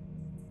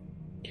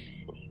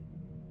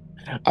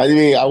 I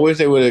mean, I wish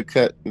they would have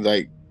cut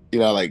like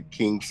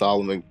King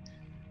Solomon,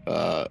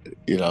 uh,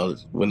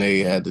 when they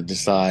had to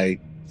decide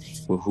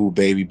who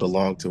baby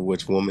belonged to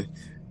which woman.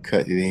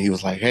 Cut and he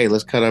was like, "Hey,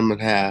 let's cut them in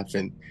half,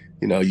 and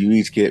you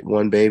each get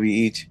one baby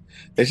each."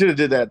 They should have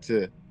did that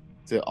to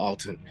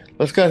Alton.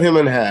 Let's cut him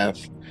in half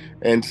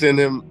and send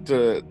him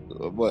to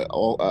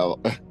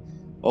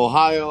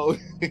Ohio,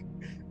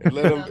 and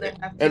let him,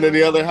 and then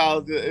the other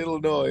house in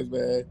Illinois,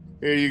 man.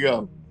 Here you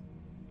go.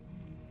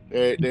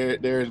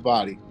 There's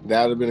body.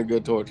 That would have been a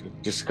good torture.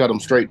 Just cut him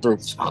straight through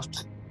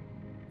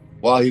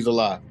while he's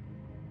alive.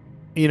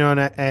 And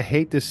I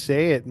hate to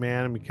say it,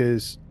 man,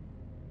 because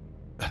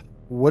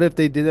what if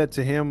they did that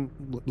to him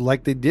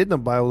like they did in the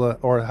Bible,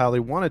 or how they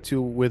wanted to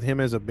with him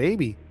as a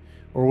baby?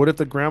 Or what if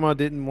the grandma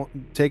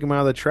didn't take him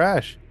out of the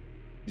trash?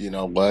 You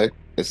know what?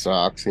 It's an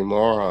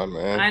oxymoron,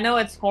 man. I know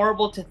it's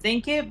horrible to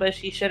think it, but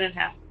she shouldn't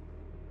have.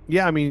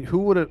 Yeah, I mean, who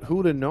would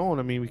have known?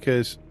 I mean,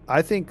 because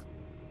I think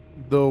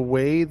the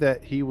way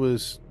that he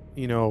was,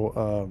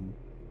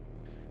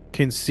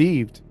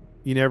 conceived,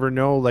 you never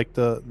know. Like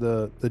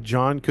the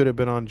John could have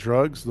been on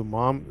drugs. The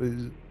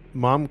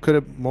mom could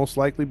have most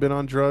likely been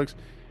on drugs.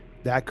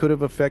 That could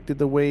have affected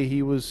the way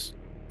he was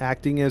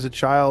acting as a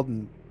child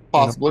and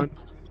Possibly. on.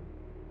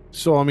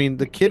 So I mean,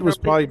 the kid was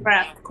probably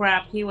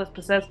Crap. He was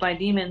possessed by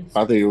demons.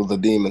 I think it was a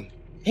demon.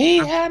 He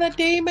had a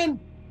demon.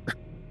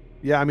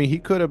 yeah. I mean, he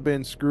could have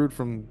been screwed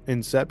from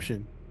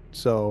inception.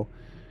 So,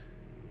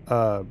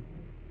 uh,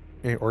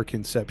 or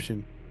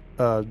conception.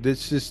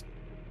 This just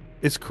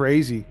it's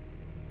crazy.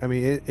 I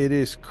mean, it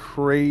is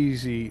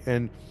crazy,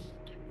 and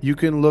you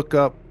can look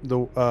up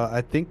the.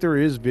 I think there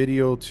is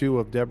video too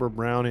of Deborah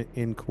Brown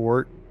in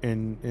court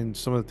and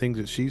some of the things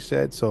that she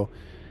said. So,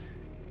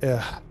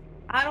 uh,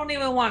 I don't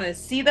even want to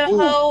see the Ooh.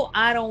 hoe.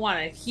 I don't want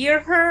to hear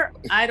her.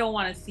 I don't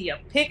want to see a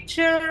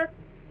picture.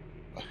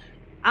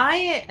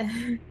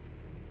 I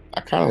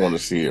I kind of want to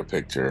see a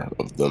picture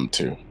of them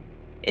too.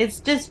 It's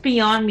just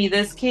beyond me.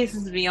 This case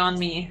is beyond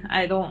me.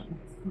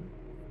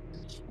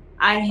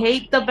 I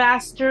hate the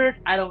bastard.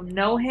 I don't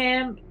know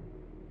him.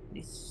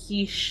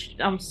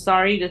 I'm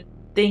sorry to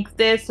think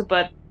this,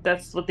 but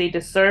that's what they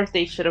deserve.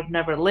 They should have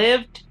never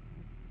lived.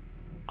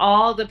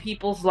 All the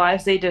people's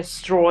lives they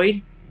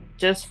destroyed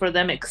just for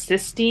them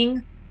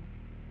existing.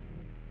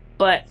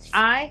 But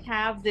I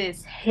have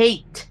this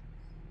hate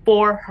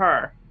for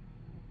her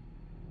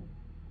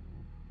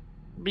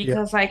yeah,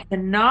 because I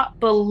cannot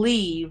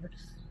believe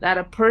that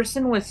a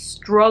person with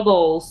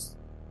struggles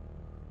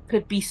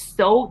could be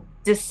so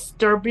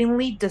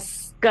disturbingly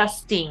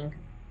disgusting.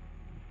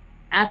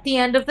 At the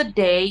end of the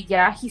day,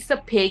 yeah, he's a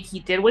pig. He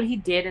did what he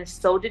did, and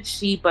so did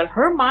she. But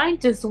her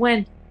mind just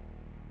went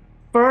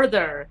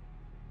further.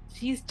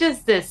 She's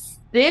just this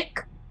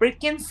sick,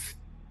 freaking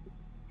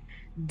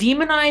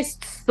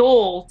demonized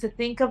soul to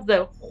think of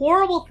the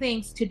horrible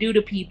things to do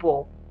to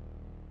people.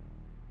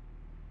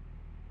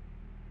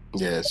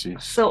 Yeah,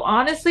 she's. So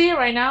honestly,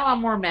 right now I'm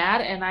more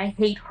mad, and I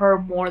hate her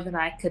more than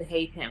I could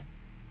hate him.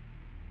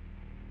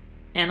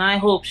 And I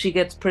hope she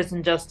gets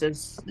prison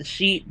justice.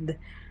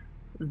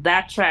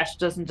 That trash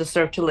doesn't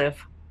deserve to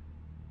live.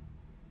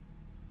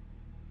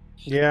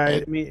 yeah. I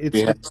And mean,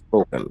 she has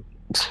spoken.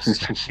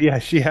 yeah.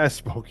 She has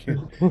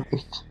spoken.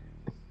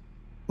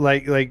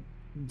 Like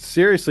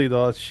seriously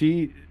though,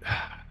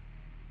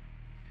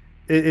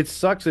 it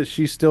sucks that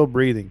she's still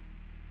breathing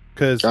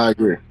because I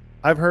agree.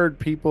 I've heard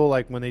people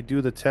like when they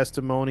do the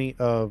testimony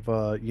of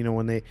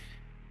when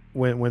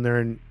when they're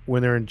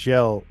in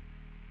jail,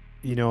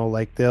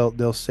 like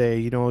they'll say,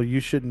 you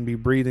shouldn't be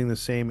breathing the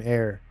same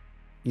air,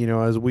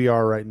 as we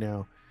are right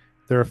now.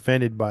 They're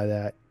offended by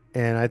that.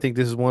 And I think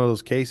this is one of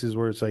those cases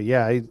where it's like,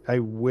 yeah, I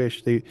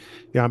wish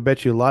I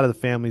bet you a lot of the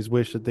families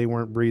wish that they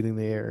weren't breathing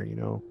the air,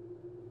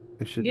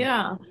 They shouldn't.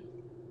 Yeah,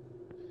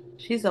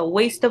 she's a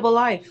waste of a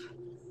life.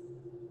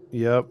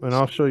 Yep. And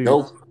I'll show you,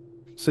 Nope.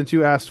 since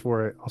you asked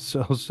for it, I'll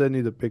send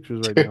you the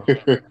pictures right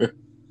now.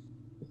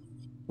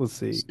 Let's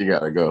see. She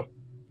gotta go.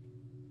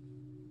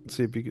 Let's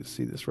see if you can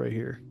see this right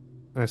here.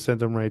 I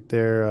sent them right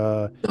there.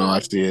 Oh,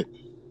 I see it.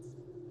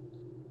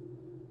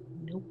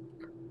 Nope.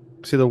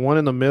 See, the one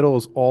in the middle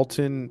is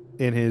Alton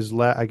in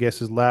I guess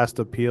his last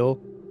appeal.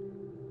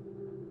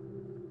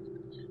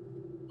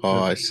 Oh,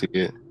 And I see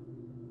it.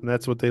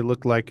 that's what they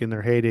looked like in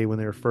their heyday when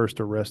they were first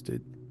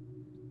arrested.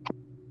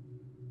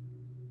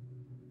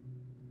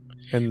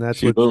 And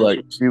that's what,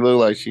 She looked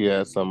like she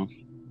had some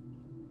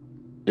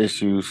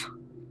issues.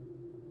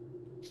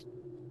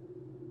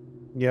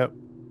 yep.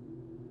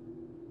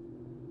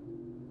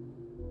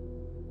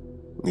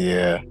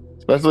 Yeah.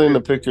 Especially in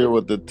the picture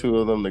with the two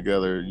of them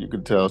together, you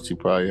could tell she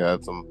probably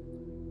had something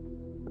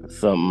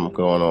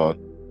going on.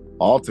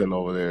 Alton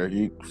over there,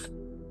 he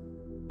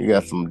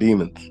got some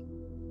demons.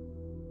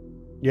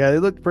 Yeah, they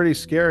look pretty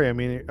scary. I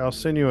mean, I'll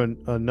send you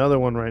another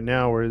one right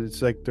now where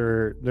it's like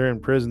they're in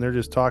prison. They're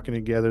just talking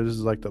together. This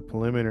is like the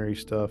preliminary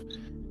stuff.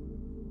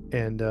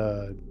 And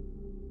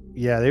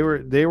yeah, they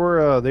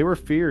were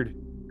feared.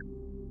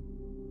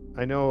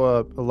 I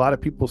know a lot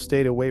of people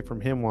stayed away from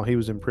him while he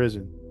was in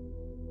prison.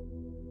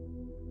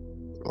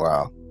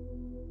 Wow.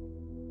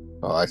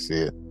 Oh, I see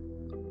it.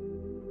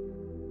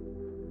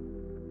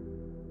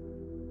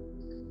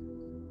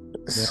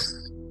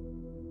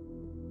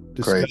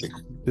 Yeah. Crazy.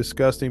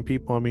 Disgusting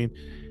people. I mean,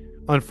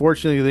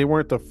 unfortunately, they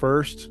weren't the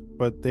first,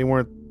 but they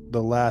weren't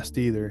the last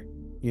either.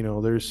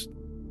 There's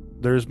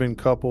been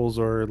couples,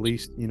 or at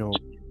least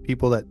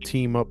people that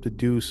team up to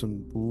do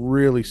some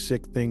really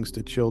sick things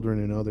to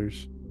children and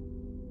others.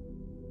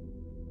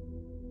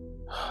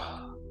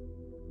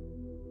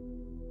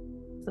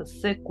 It's a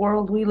sick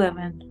world we live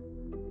in.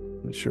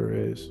 It sure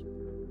is.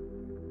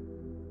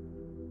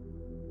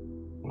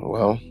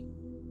 Well,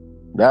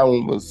 that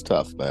one was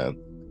tough, man.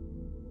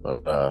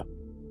 But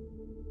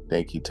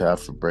thank you, Todd,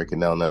 for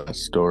breaking down that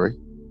story.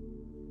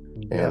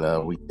 Yeah.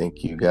 And we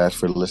thank you guys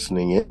for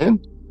listening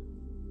in.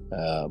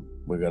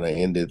 We're going to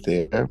end it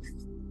there.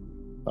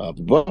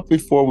 But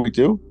before we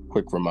do,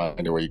 quick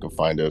reminder where you can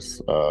find us.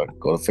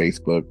 Go to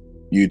Facebook,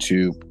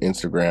 YouTube,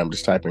 Instagram.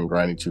 Just type in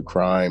Grinding True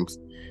Crimes.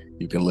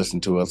 You can listen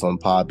to us on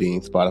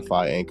Podbean,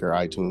 Spotify, Anchor,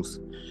 iTunes,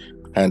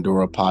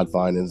 Pandora,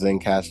 Podvine, and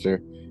Zencaster.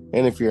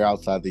 And if you're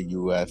outside the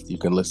U.S., you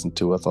can listen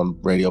to us on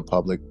Radio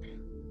Public,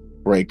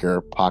 Breaker,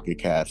 Pocket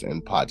Cast,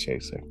 and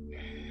Podchaser.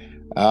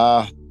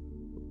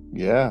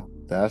 Yeah,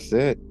 that's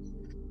it.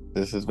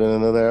 This has been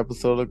another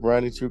episode of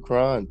Grinding True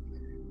Crime.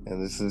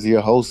 And this is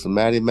your host,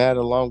 Maddie Matt,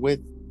 along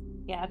with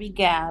Gabby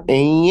Gab.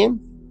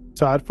 Ian.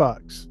 Todd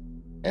Fox.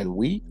 And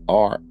we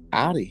are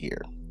out of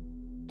here.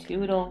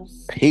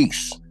 Toodles.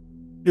 Peace.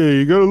 Yeah,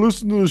 you gotta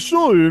listen to the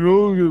show,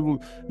 you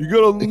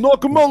gotta knock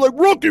them out like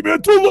Rocky,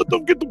 man. Don't let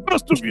them get the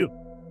best of you.